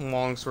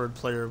longsword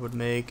player would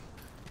make.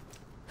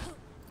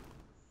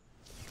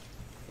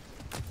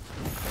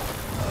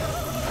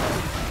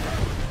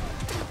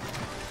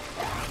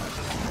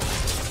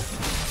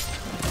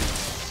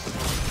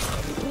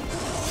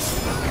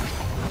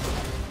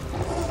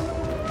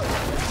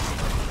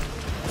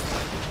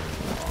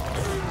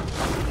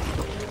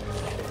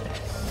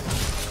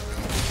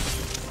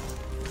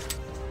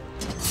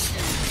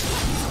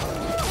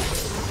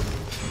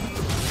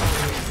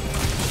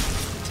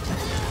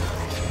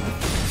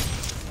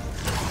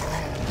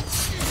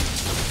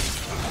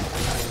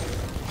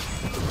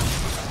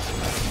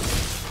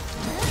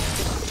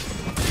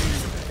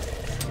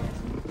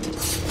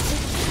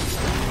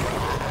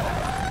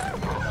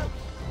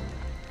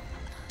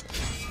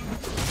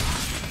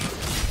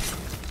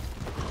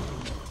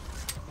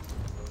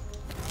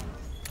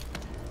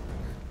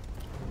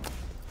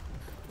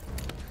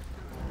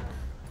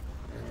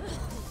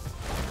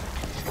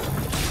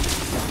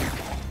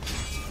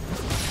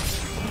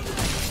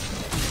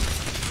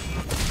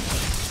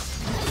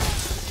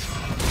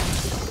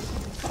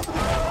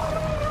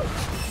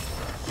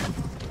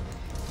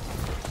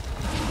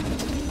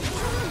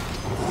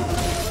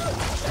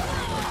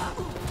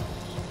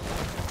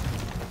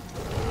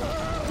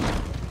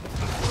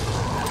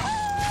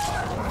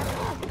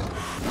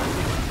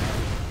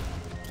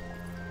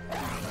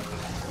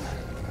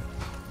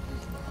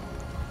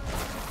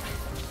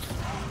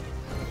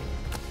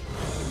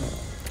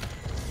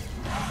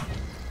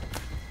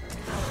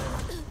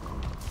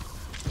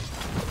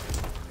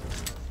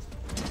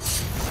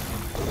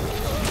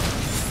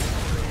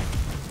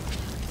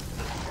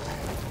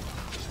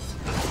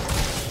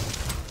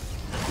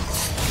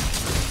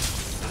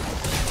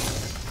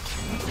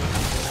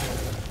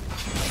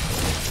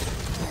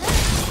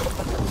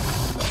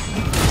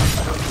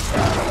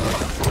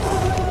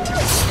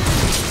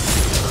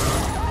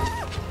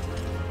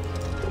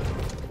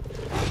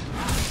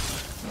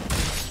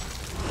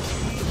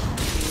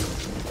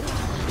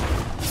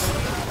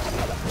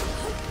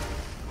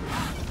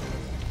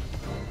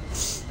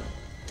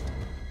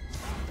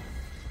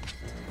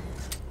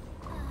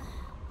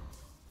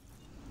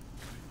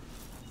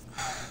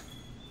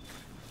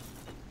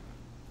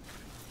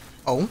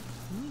 Oh.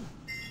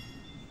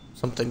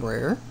 Something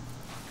rare.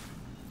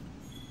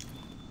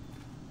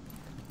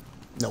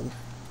 No.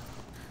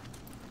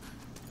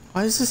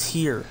 Why is this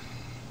here?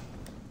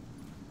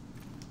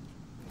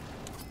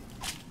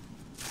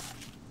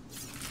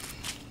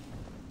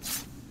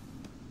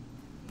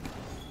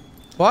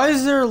 Why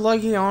is there a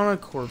Legiana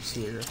corpse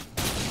here?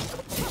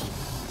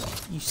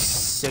 You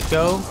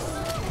sicko.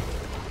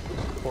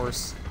 Of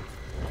course.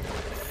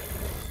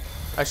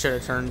 I should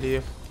have turned to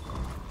you.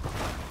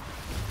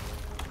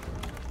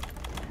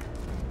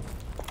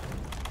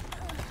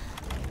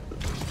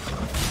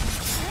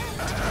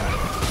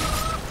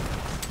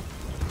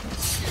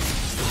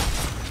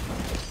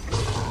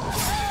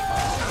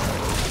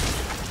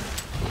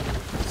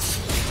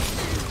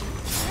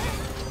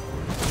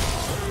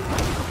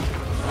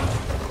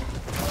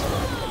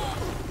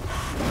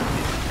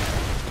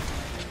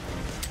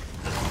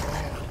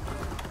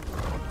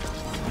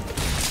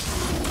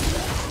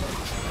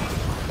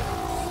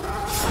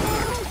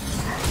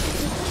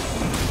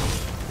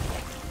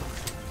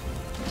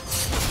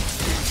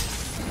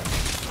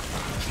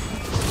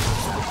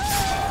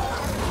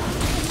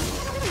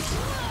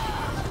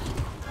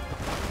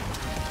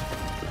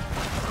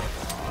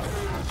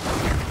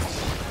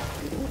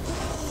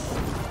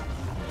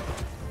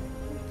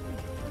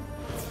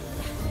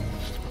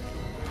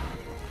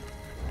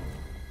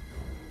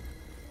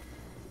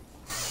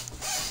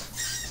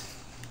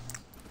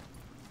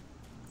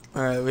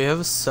 Alright, we have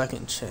a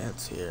second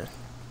chance here.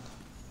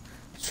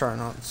 Let's try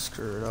not to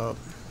screw it up.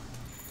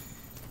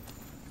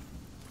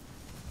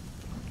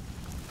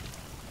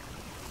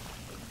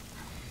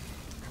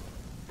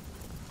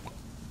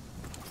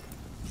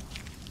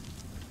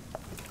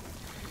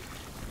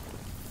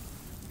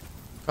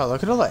 God,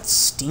 look at all that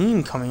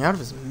steam coming out of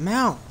his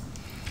mouth.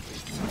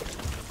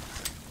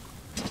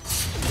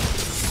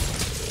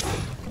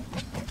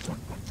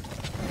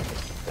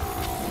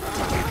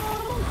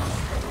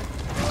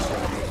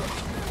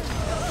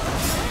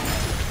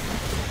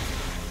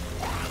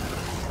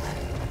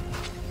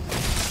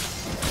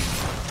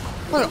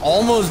 Like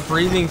almost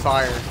breathing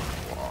fire.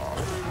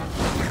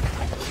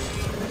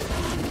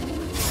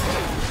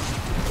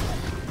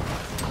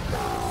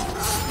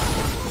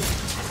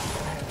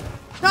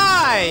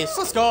 Nice!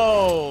 Let's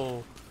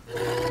go!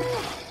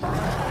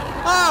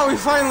 Ah, we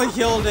finally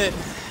killed it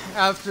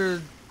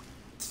after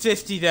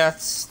 50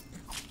 deaths.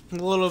 A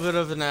little bit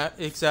of an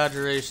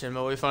exaggeration,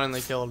 but we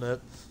finally killed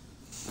it.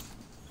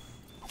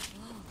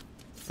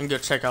 And go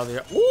check out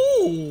the...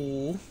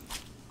 Ooh!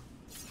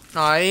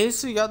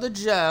 Nice, we got the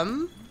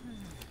gem.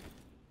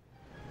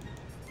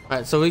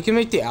 Alright, so we can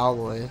make the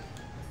alloy,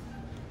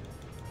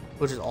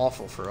 which is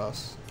awful for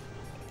us.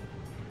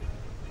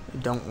 We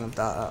don't want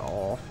that at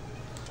all.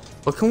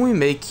 What can we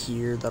make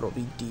here that'll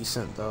be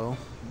decent, though?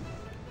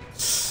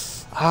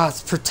 Ah,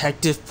 it's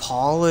protective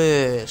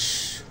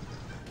polish.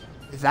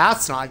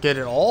 That's not good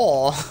at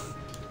all.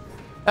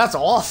 That's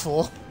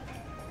awful.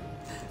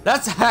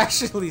 That's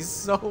actually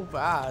so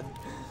bad.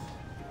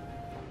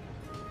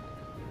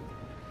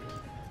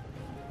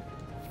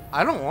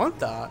 I don't want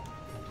that.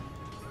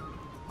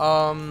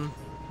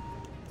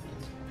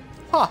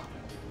 Huh.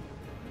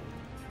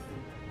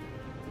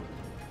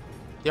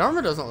 The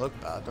armor doesn't look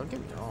bad, don't get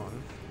me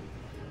wrong.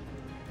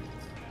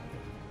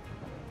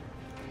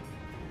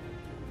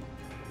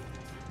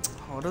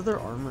 What other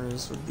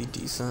armors would be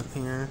decent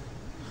here?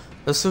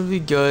 This would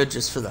be good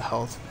just for the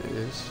health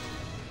boost.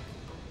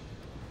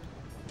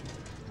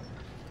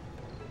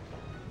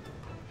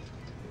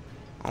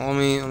 Let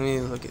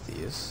me look at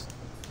these.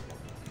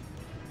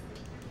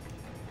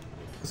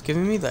 It's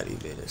giving me that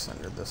evader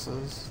center. This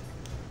is.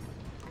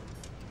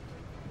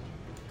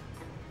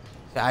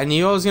 Yeah, I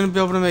knew I was gonna be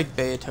able to make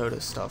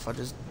Beatoda stuff.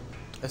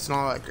 It's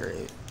not that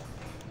great.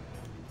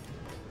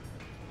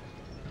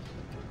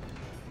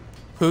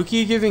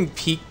 Pookie giving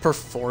peak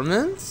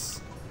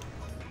performance?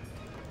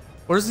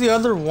 Where's the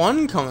other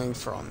one coming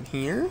from?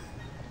 Here?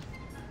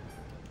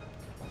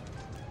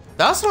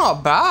 That's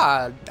not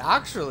bad,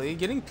 actually.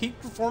 Getting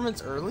peak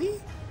performance early?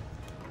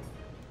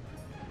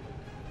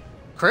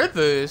 Crit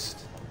boost?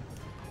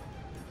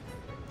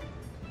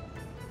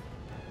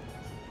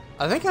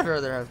 I think I'd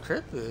rather have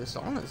crit boost,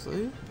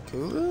 honestly.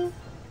 Cool.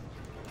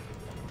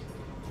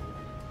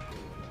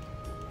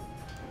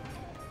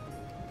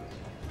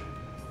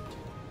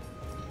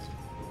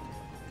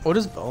 What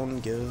does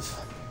bone give?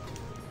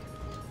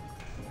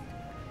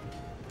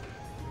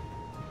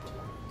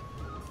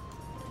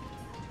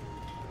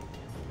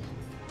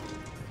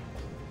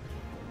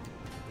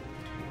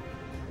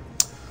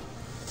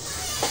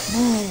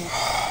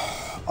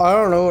 I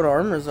don't know what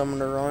armors I'm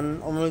gonna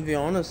run. I'm gonna be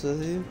honest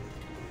with you.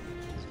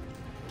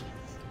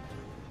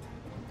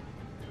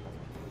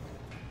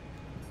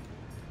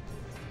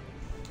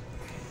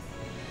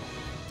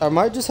 I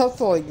might just have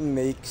to like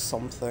make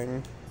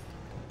something.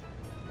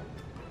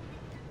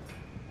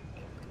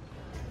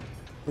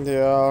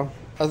 Yeah,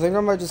 I think I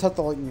might just have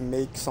to like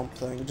make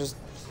something. Just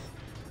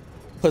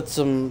put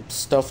some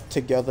stuff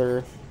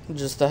together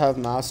just to have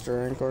master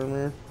rank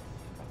armor.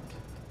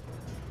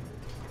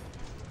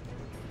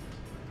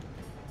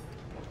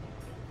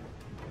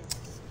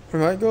 We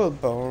might go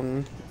with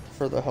bone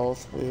for the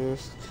health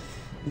boost.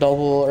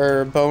 Double,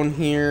 or bone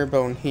here,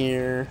 bone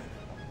here.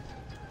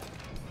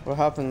 What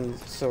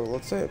happens? So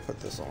let's say I put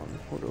this on.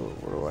 What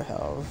do I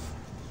have?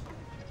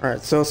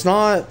 Alright, so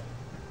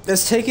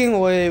it's taking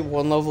away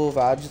 1 level of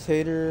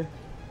agitator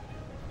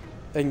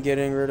and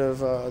getting rid of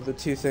the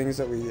 2 things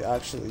that we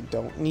actually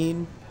don't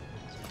need.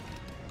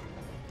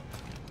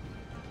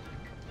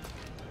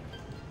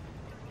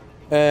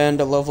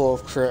 And a level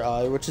of crit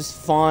eye, which is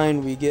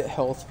fine. We get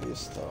health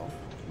boost though,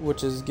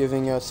 which is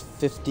giving us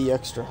 50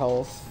 extra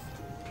health.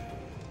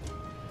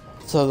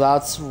 So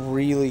that's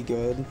really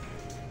good.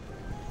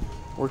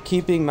 We're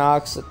keeping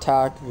max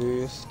attack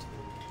boost.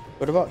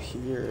 What about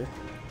here?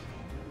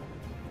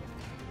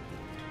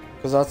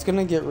 Because that's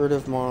gonna get rid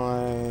of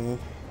my...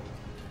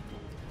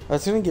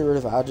 That's gonna get rid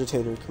of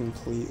agitator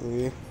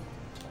completely.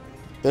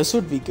 This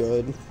would be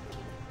good.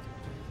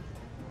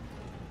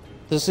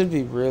 This would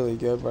be really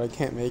good, but I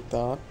can't make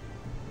that.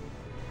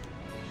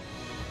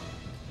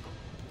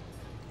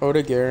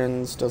 Oda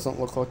Garen's doesn't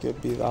look like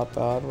it'd be that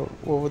bad.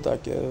 What would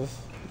that give?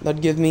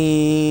 That'd give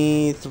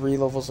me 3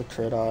 levels of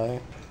crit eye.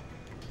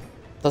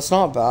 That's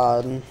not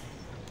bad.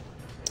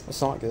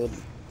 It's not good.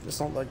 It's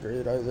not that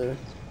great either.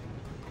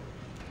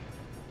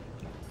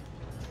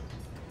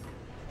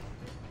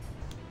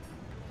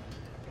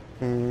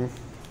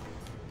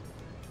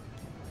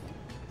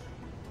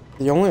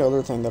 The only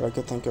other thing that I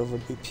could think of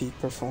would be peak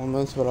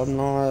performance, but I'm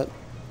not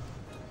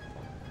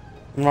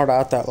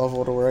at that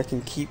level to where I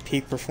can keep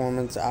peak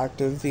performance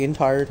active the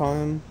entire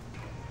time.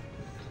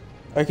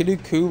 I could do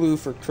Kulu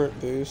for crit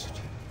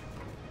boost.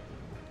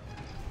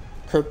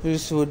 Crit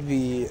boost would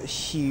be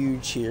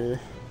huge here.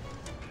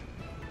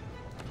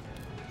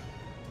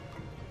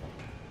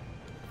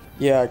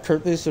 Yeah,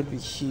 crit boost would be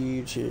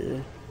huge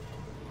here.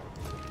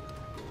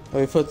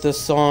 We put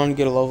this on,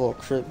 get a level of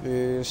crit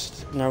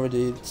boost. Now we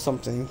need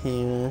something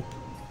here.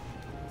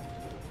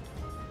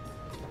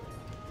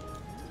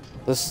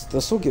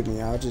 This will give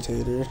me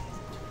agitator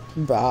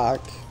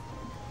back.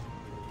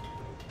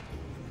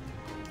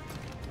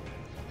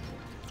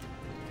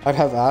 I'd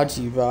have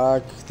agi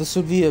back. This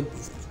would be a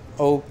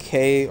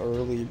okay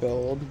early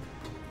build.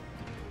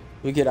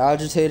 We get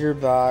agitator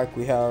back.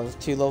 We have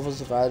 2 levels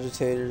of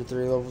agitator,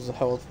 3 levels of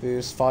health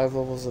boost, 5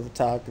 levels of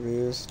attack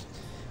boost.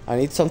 I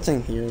need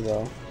something here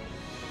though.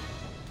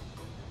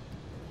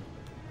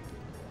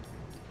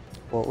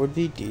 What would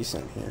be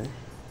decent here?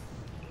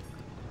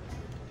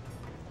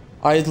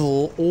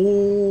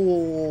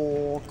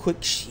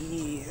 Quick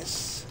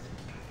sheath.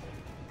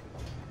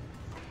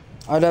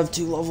 I'd have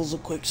 2 levels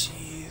of quick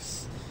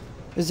sheath.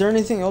 Is there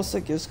anything else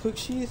that gives quick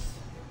sheath?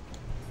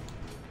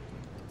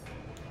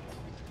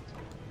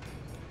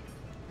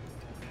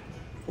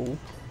 Cool.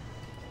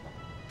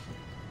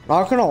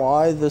 Not gonna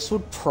lie, this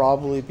would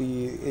probably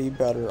be a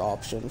better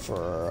option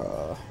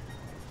for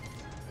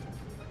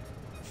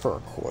a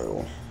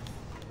coil.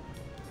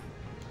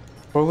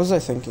 What was I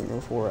thinking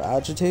before?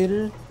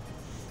 Agitator?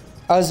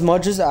 As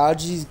much as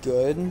Agi's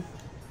good,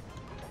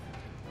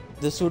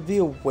 this would be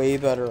a way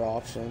better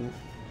option.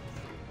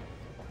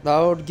 That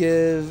would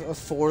give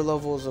 4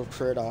 levels of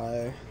crit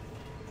eye.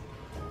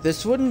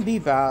 This wouldn't be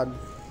bad,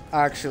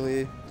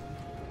 actually.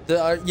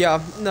 Yeah,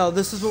 no,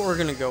 this is what we're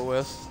gonna go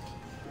with.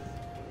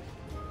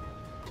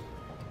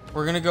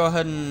 We're gonna go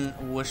ahead and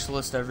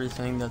wishlist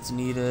everything that's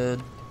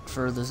needed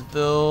for this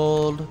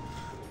build.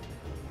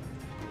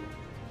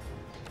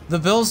 The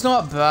build's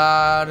not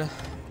bad.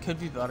 Could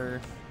be better.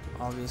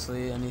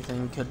 Obviously,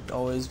 anything could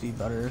always be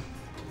better.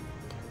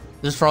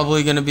 There's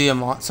probably gonna be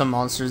some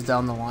monsters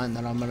down the line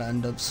that I'm gonna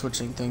end up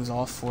switching things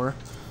off for.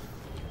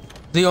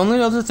 The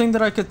only other thing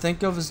that I could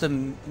think of is to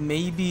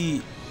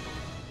maybe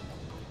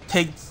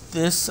take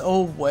this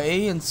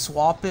away and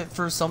swap it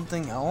for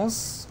something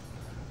else.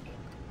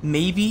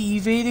 Maybe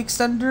evade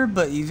extender,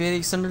 but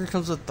evade extender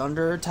comes with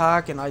thunder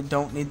attack and I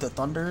don't need the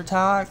thunder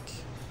attack.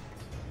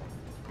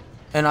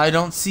 And I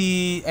don't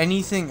see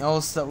anything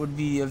else that would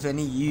be of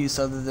any use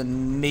other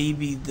than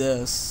maybe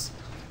this,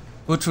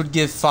 which would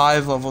give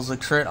 5 levels of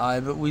crit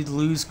eye, but we'd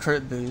lose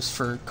crit boost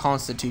for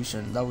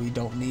constitution that we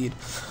don't need.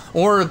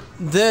 Or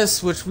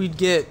this, which we'd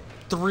get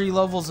 3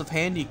 levels of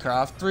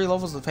handicraft. 3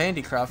 levels of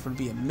handicraft would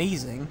be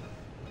amazing.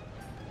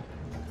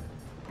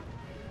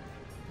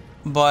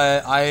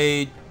 But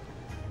I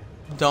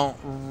don't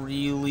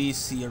really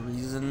see a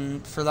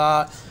reason for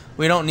that.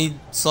 We don't need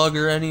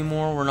Slugger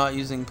anymore. We're not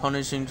using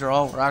Punishing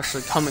Draw. We're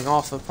actually coming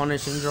off of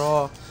Punishing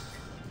Draw.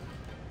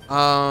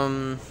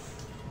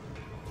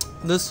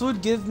 This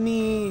would give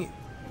me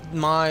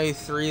my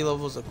 3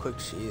 levels of Quick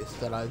Sheath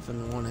that I've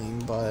been wanting,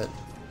 but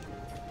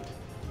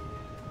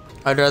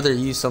I'd rather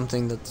use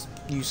something that's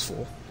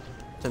useful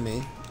to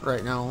me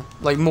right now.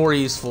 Like, more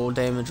useful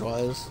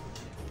damage-wise.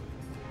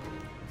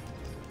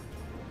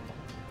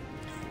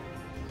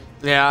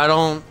 Yeah, I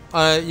don't...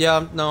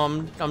 yeah,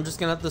 no, I'm just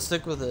gonna have to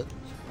stick with it.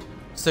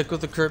 Stick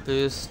with the crit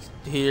boost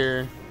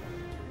here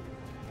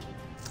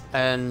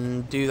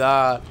and do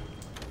that.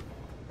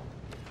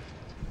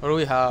 What do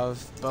we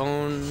have?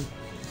 Bone.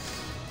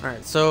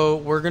 Alright, so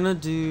we're gonna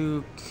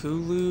do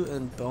Kulu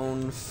and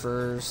Bone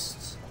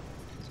first.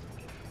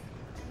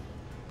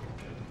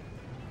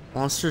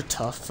 Monster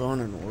Tough Bone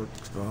and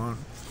Orc Bone.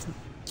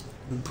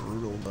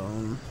 Brutal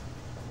Bone.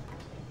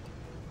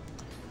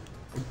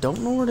 I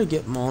don't know where to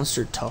get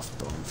Monster Tough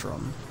Bone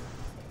from.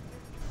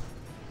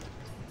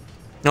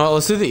 No,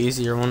 let's do the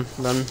easier one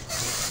then.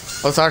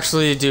 Let's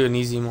actually do an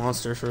easy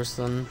monster first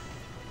then.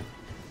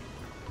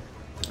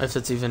 If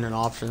it's even an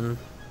option.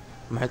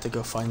 I might have to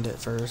go find it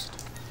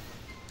first.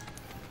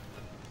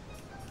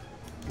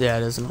 Yeah,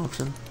 it is an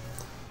option.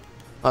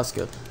 That's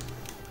good.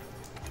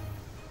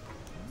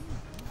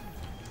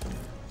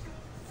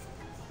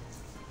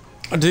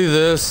 I'll do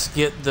this,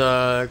 get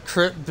the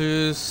crit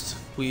boost.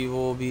 We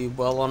will be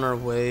well on our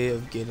way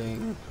of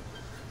getting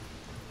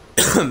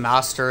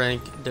master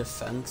rank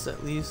defense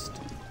at least.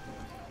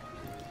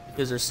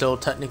 Because they're still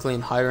technically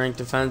in high rank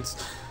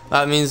defense.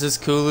 That means this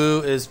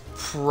Kulu is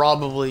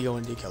probably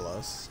going to kill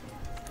us.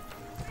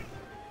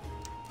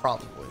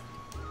 Probably.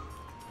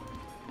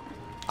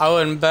 I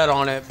wouldn't bet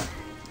on it,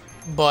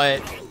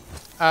 but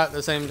at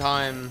the same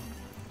time,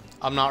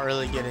 I'm not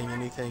really getting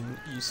anything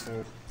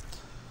useful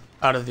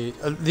out of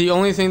the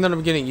only thing that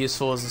I'm getting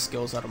useful is the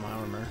skills out of my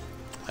armor.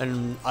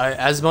 And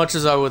as much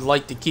as I would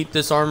like to keep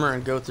this armor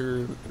and go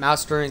through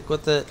master rank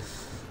with it,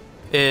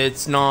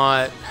 it's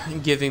not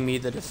giving me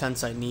the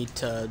defense I need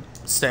to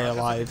stay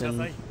alive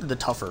in the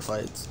tougher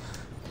fights.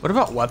 What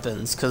about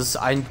weapons? Because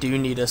I do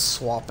need to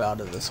swap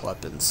out of this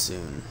weapon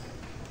soon.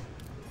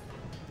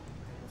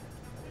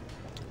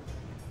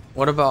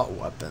 What about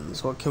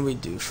weapons? What can we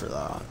do for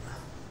that?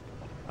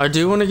 I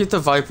do want to get the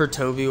Viper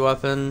Toby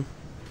weapon.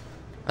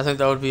 I think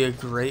that would be a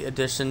great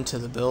addition to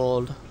the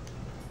build.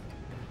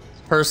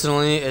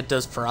 Personally, it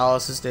does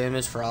paralysis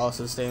damage.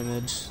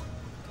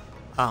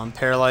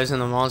 Paralyzing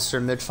the monster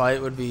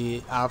mid-fight would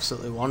be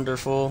absolutely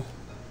wonderful.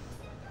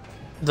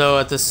 Though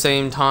at the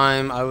same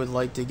time, I would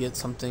like to get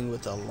something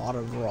with a lot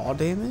of raw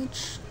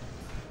damage.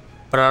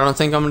 But I don't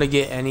think I'm going to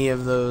get any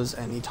of those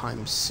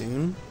anytime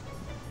soon.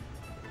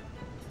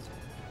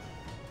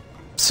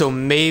 So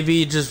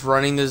maybe just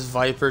running this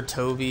Viper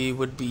Toby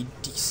would be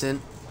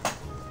decent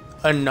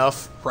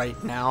enough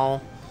right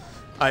now.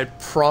 I'd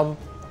probably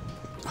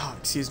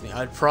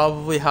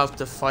have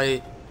to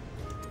fight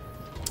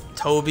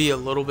Toby a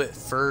little bit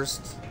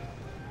first,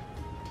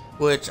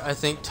 which I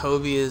think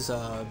Toby is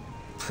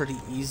pretty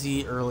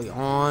easy early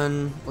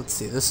on. Let's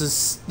see, this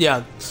is,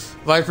 yeah,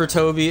 Viper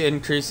Toby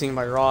increasing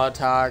my raw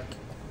attack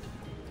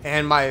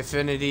and my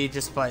affinity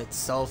just by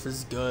itself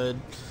is good,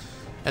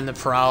 and the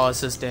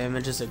paralysis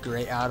damage is a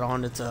great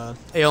add-on. It's a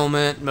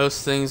ailment,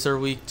 most things are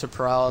weak to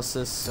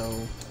paralysis,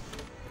 so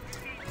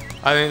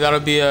I think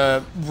that'll be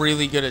a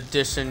really good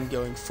addition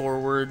going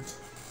forward.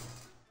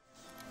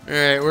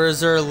 Alright,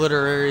 where's our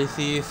literary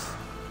thief?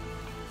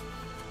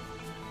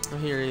 I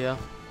hear ya.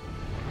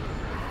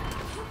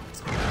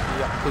 You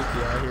got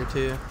Pookie out here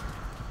too.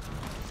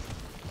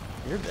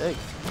 You're big.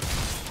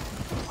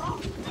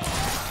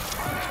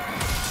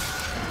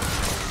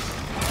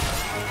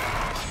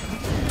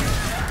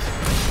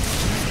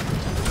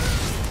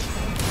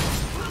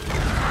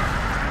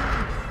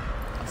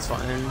 That's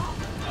fine.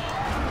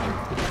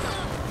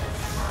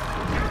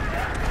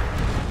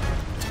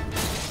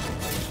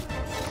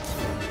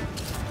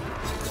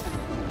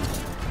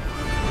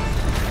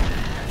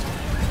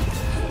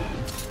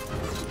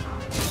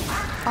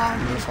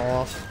 I'm gonna fall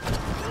off.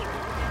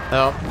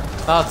 Oh,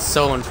 that's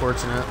so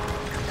unfortunate.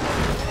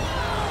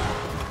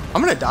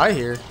 I'm gonna die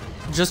here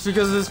just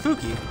because of this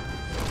Pookie.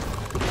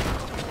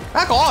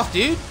 Back off,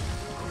 dude.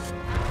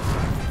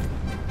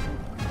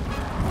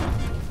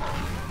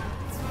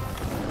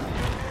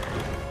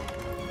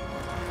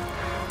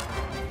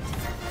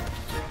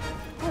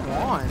 Come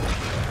on.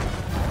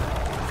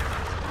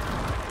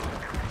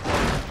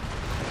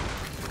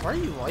 Why are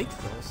you like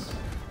this?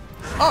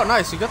 Oh,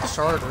 nice. You got the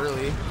shard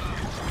early.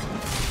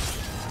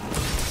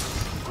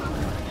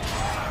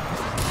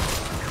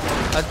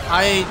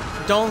 I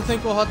don't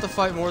think we'll have to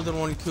fight more than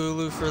one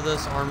Kulu for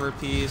this armor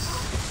piece,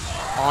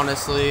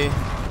 honestly.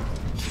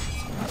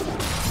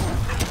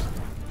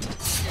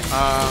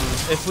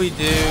 If we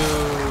do,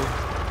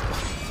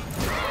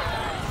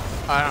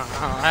 I don't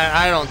know.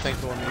 I don't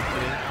think we'll need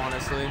to,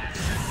 honestly.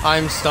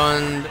 I'm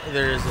stunned.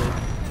 There's a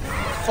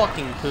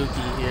fucking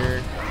Pookie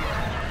here.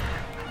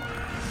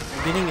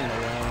 I'm getting in the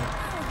way.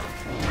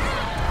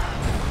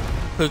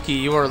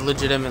 Pookie, you are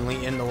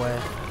legitimately in the way.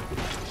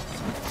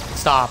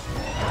 Stop.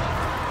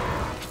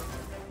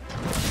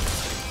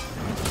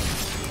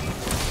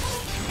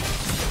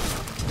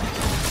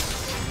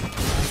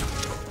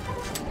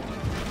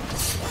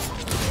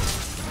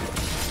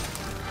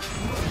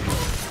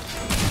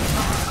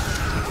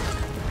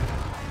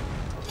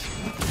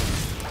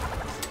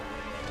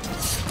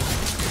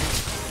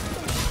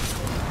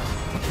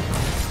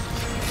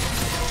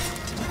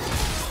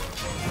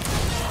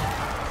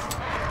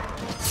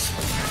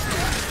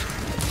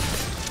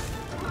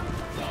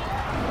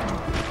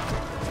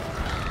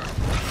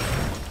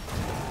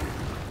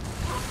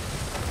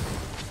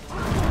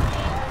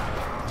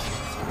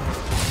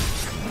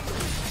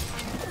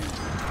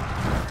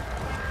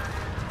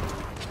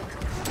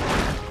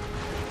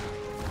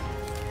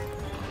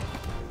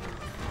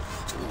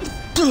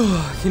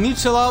 Can you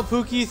chill out,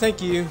 Pookie?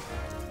 Thank you.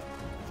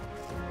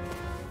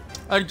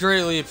 I'd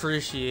greatly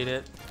appreciate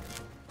it.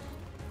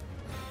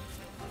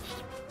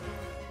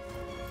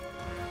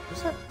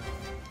 What's that?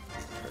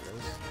 There it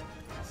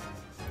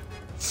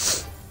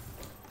is.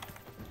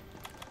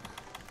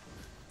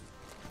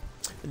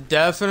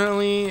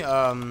 Definitely,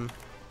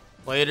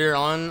 later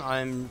on,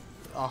 I'm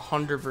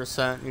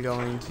 100%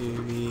 going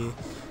to be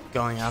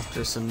going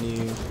after some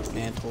new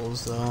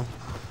mantles, though.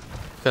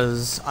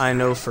 Because I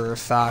know for a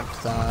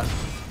fact that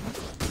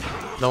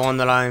the one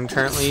that I'm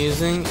currently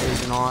using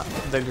is not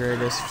the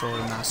greatest for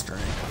mastering.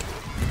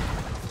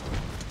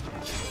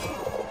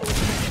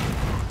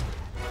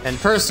 And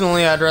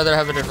personally, I'd rather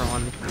have a different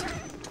one.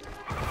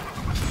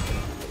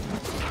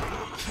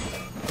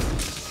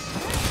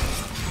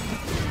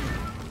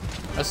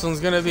 This one's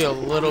gonna be a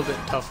little bit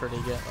tougher to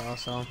get though,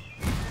 so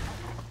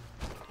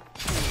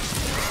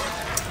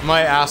I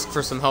might ask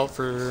for some help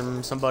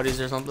from some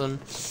buddies or something.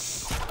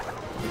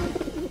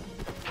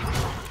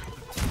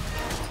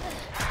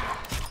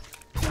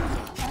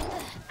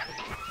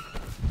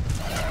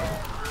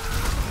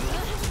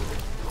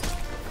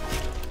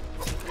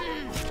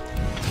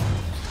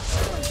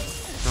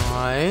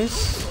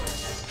 Nice.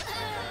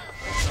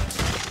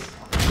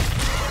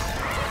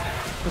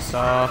 Good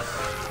stuff.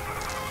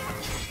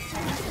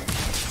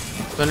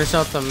 Finish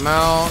out the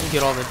mount,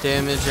 get all the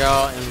damage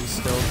out, and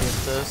still get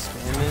this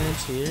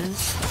damage here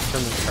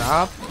from the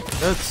trap.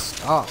 Good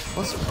stuff.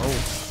 Let's go.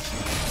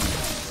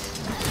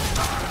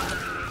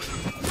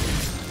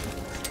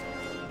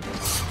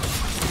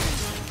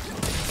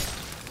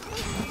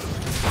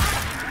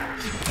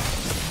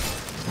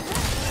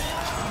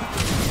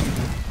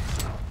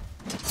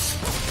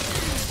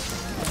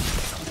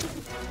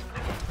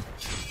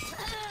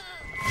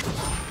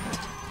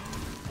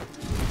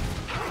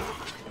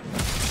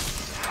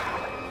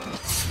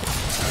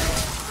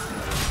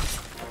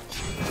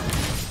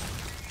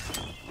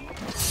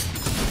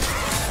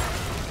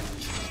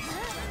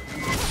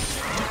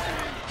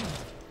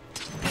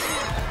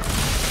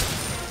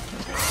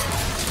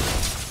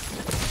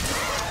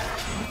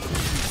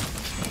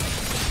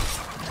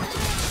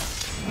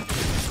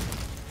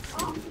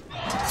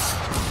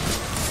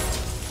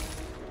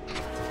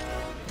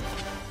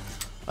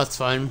 That's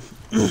fine.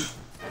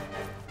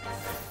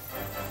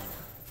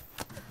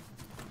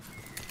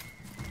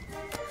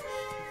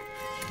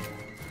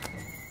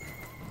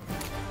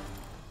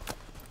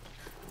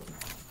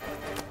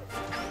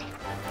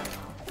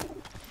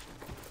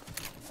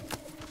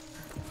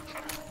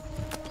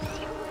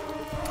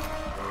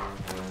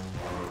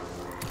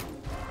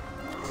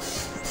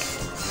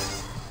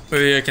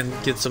 Maybe I can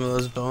get some of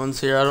those bones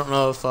here. I don't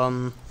know if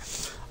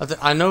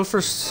I know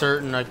for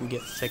certain I can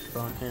get thick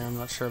bone here. I'm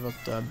not sure about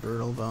the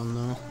brutal bone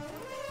though.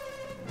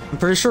 I'm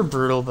pretty sure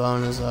brutal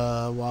bone is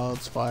wild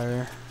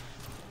spire,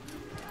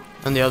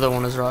 and the other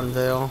one is rotten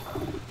veil.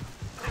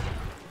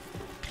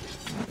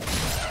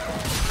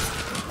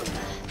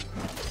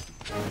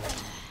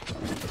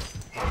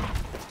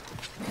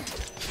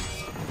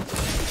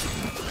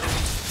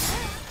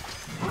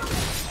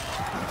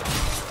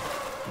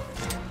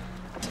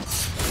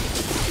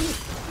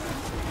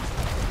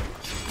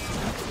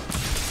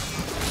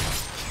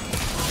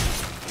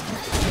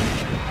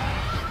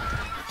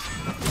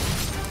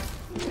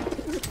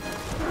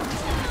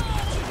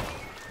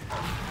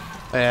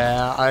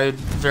 Yeah, I'd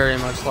very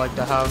much like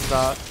to have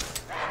that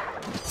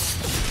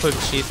quick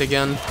sheath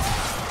again.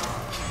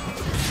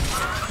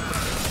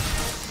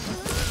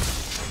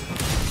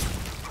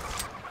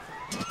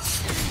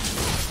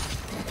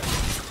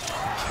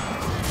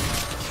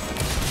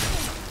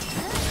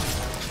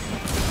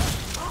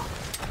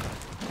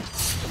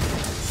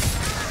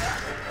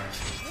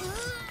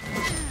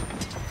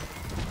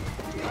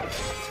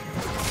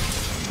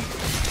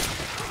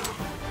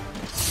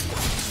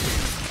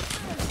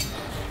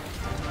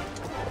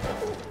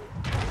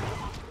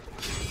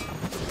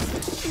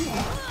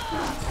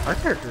 Our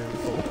character is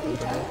full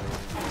today.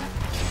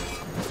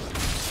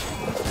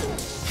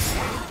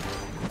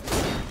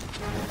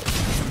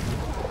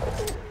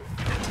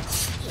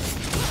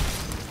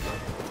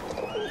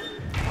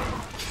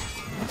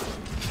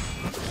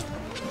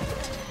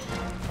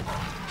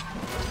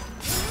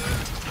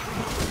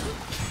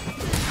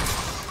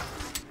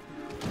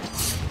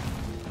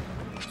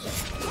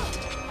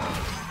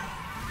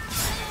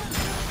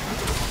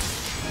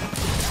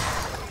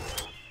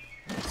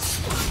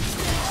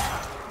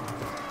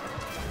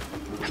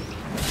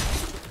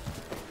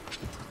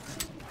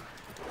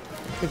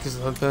 Pick his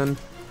weapon.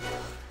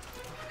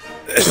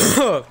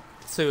 Let's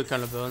see what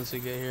kind of bones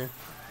we get here.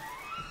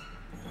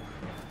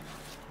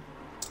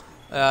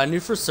 I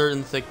knew for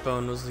certain thick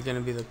bone was going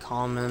to be the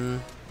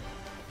common.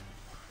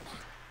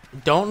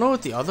 Don't know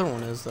what the other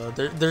one is though.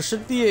 There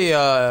should be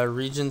a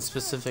region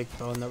specific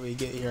bone that we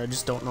get here. I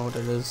just don't know what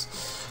it is.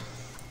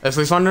 If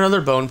we find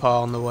another bone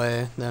pile on the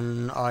way,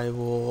 then I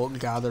will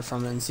gather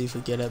from it and see if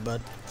we get it.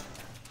 But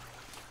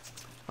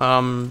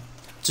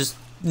just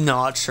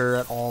not sure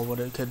at all what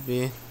it could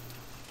be.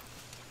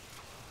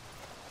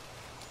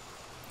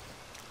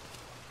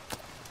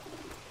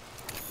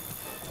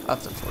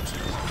 That's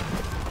unfortunate.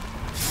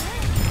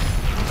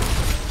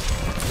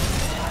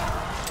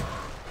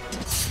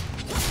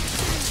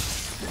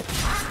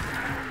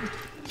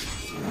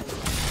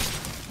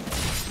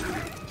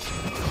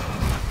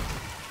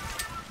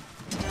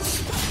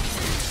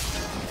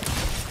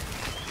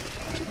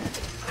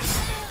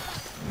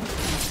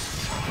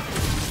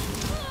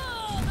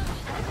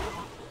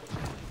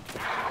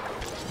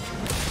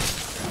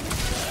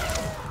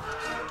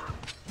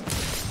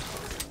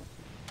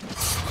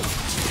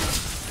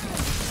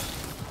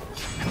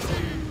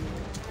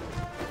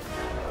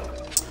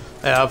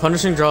 Yeah,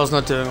 Punishing Draw is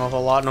not doing a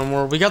whole lot no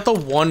more. We got the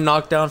one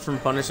knockdown from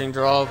Punishing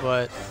Draw,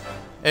 but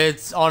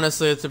it's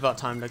honestly, it's about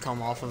time to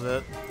come off of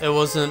it. It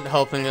wasn't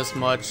helping us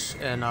much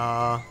in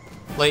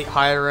late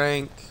high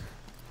rank.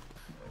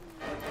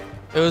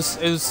 It was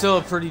still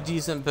a pretty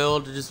decent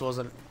build. It just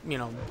wasn't, you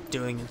know,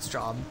 doing its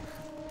job,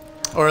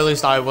 or at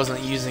least I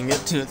wasn't using it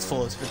to its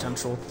fullest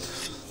potential.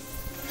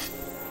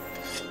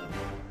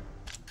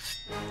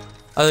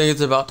 I think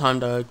it's about time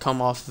to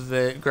come off of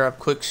it, grab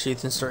Quick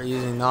Sheath, and start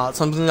using that.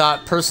 Something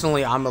that,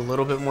 personally, I'm a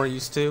little bit more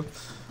used to.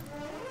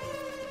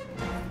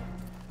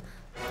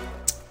 I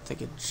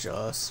think it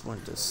just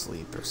went to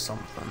sleep or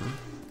something.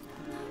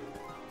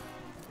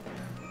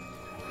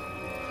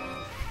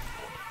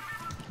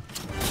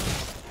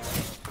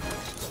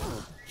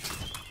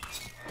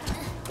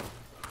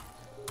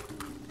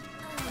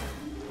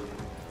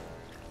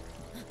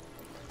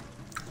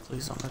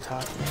 Please don't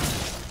attack me.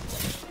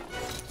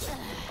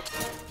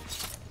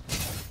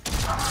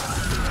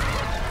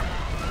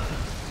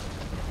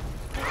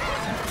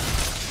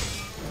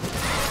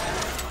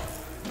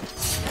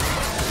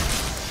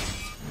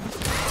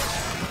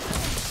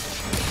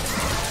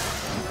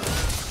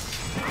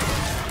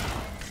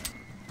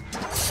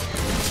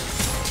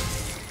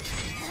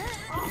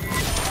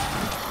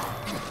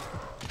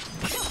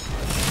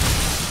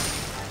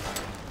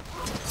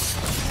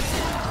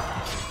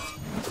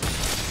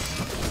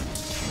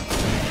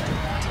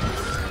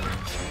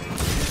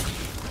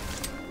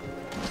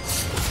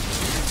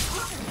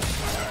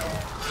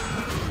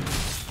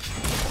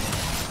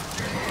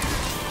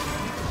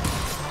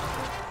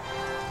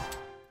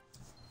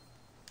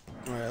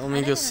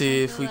 Go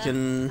see if we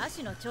can.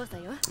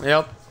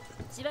 Yep.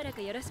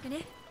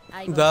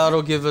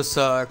 That'll give us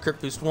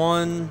crit boost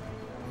 1,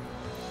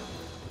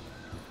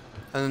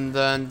 and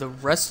then the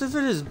rest of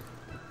it is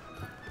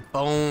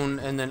bone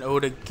and then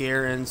Oda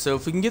Garen. So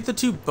if we can get the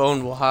 2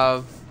 bone, we'll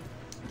have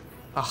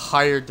a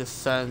higher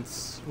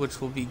defense,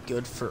 which will be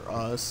good for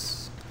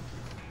us.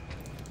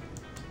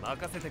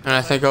 And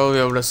I think I'll be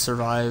able to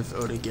survive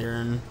Oda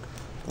Garen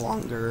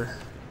longer.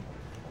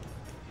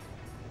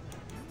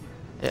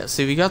 Yeah,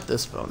 see, we got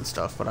this bone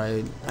stuff, but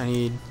I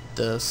need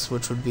this,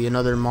 which would be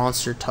another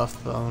monster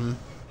tough bone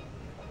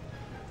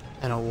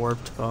and a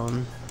warped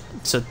bone.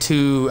 So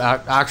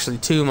actually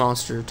two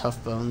monster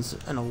tough bones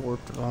and a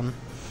warped bone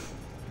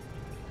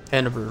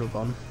and a brutal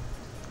bone.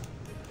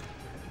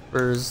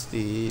 Where's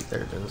the?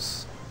 There it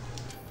is.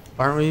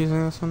 Aren't we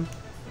using this one?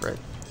 Right.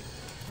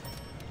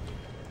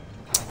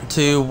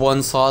 2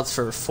 1 slots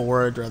for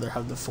 4. I'd rather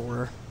have the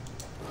 4.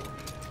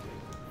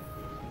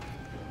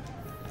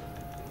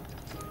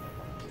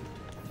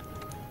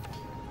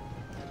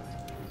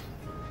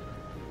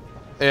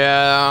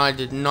 Yeah, I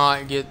did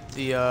not get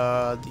the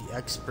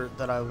expert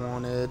that I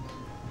wanted.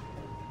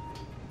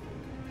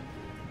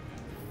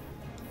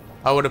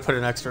 I would have put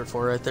an expert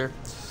for right there.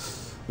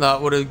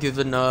 That would have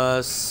given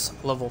us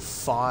level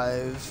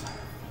 5.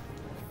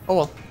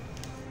 Oh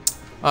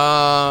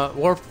well.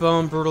 Warped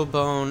bone, brutal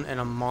bone, and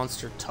a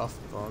monster tough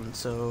bone.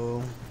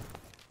 So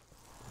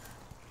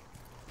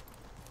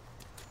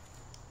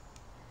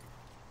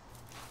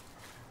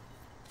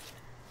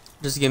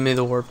just give me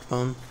the warped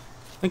bone.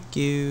 Thank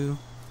you.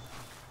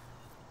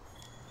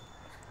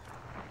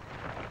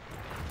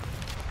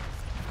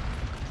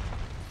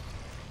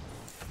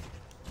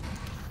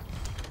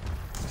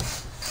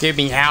 Get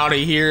me out of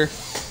here.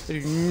 I do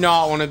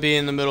not want to be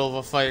in the middle of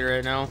a fight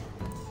right now.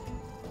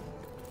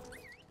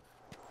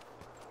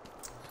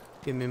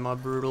 Give me my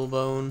brutal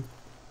bone.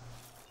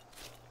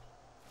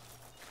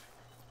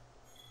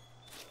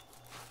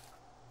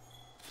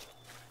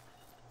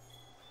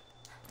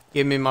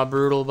 Give me my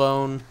brutal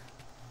bone.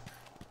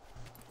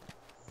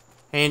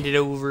 Hand it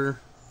over.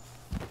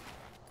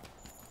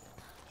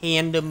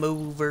 Hand him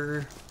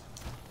over.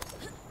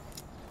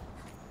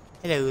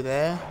 Hello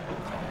there.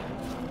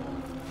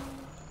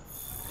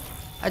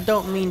 I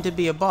don't mean to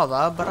be a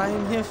bother, but I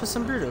am here for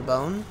some brutal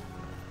bone.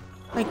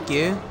 Thank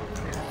you.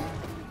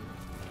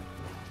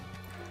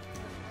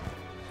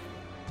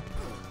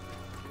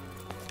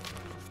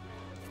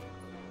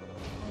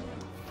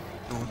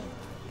 Oh.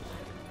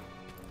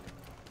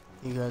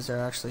 You guys are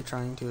actually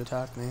trying to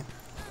attack me.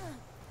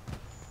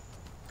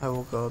 I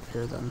will go up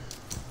here then.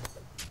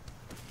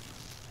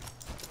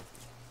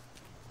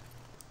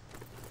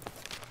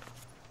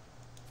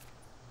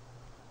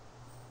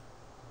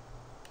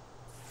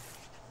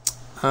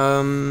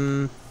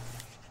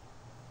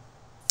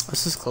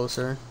 This is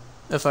closer.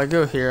 If I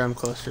go here, I'm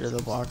closer to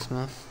the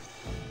blacksmith.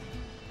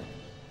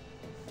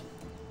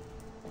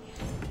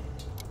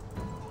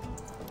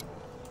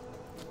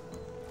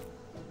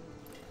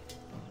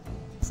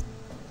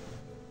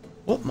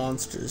 What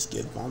monsters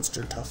give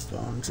monster tough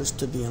bone, just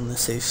to be on the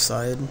safe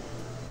side?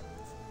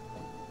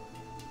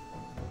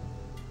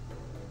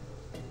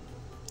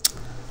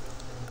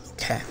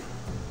 Okay.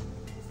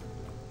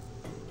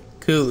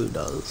 Kulu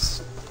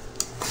does.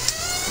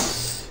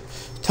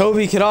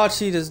 Tobi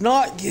Karachi does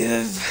not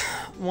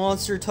give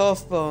monster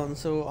tough bone,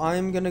 so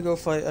I'm gonna go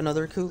fight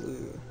another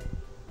Kulu.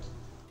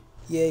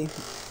 Yay.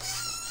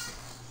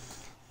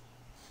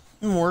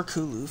 More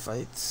Kulu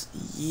fights.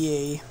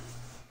 Yay.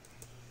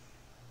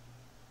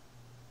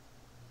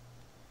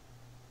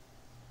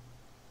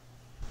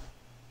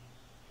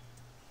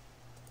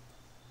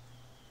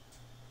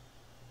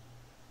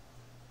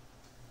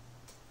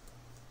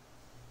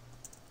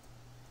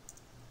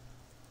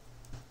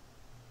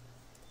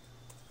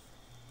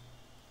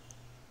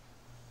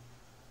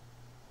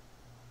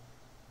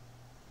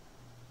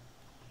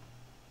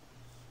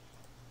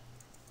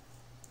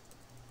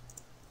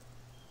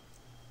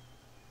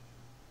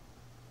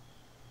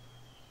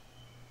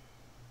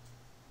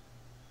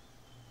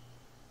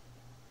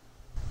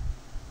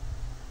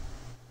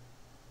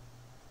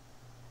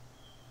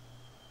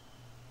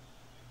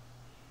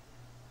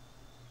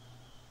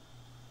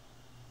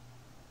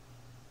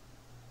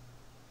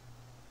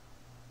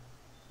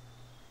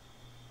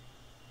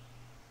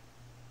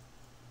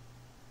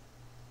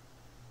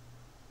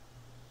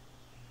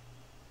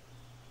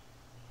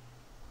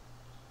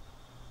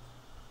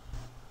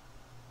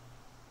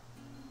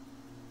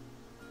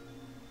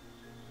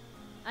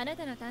あな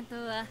たの担当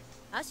は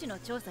亜種の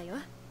調査よ。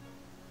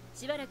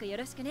しばらくよ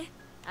ろしくね、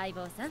相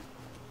棒さん。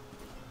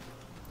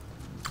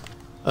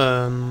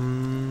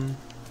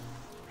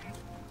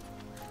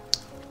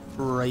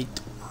Right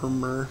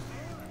armor.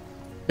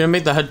 Gonna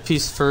make the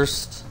headpiece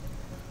first,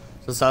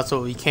 since that's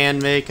what we can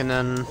make, and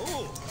then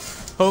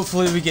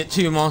hopefully we get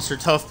 2 monster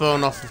tough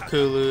bone off of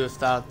Kulu if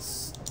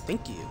that's.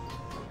 Thank you.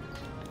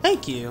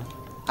 Thank you.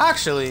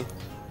 Actually,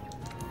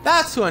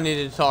 that's who I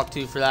needed to talk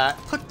to for that.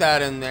 Put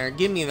that in there.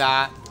 Give me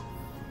that.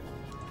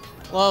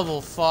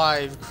 Level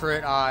 5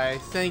 crit eye.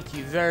 Thank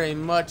you very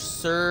much,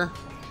 sir.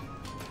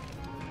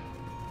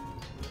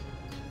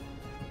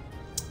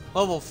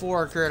 Level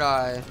 4 crit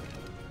eye.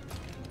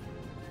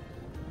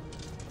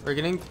 We're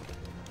getting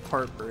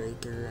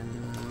Heartbreaker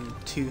and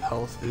 2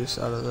 health boosts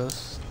out of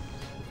this.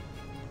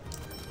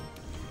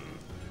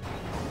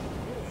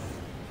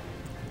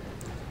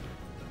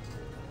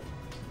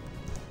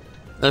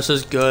 This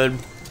is good.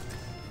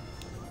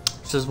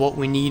 This is what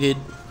we needed.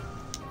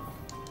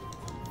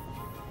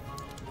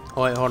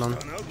 Oh wait, hold on.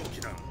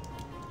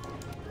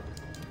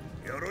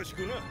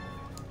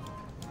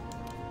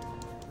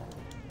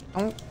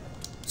 Don't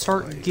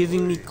start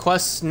giving me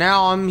quests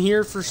now. I'm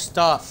here for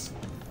stuff.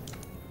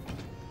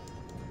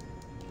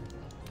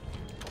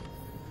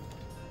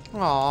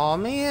 Aw,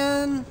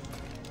 man.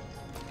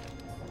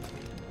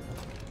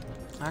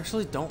 I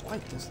actually don't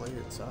like this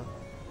layered stuff.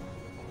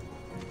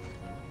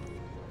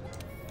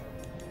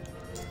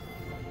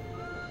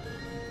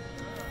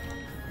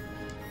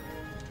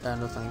 Yeah,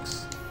 no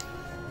thanks.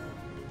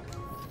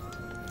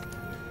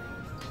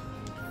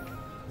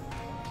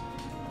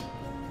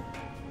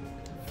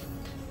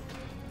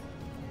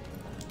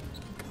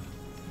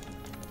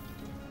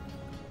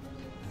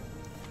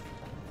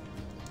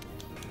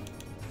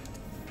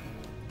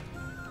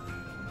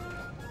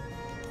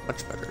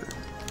 Much better.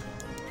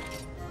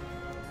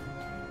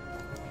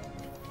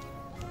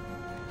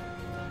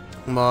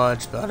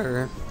 Much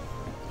better.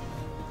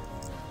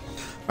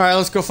 Alright,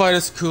 let's go fight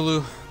this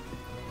Kulu.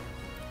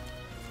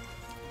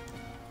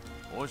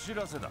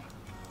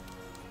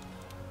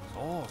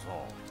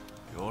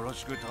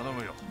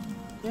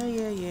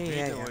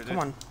 Yeah. Come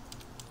on.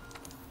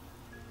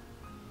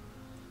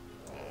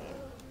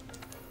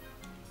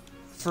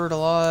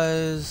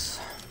 Fertilize.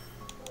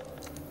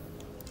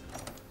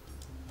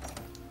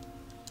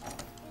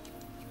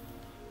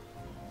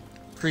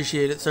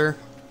 Appreciate it, sir.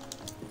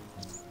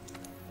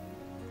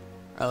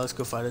 Alright, let's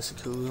go fight a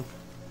Kulu.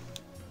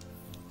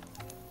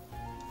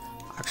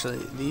 Actually,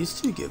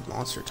 these two give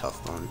monster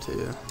tough bone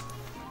too.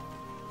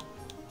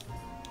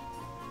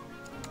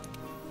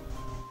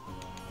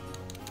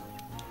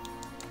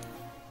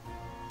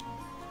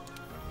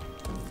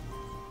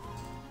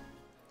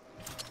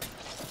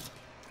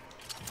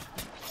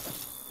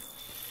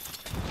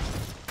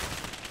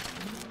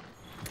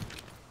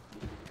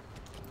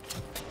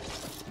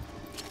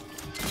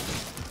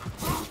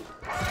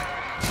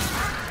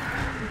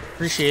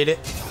 Appreciate it.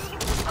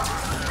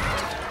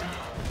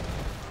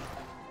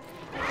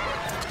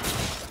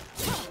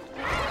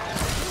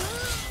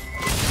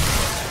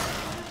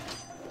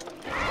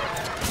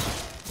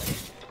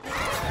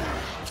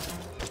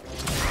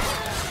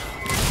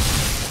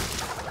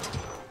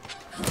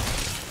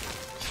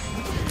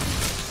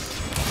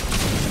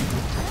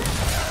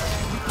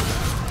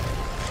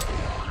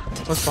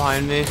 What's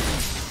behind me?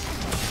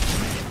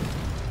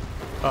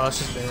 Oh, it's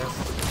just there.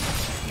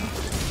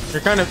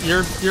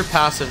 You're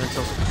passive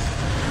until.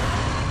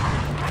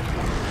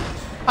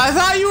 I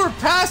thought you were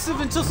passive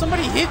until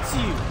somebody hits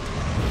you.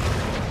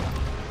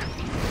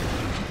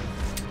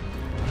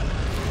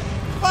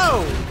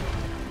 Whoa!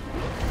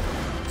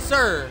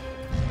 sir.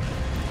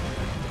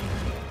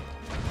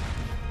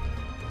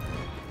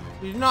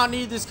 We do not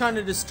need this kind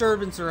of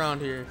disturbance around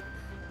here.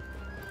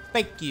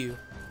 Thank you.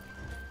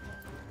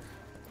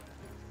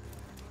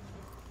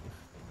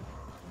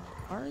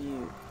 Why are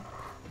you?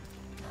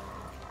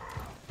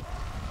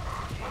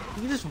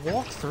 You can just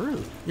walk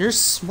through. You're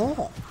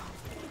small.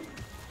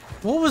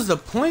 What was the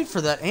point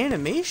for that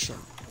animation?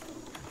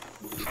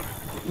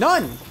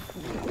 None.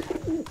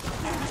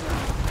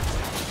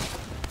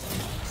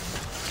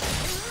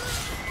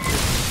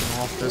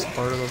 Off this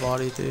part of the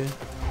body too.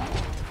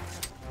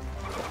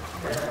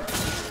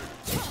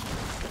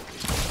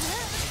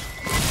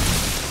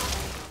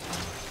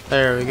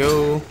 There we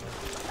go.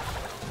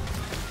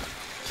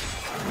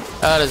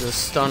 That is a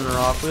stun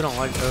rock. We don't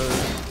like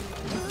those.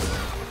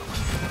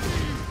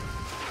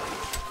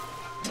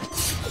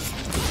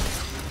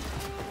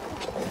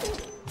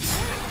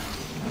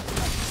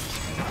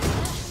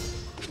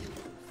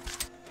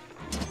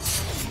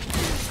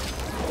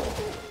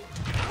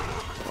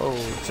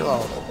 Oh, chill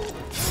out.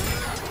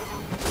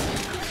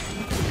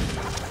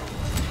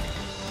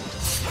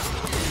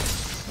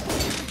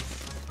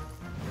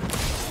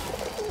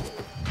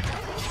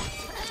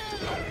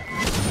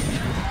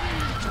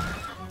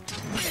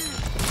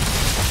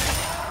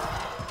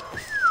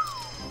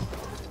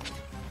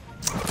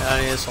 I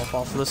need to swap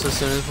off of this as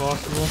soon as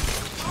possible.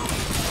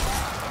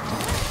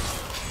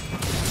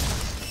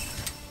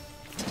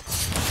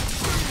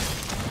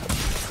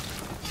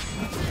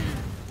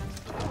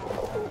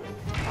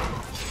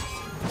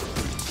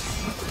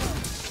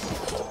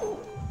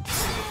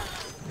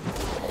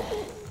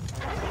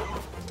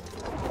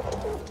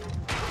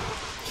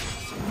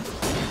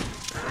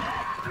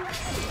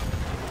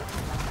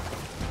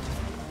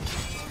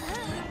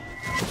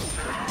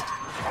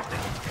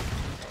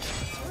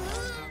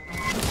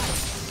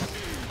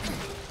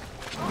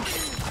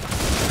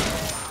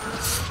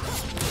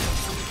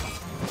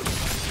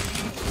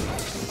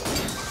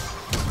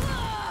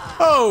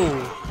 Oh!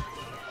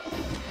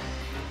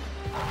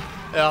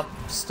 Yep,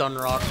 stun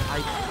rock. I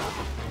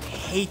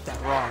hate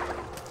that rock.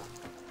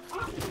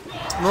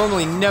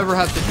 Normally never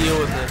have to deal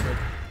with it, but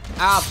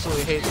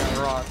absolutely hate that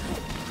rock.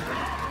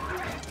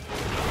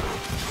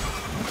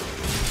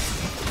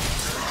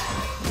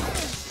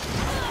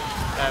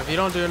 Yeah, if you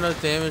don't do enough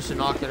damage to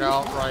knock it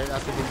out right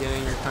at the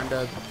beginning, you're kind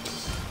of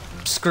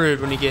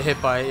screwed when you get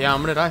hit by it. Yeah,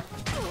 I'm gonna die.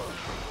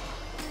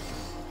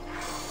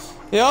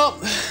 Yep.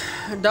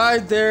 I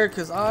died there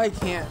because I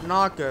can't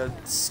knock a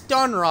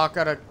stun rock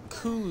out of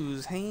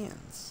Kulu's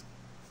hands.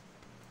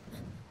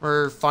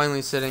 We're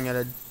finally sitting at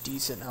a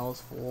decent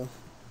health pool.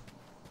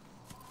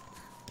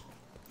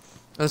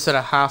 Instead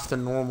of half the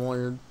normal,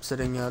 you're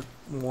sitting at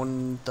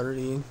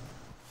 130.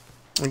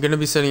 I'm gonna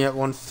be sitting at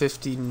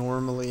 150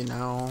 normally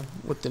now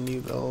with the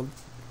new build.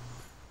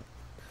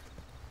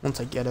 Once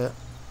I get it.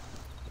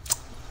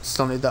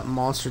 Still need that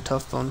monster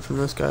tough bone from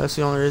this guy. That's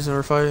the only reason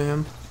we're fighting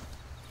him.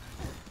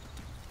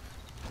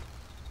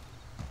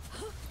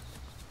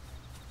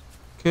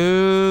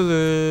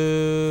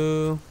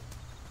 Kulu.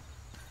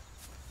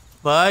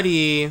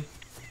 Buddy.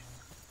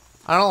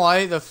 I don't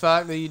like the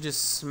fact that you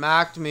just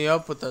smacked me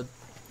up with a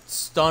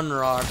stun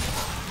rock.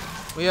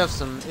 We have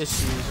some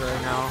issues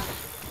right now.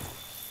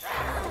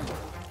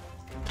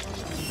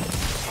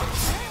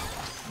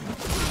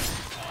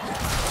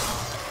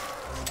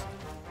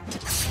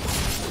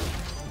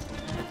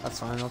 That's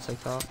fine, I'll take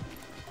that.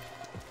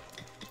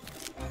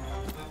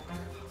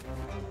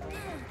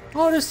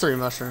 Oh, it is 3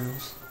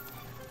 mushrooms.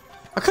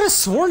 I could have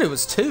sworn it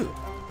was 2.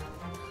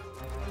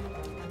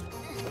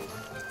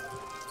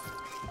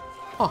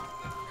 Huh.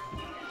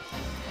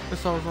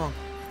 Guess I was wrong.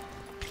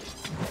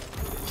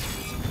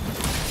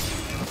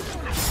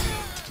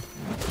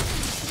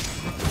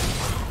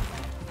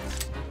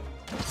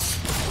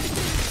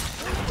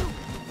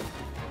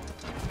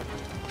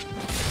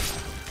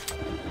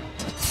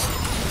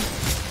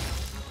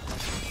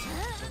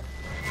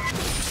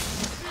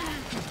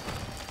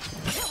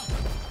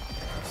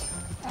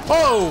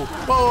 Whoa!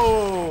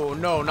 Whoa!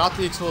 No, not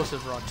the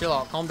explosive rock. Chill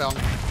out. Calm down.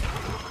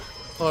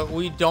 Look,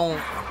 we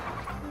don't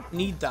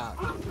need that.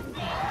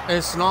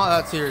 It's not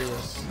that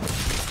serious.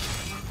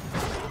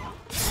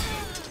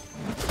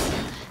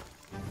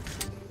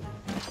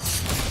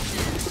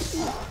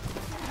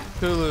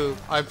 Kulu,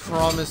 I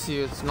promise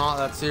you it's not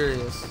that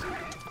serious.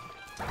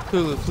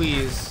 Kulu,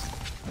 please.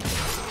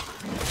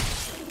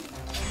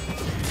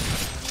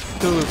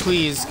 Kulu,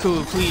 please.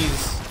 Kulu,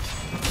 please.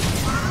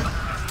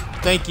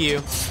 Thank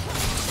you.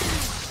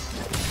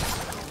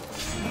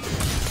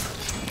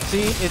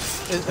 See,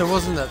 it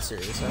wasn't that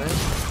serious, alright?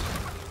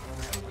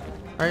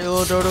 Alright,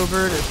 little dodo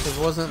bird, it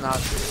wasn't that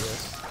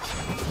serious.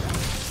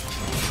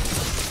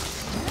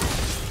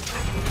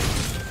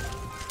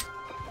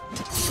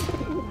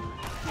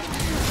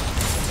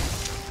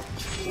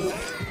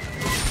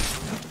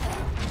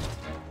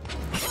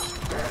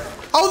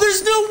 Oh,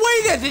 there's no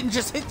way that didn't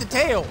just hit the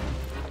tail!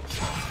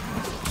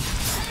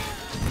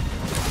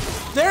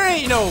 There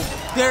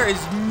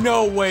is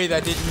no way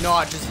that did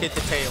not just hit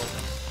the tail.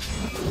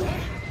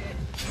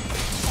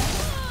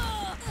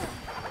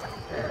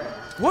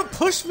 What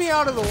pushed me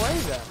out of the way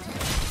then?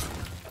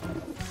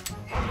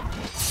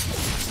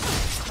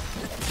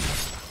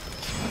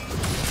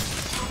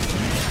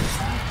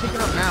 Pick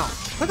it up now.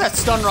 Put that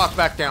stun rock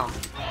back down.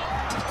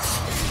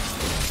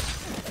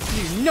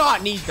 You do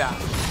not need that.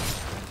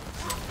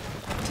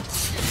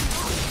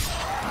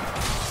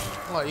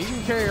 Well, you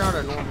can carry around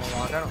a normal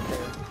rock. I don't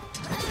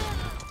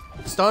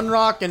care. Stun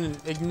rock and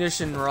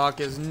ignition rock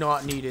is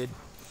not needed.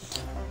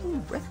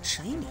 Ooh, red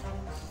shiny.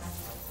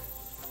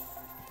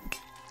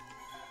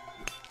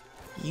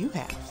 You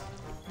have.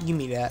 Give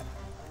me that.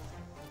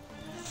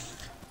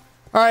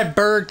 Alright,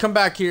 bird, come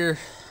back here.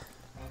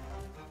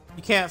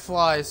 You can't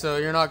fly, so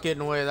you're not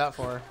getting away that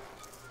far.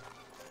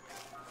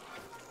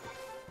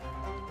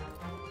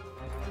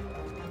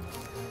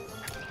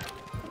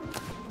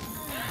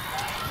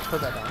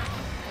 Put that down.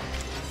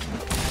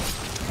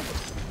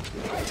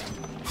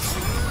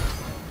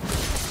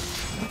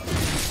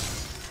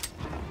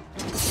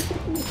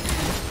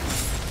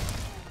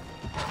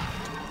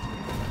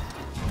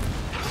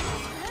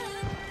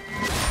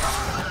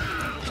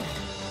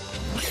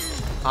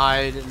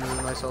 I didn't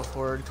move myself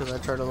forward because I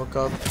tried to look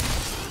up.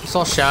 I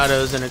saw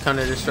shadows and it kind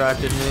of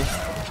distracted me.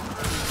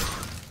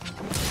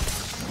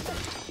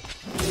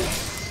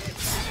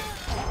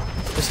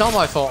 It's not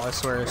my fault, I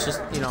swear. It's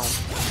just, you know,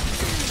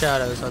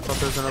 shadows. I thought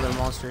there was another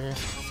monster here.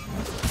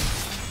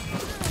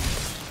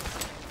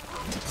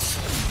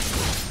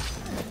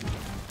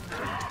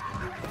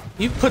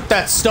 You put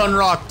that stun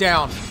rock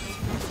down.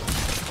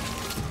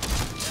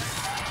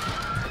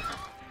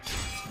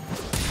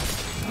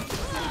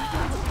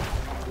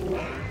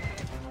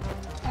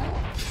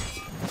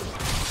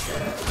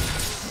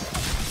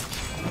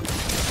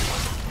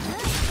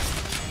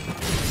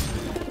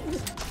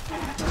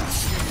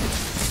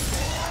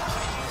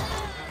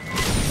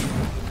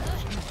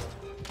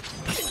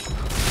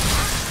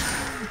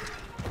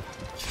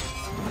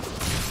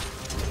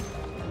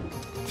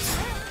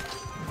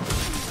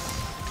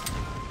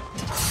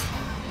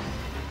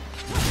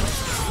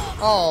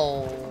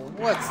 Oh,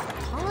 what's the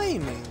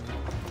timing?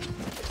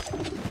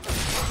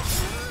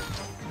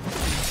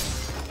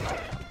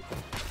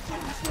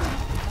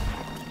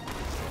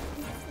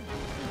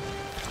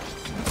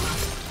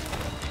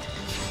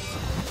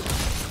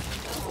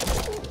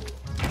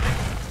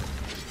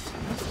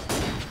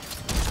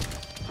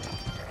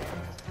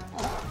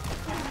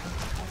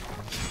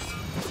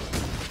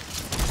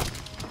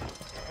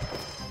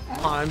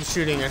 I'm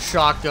shooting a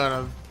shotgun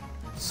of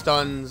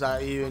stuns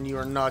at you and you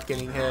are not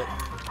getting hit.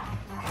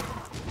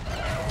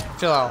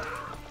 Chill out.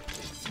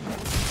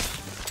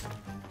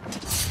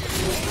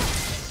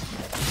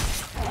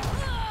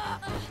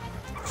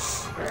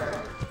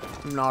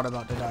 I'm not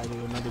about to die to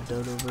another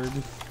dodo bird.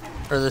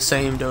 Or the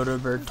same dodo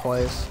bird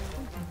twice.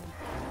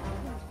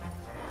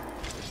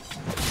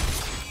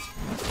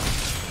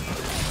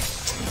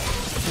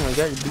 Oh, you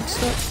got your beak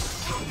stuck?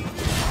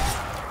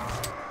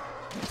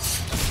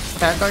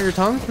 Cat got your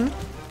tongue? Hmm?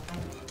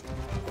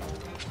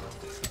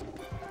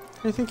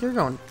 Where do you think you're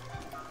going?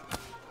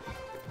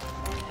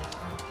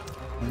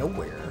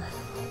 Nowhere.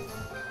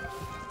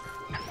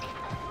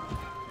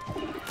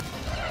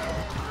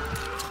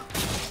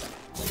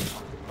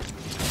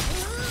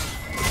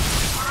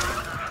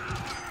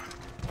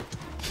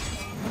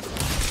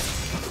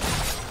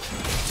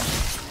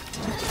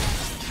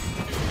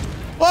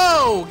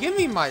 Whoa! Give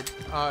me my...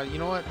 you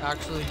know what?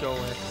 Actually, go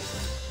away.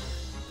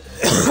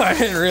 I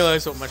didn't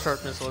realize what my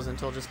sharpness was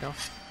until just now.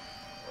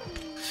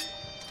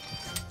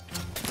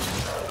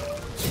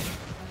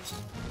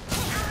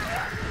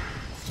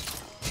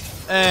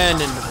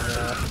 And into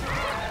the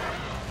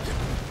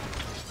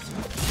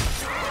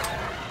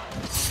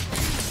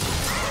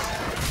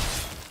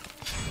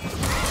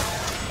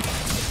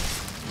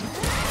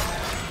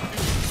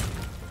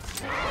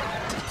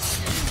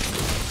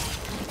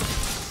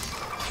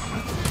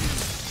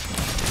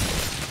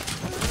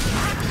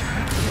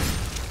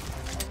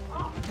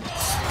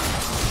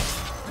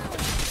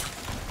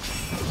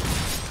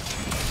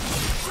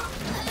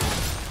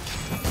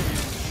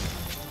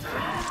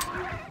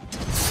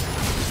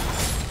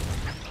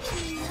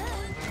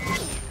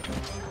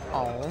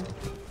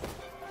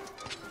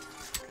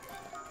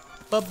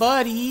But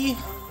buddy,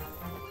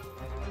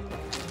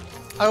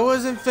 I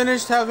wasn't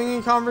finished having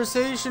a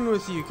conversation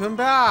with you. Come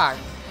back.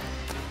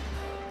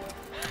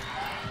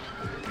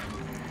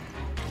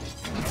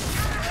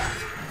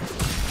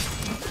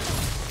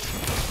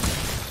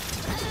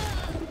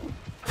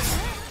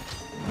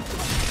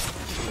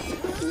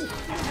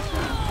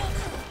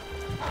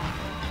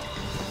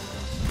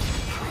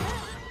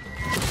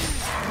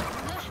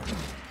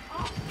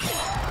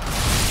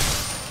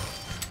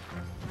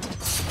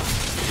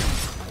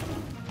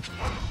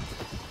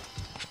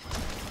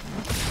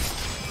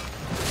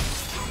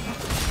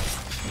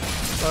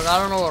 Look, I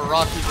don't know what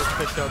rock you just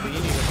picked up, but you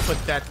need to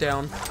put that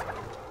down.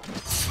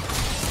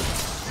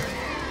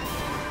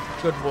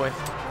 Good boy.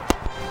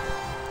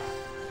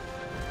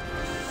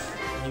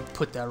 You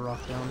put that rock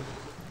down.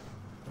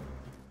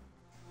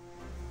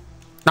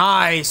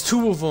 Nice!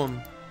 2 of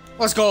them!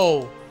 Let's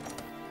go!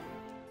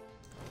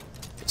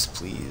 Yes,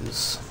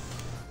 please.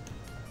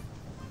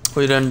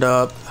 we'd end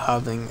up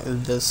having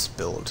this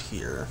build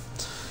here.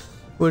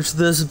 Which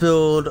this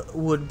build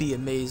would be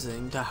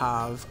amazing to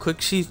have.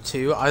 Quick Sheath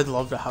too. I'd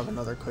love to have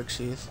another Quick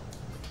Sheath.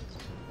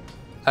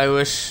 I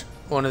wish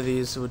one of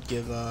these would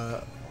give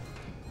a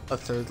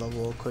 3rd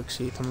level Quick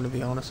Sheath, I'm gonna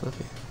be honest with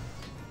you.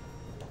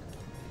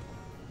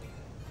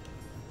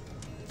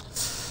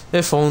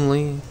 If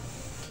only.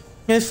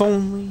 If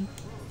only.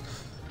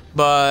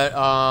 But,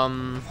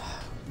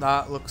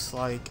 that looks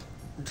like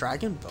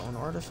Dragon Bone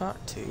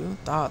artifact too.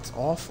 That's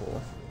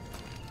awful.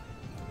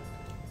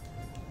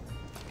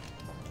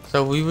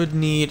 So we would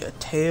need a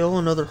tail,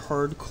 another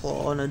hard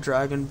claw, and a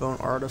Dragon Bone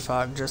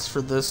artifact just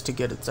for this to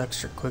get its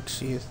extra Quick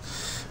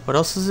Sheath. What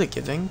else is it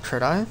giving?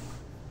 Crit Eye?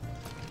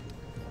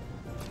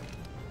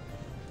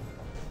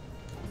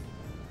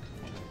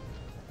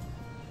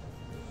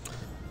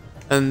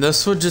 And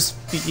this would just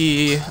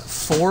be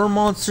 4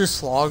 Monster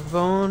Slog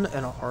Bone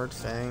and a Hard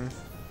Fang.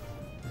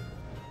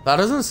 That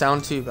doesn't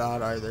sound too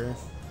bad either.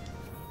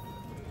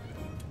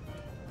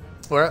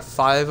 We're at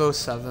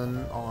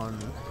 507 on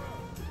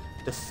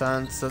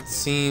defense. That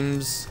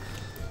seems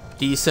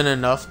decent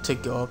enough to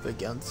go up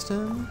against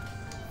him.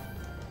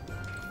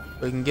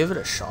 We can give it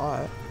a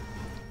shot.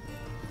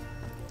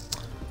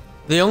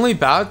 The only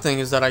bad thing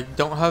is that I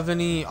don't have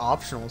any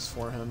optionals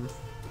for him.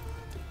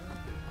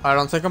 I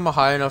don't think I'm a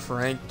high enough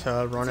rank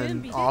to run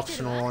an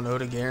optional on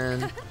Oda-Garen.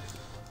 Do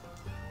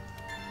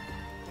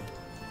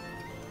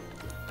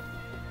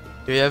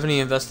we have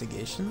any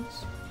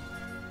investigations?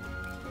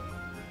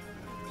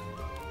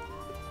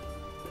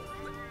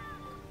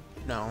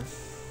 No.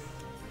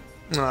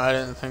 No, I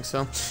didn't think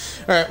so.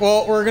 Alright,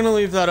 well, we're gonna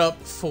leave that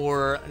up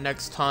for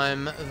next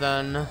time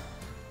then.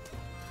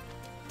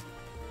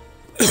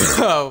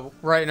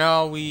 Right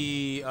now,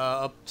 we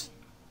upped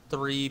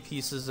 3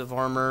 pieces of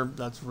armor.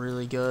 That's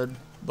really good.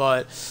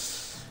 But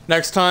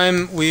next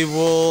time, we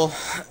will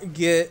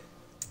get...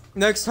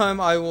 Next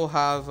time, I will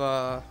have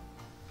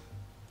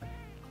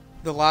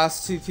the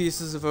last 2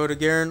 pieces of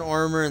Oda-Garen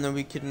armor, and then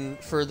we can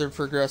further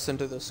progress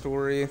into the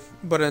story.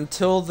 But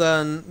until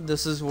then,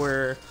 this is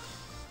where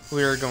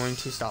we are going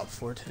to stop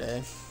for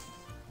today.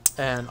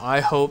 And I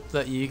hope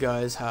that you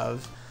guys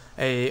have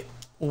a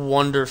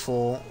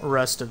wonderful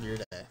rest of your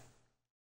day.